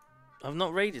 I've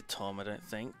not raided Tom, I don't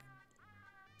think.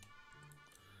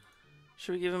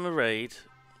 Should we give him a raid?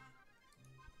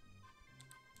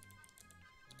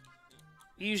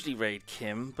 Usually raid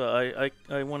Kim, but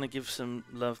I want to give some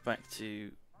love back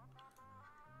to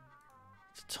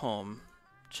Tom.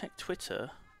 Check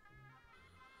Twitter.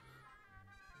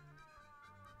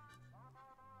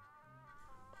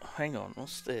 Hang on,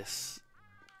 what's this?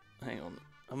 Hang on.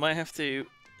 I might have to...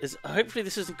 hopefully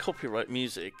this isn't copyright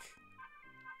music.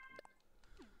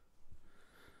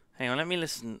 Hang on, let me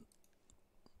listen.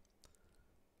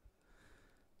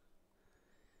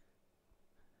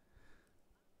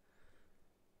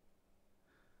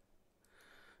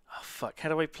 Oh, fuck. How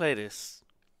do I play this?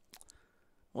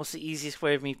 What's the easiest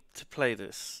way of me to play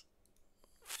this?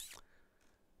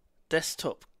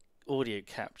 Desktop audio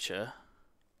capture.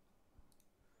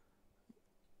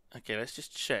 Okay, let's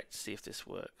just check to see if this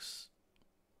works.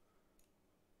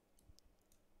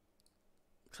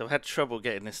 So I've had trouble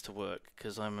getting this to work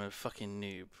because I'm a fucking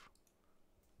noob.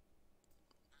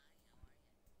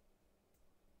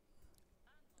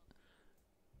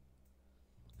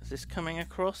 Is this coming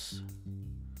across?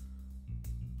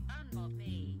 Unlock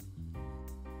me.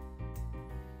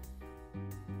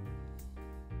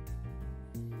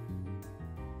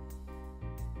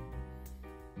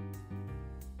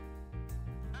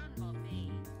 Unlock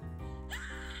me.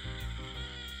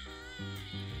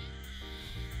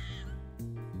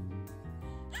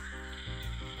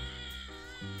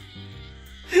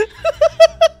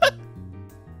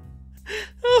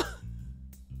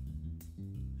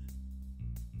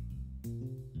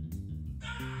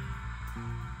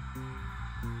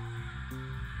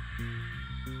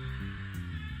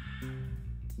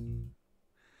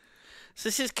 So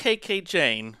this is KK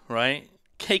Jane, right?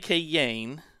 KK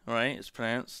Yane, right? It's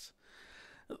pronounced.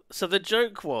 So the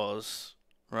joke was,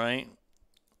 right?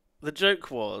 The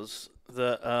joke was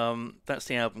that that's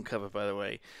the album cover, by the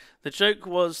way. The joke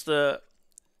was that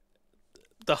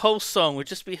the whole song would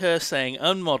just be her saying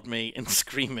 "unmod me" and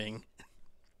screaming.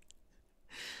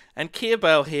 And Kia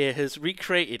Bell here has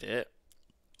recreated it.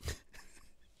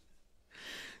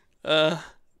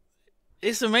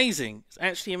 It's amazing. It's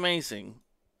actually amazing.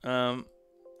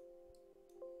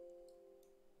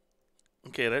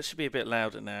 Okay, that should be a bit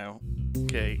louder now.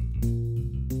 Okay.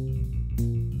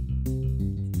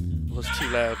 Well, it's too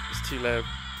loud. It's too loud.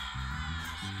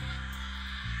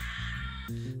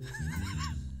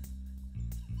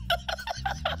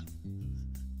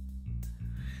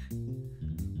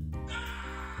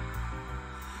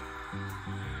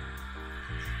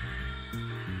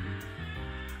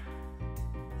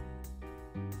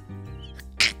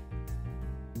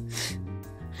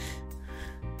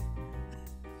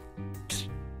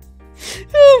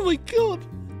 Oh my god!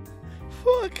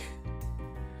 Fuck!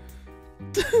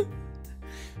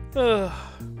 Hi,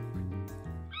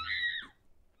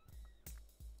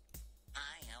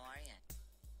 how are you?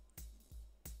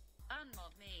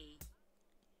 Unlock me.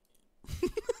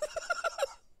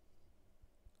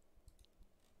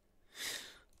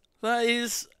 That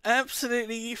is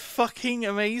absolutely fucking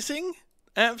amazing.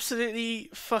 Absolutely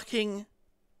fucking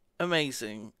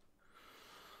amazing.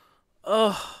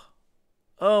 Oh,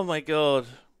 oh my god.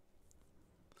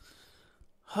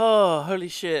 Oh, holy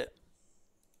shit.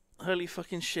 Holy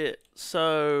fucking shit.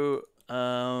 So,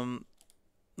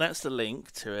 that's the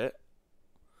link to it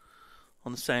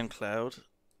on SoundCloud.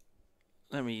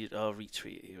 I'll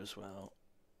retweet you as well.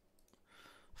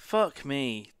 Fuck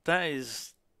me. That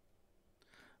is...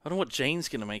 I don't know what Jane's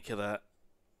gonna make of that.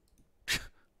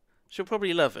 She'll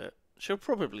probably love it. She'll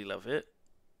probably love it.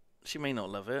 She may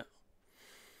not love it.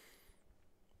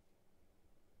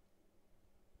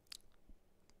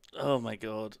 Oh my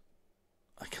god.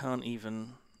 I can't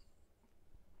even...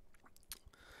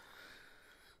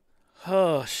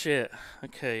 Oh shit.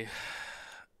 Okay.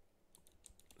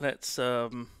 Let's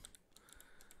Oh,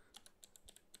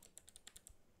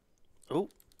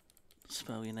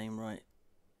 spell your name right.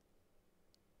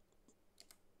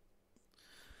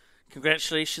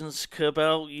 Congratulations,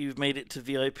 Kerbal. You've made it to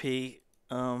VIP.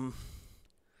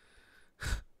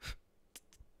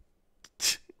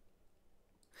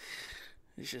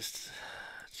 It's just...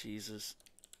 Jesus.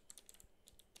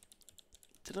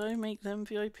 Did I make them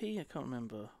VIP? I can't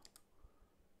remember.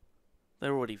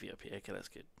 They're already VIP. Okay, that's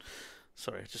good.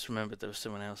 Sorry, I just remembered there was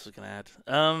someone else I was going to add.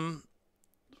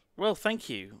 Well, thank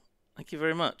you. Thank you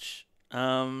very much.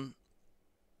 Absolutely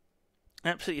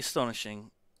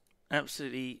astonishing.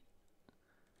 Absolutely...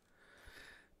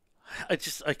 I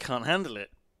can't handle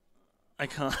it. I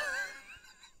can't...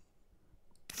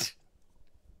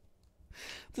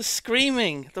 The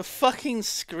screaming. The fucking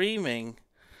screaming.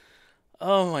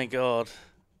 Oh my god.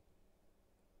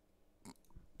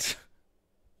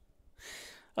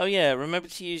 Oh yeah, remember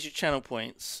to use your channel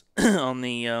points on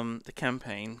the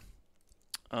campaign.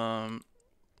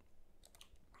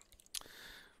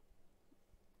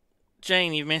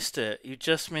 Jane, you missed it. You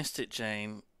just missed it,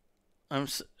 Jane.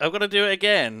 I've got to do it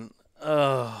again.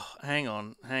 Oh, hang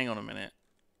on a minute.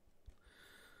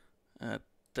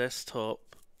 Desktop.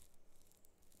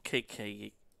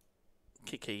 KK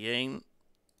Yane.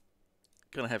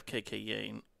 Gonna have KK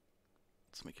Yane.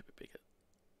 Let's make it a bit bigger.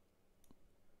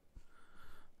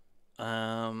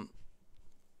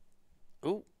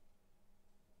 Oh,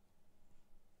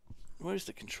 where's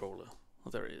the controller? Oh,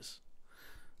 there it is.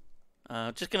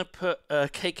 Just gonna put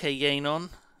KK Yane on.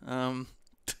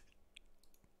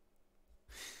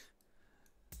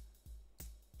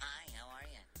 Hi, how are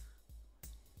you?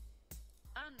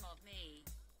 Unmob me.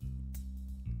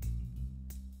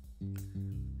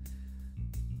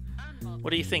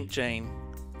 What do you think, Jane?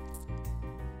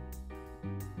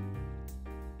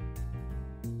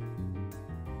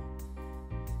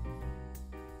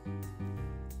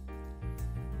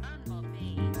 Unmob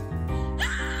me.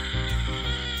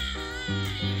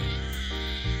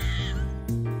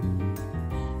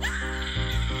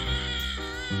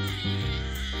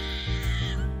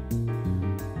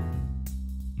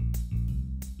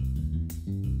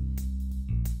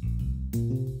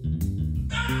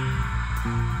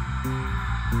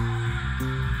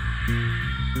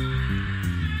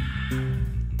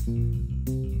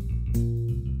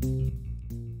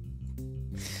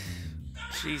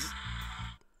 Jeez.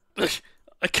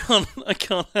 I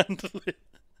can't handle it.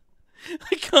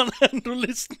 I can't handle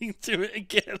listening to it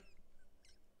again.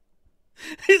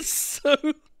 It's so...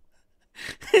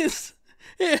 It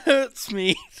hurts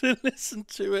me to listen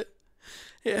to it.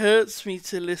 It hurts me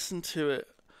to listen to it.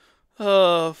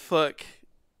 Oh, fuck.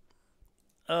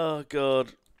 Oh,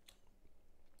 God.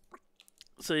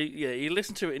 So, yeah, you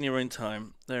listen to it in your own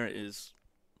time. There it is.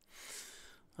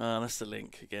 That's the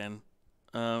link again.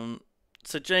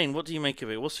 So, Jane, what do you make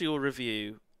of it? What's your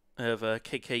review of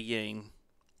KK Yane?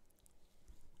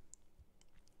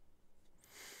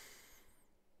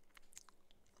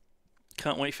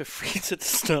 Can't wait for Frida to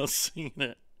start singing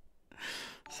it.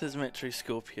 Says Metro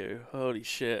Scorpio. Holy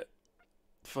shit.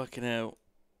 Fucking hell.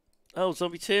 Oh,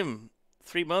 Zombie Tim.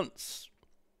 3 months.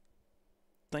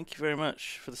 Thank you very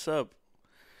much for the sub.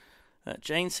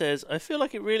 Jane says, I feel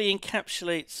like it really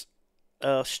encapsulates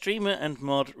our streamer and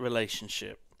mod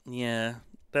relationship. Yeah,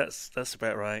 that's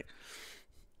about right.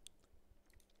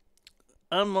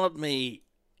 Unmod me.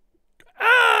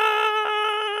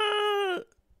 Ah!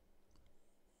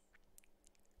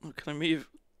 Oh, can I move?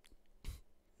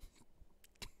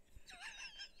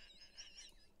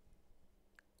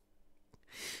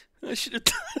 I should have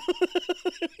done.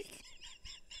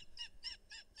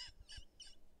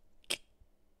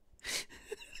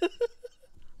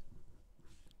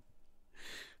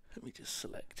 Let me just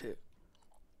select it.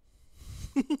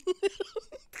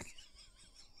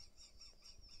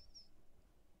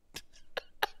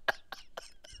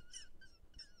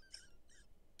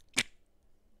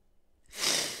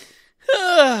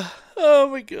 Oh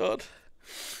my god.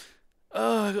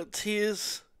 Oh, I got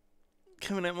tears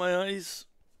coming out my eyes.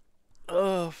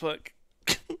 Oh, fuck.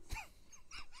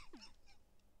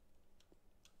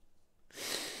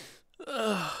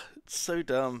 Oh, it's so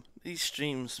dumb. These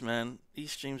streams, man.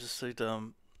 These streams are so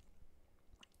dumb.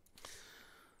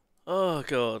 Oh,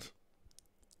 God.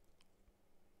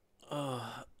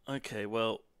 Oh, okay,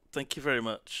 well, thank you very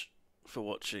much for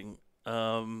watching.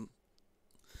 I'll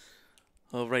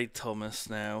raid Thomas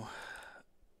now.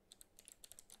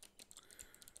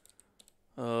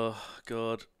 Oh,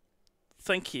 God.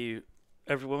 Thank you,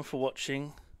 everyone, for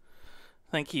watching.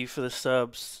 Thank you for the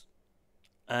subs.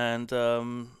 And,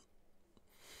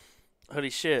 holy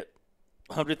shit.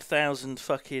 100,000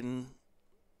 fucking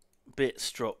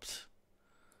bits dropped.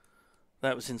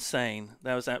 That was insane.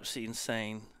 That was absolutely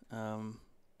insane.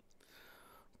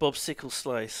 Bob Sickle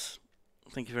Slice,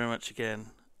 thank you very much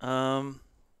again.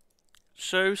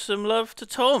 Show some love to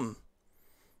Tom.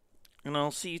 And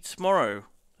I'll see you tomorrow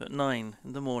at 9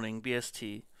 in the morning,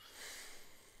 BST.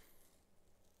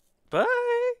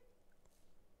 Bye!